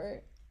shutting the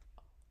door.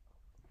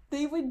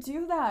 They would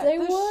do that.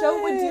 The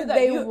show would do that.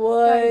 They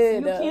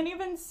would. Guys, you can't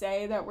even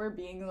say that we're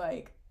being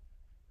like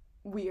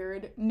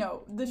weird.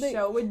 No, the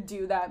show would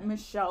do that.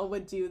 Michelle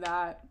would do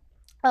that.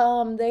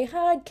 They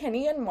had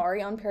Kenny and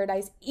Mari on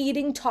Paradise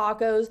eating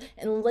tacos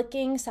and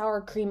licking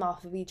sour cream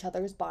off of each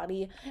other's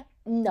body.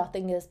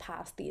 Nothing is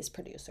past these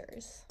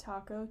producers.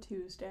 Taco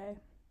Tuesday.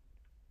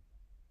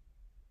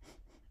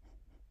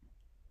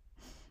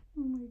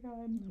 Oh my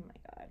God. Oh my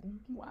God.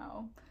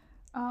 Wow.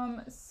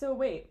 So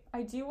wait,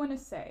 I do want to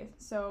say,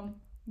 so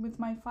with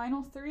my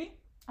final three,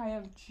 I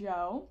have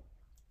Joe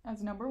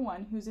as number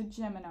 1, who's a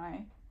Gemini.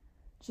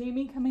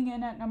 Jamie coming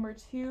in at number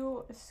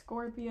 2, a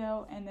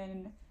Scorpio, and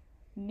then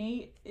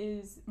Nate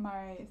is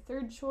my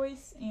third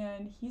choice,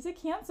 and he's a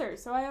Cancer,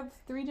 so I have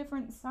 3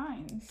 different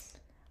signs.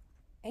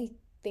 I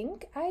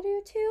think I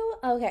do too.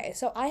 Okay,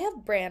 so I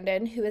have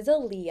Brandon, who is a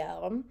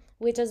Leo,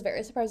 which is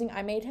very surprising.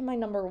 I made him my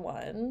number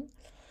 1.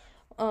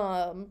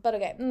 But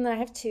okay, and then I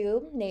have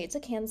 2. Nate's a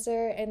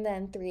Cancer, and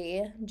then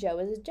 3. Joe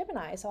is a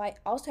Gemini, so I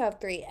also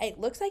have 3. It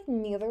looks like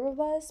neither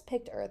of us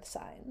picked Earth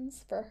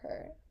signs for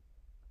her.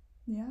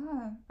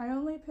 Yeah, I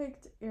only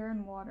picked air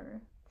and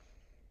water.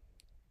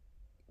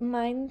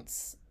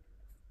 Mine's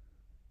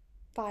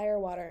fire,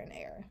 water, and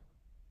air.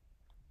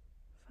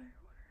 Fire,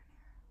 water, and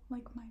air.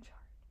 Like my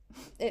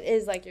chart. It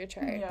is like your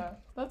chart. Yeah,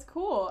 that's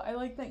cool. I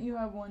like that you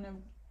have one of...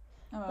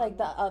 like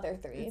the other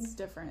 3. It's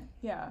different.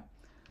 Yeah.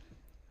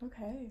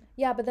 Okay.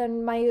 Yeah, but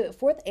then my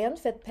 4th and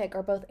 5th pick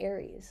are both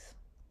Aries.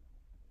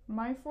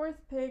 My 4th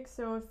pick,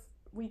 so if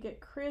we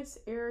get Chris,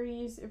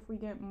 Aries, if we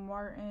get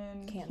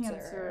Martin,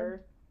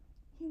 Cancer.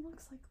 He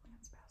looks like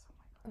Lance Bass.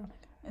 Oh my God.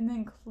 And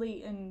then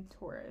Clayton,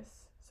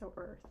 Taurus. So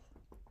Earth.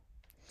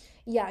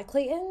 Yeah,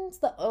 Clayton's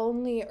the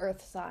only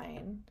earth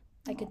sign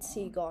I could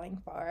see Aw. going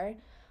far.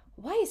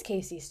 Why is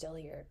Casey still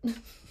here?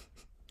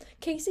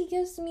 Casey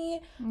gives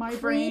me My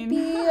creepy,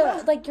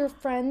 brain. like your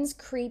friend's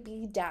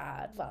creepy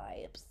dad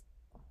vibes.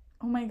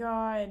 Oh my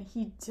god,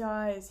 he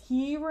does.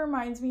 He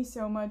reminds me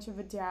so much of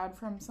a dad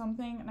from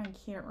something, and I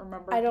can't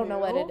remember I don't know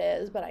what it who.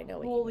 is, but I know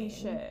what you Holy mean.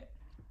 shit.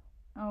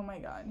 Oh my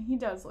god, he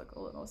does look a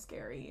little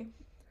scary.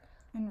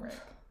 And Rick.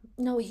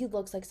 No, he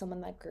looks like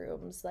someone that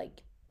grooms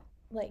like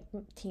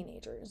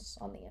teenagers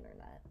on the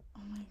internet.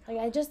 Oh my god. Like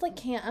I just like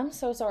can't. I'm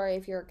so sorry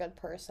if you're a good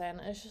person.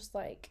 It's just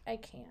like I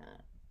can't.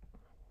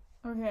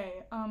 Okay,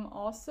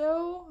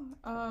 also,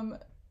 I'm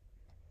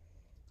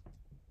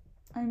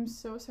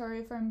so sorry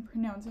if I'm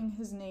pronouncing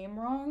his name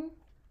wrong.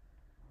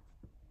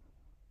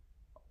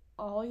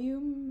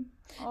 Olium?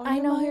 I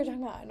know who you're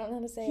talking about. I don't know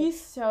how to say it. He's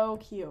so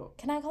cute.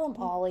 Can I call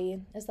him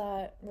Ollie? Is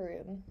that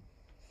rude?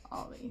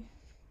 Ollie.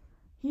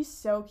 He's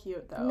so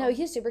cute though. No,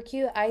 he's super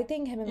cute. I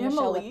think him and And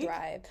Michelle would Malik?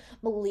 thrive.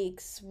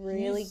 Malik's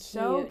really He's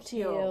so cute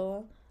cute.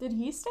 too. Did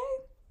he stay?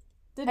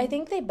 I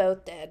think they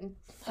both did.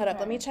 Hold up,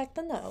 let me Okay. check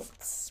the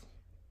notes.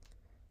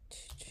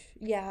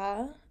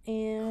 Yeah,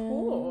 and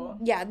Cool.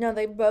 yeah, no,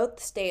 they both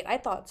stayed. I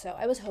thought so.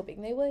 I was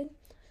hoping they would.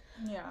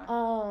 Yeah.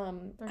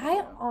 They're I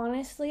cute.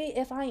 honestly,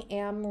 if I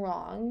am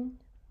wrong,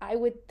 I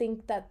would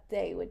think that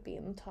they would be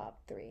in the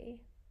top 3.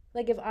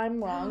 Like if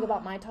I'm wrong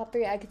about my top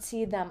 3, I could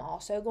see them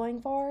also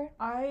going far.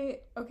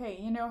 Okay,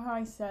 you know how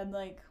I said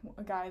like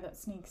a guy that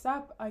sneaks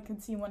up? I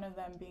could see one of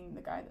them being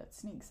the guy that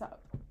sneaks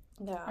up.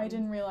 Yeah. I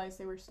didn't realize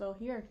they were still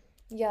here.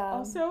 Yeah.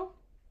 Also,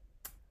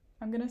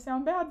 I'm gonna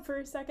sound bad for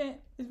a second.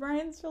 Is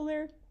Ryan still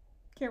there?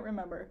 Can't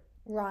remember.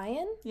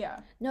 Ryan?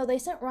 Yeah. No, they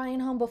sent Ryan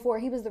home before.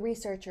 He was the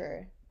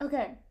researcher.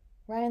 Okay,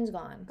 Ryan's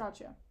gone.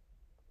 gotcha.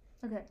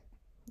 Okay.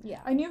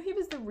 Yeah. I knew he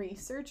was the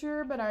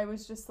researcher, but I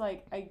was just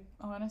like, I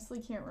honestly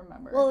can't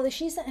remember. Well,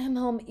 she sent him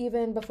home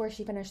even before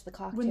she finished the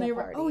cocktail when they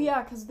were, party. oh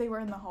yeah, because they were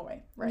in the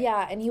hallway, right?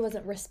 Yeah, and he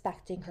wasn't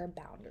respecting her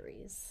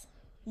boundaries.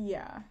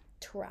 Yeah.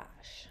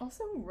 Trash.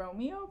 Also,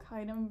 Romeo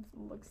kind of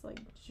looks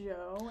like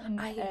Joe and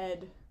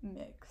Ed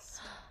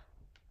mixed.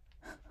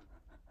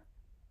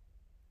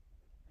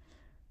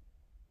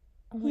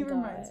 Oh my He God.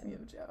 reminds me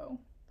of Joe,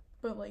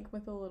 but like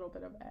with a little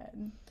bit of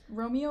Ed.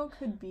 Romeo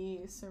could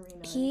be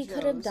Serena. He and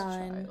could have Joe's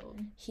done. child.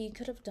 He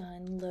could have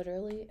done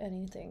literally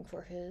anything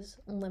for his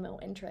limo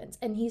entrance,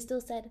 and he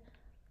still said,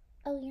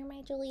 "Oh, you're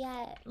my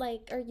Juliet,"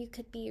 like, or you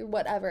could be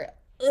whatever.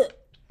 Ugh.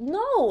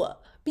 No,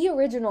 be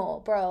original,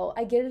 bro.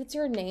 I get it's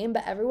your name,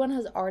 but everyone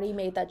has already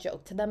made that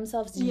joke to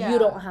themselves. Yeah. You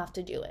don't have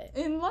to do it.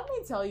 And let me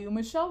tell you,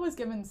 Michelle was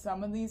giving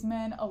some of these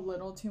men a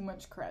little too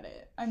much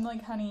credit. I'm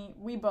like, honey,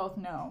 we both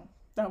know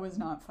that was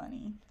not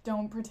funny.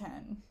 Don't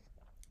pretend.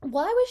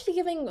 Why was she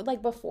giving,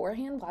 like,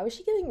 beforehand, why was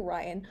she giving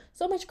Ryan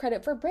so much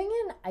credit for bringing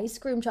an ice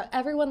cream truck?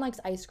 Everyone likes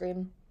ice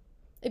cream.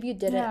 If you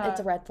didn't, Yeah. it's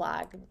a red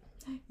flag.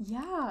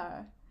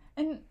 Yeah.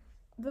 And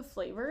the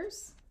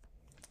flavors,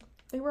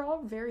 they were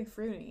all very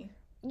fruity.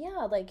 Yeah,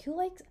 like, who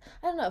likes,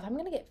 I don't know, if I'm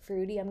gonna get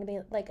fruity, I'm gonna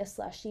get, like, a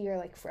slushy or,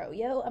 like,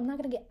 froyo. I'm not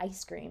gonna get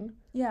ice cream.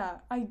 Yeah,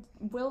 I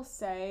will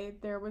say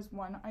there was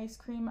one ice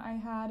cream I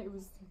had. It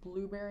was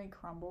blueberry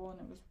crumble and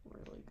it was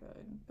really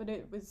good. But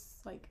it was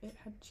like it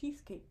had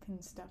cheesecake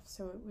and stuff,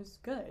 so it was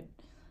good.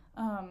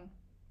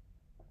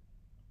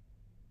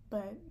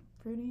 But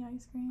fruity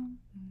ice cream?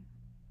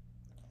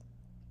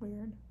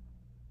 Weird.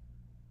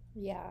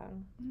 Yeah,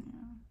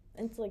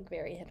 Yeah. it's, like,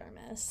 very hit or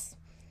miss.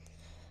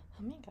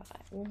 Oh my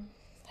God.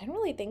 I don't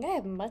really think I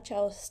have much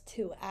else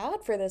to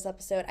add for this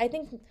episode. I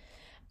think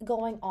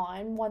going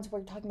on, once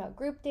we're talking about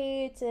group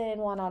dates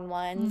and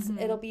one-on-ones, Mhm.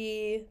 it'll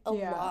be a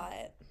Yeah.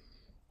 lot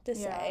to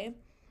Yeah. say.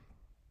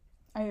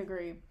 I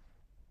agree.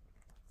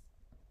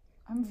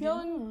 I'm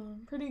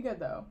feeling pretty good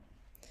though.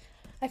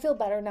 I feel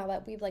better now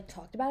that we've, like,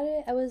 talked about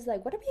it. I was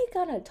like, what are we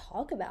gonna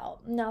talk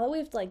about? Now that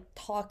we've, like,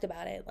 talked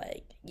about it,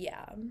 like,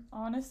 yeah.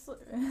 Honestly,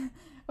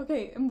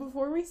 okay, and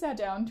before we sat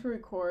down to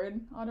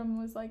record, Autumn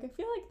was like, I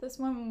feel like this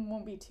one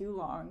won't be too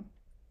long.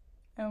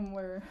 And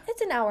we're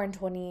It's an hour and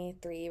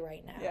 23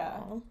 right now.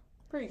 Yeah.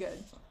 pretty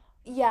good.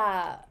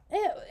 Yeah.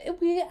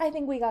 I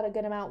think we got a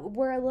good amount.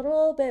 We're a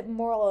little bit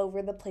more all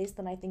over the place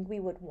than I think we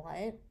would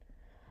want.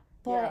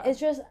 But Yeah. it's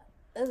just,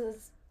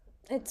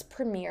 it's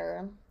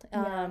premiere.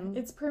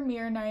 It's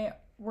premiere night.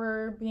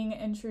 We're being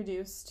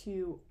introduced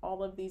to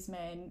all of these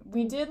men.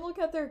 We did look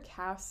at their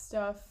cast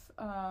stuff.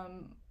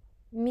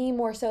 Me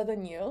more so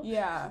than you.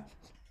 Yeah,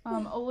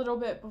 a little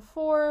bit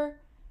before,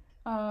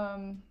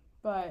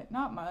 but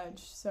not much.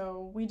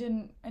 So we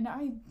didn't, and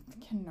I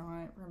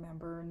cannot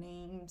remember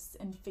names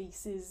and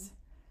faces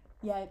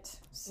yet.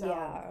 So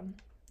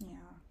yeah,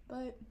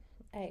 but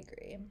I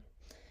agree.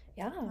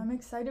 Yeah. I'm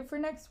excited for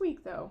next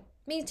week though.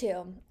 Me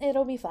too.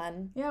 It'll be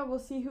fun. Yeah, we'll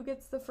see who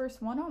gets the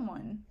first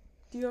one-on-one.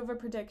 Do you have a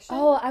prediction?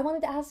 Oh, I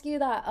wanted to ask you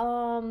that.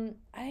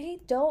 I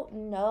don't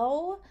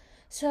know.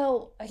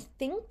 So I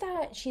think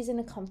that she's in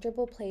a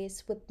comfortable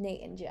place with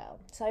Nate and Joe.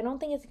 So I don't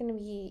think it's gonna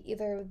be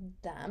either of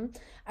them.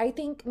 I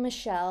think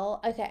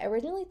Michelle. Okay, I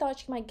originally thought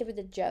she might give it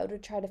to Joe to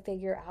try to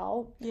figure out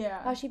how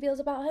Yeah. she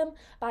feels about him,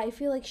 but I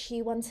feel like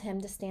she wants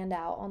him to stand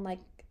out on like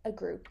a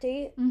group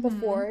date Mm-hmm.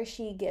 before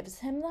she gives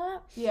him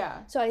that.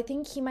 Yeah. So I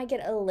think he might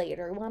get a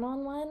later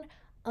one-on-one.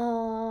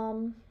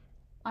 Um,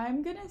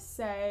 I'm gonna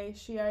say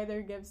she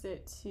either gives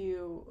it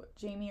to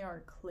Jamie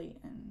or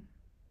Clayton.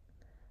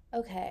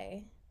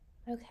 okay.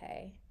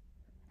 Okay.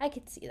 I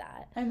could see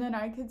that. And then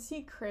I could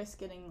see Chris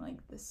getting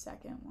like the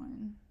second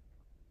one.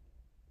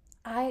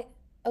 I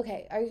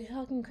okay, are you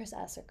talking Chris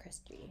S or Chris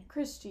G?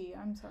 Chris G,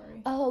 I'm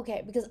sorry. Oh,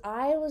 okay, because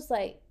I was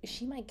like,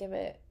 she might give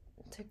it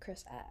to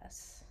Chris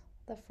S.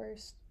 The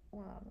first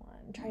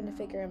one, trying to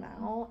figure him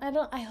No.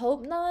 out. I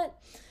hope not.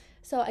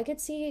 So I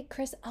could see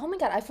Chris. Oh my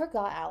god, I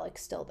forgot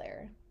Alex still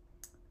there.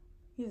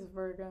 He's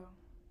Virgo.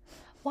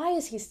 Why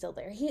is he still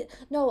there?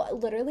 No,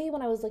 literally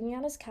when I was looking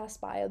at his cast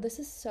bio, this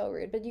is so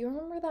rude, but do you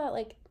remember that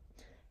like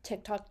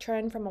TikTok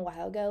trend from a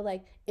while ago?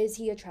 Like, is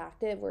he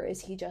attractive or is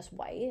he just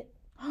white?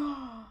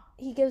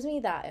 He gives me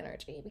that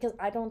energy because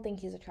I don't think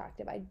he's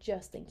attractive. I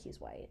just think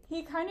he's white.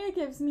 He kind of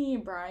gives me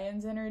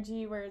Brian's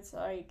energy where it's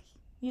like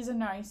he's a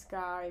nice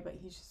guy, but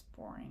he's just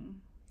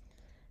boring.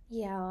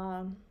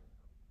 Yeah.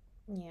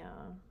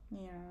 Yeah.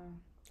 Yeah.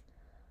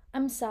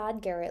 I'm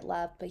sad Garrett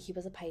left, but he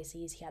was a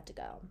Pisces. He had to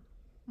go.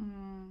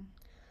 Mm.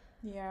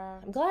 Yeah.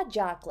 I'm glad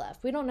Jack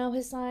left. We don't know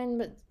his sign,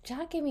 but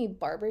Jack gave me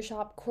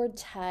barbershop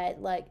quartet,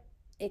 like,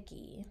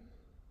 icky.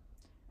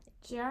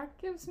 Jack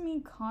gives me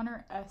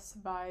Connor S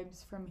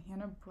vibes from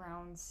Hannah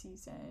Brown's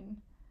season.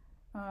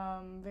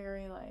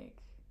 Very like.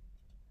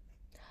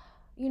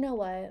 You know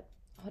what?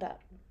 Hold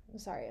up. I'm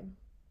sorry.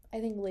 I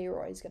think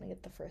Leroy's gonna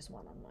get the first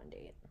one-on-one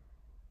date.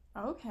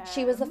 Okay.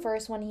 She was the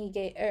first one he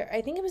gave, or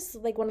I think it was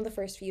like one of the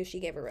first few she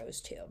gave a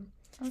rose to.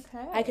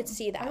 Okay. I could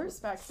see I that.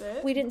 respect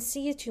it. We didn't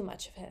see too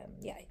much of him.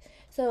 Yeah.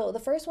 So the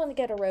first one to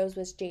get a rose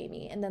was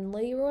Jamie, and then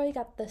Leroy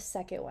got the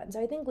second one.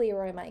 So I think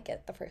Leroy might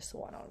get the first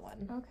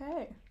one-on-one.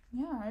 Okay.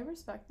 Yeah, I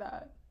respect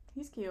that.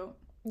 He's cute.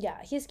 Yeah,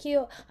 he's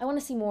cute. I want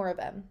to see more of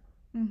him.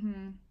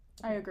 Mm-hmm.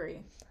 I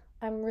agree.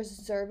 I'm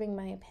reserving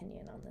my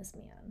opinion on this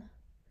man.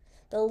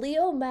 The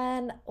Leo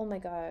men, oh my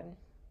god.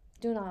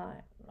 Do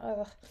not.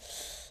 Ugh.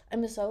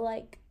 I'm so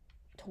like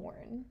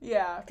torn.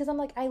 Yeah. Because I'm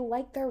like, I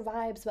like their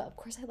vibes, but of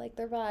course I like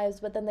their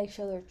vibes, but then they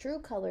show their true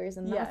colors,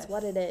 and that's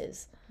what it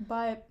is.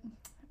 But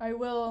I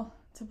will,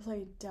 to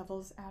play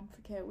devil's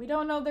advocate, we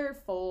don't know their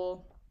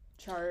full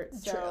chart.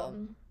 So.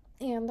 True.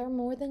 And they're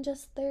more than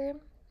just their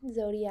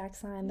zodiac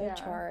sign, their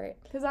chart.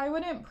 Because I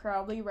wouldn't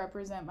proudly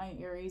represent my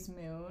Aries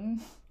moon,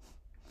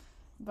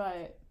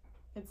 but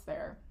it's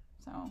there.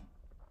 So.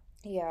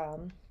 Yeah.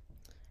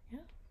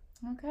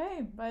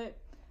 Okay, but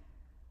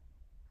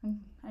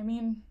I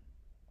mean,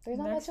 There's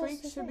not next much else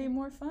week to should say. be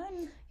more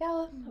fun.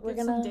 Yeah, we're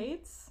Get gonna some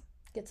dates.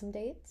 get some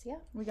dates. Yeah.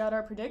 We got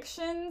our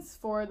predictions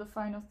for the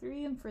final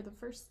 3 and for the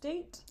first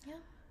date. Yeah.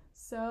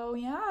 So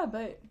yeah,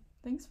 but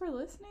thanks for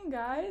listening,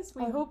 guys.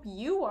 We hope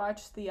you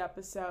watched the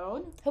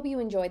episode. Hope you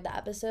enjoyed the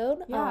episode.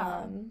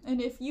 Yeah.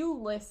 And if you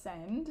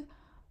listened,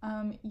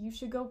 you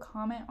should go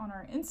comment on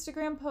our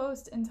Instagram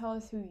post and tell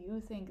us who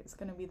you think is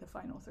going to be the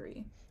final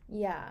 3.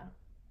 Yeah.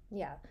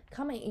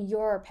 Comment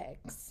your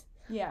picks.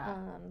 Yeah.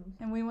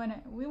 And we want to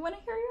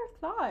hear your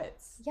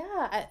thoughts.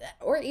 Yeah,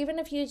 or even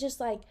if you just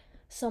like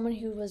someone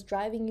who was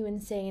driving you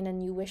insane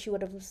and you wish you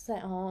would have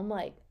sent home,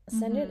 like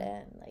send it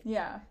in. Like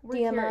Yeah, we're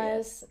DM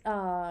curious.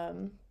 us,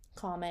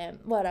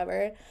 comment,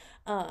 whatever.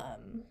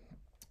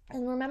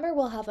 And remember,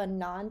 we'll have a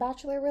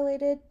non-bachelor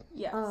related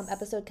Yes.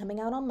 episode coming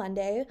out on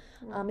Monday.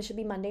 It should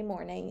be Monday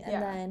morning,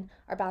 and then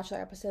our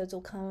bachelor episodes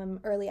will come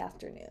early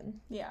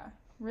afternoon. Yeah.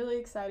 Really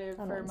excited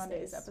On for Wednesdays.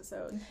 Monday's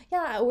episode.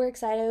 Yeah, we're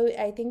excited.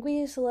 I think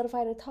we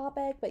solidified a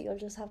topic, but you'll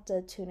just have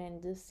to tune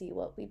in to see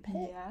what we picked.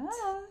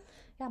 Yeah,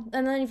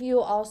 and then if you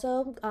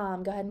also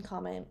go ahead and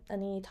comment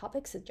any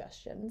topic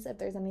suggestions if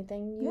there's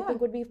anything you think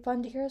would be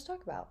fun to hear us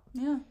talk about.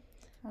 Yeah.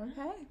 Okay.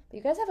 But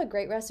you guys have a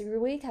great rest of your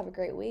week. Have a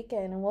great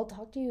weekend, and we'll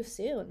talk to you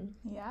soon.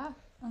 Yeah.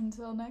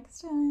 Until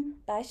next time.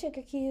 Bye,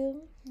 Sugar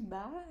Cube.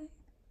 Bye.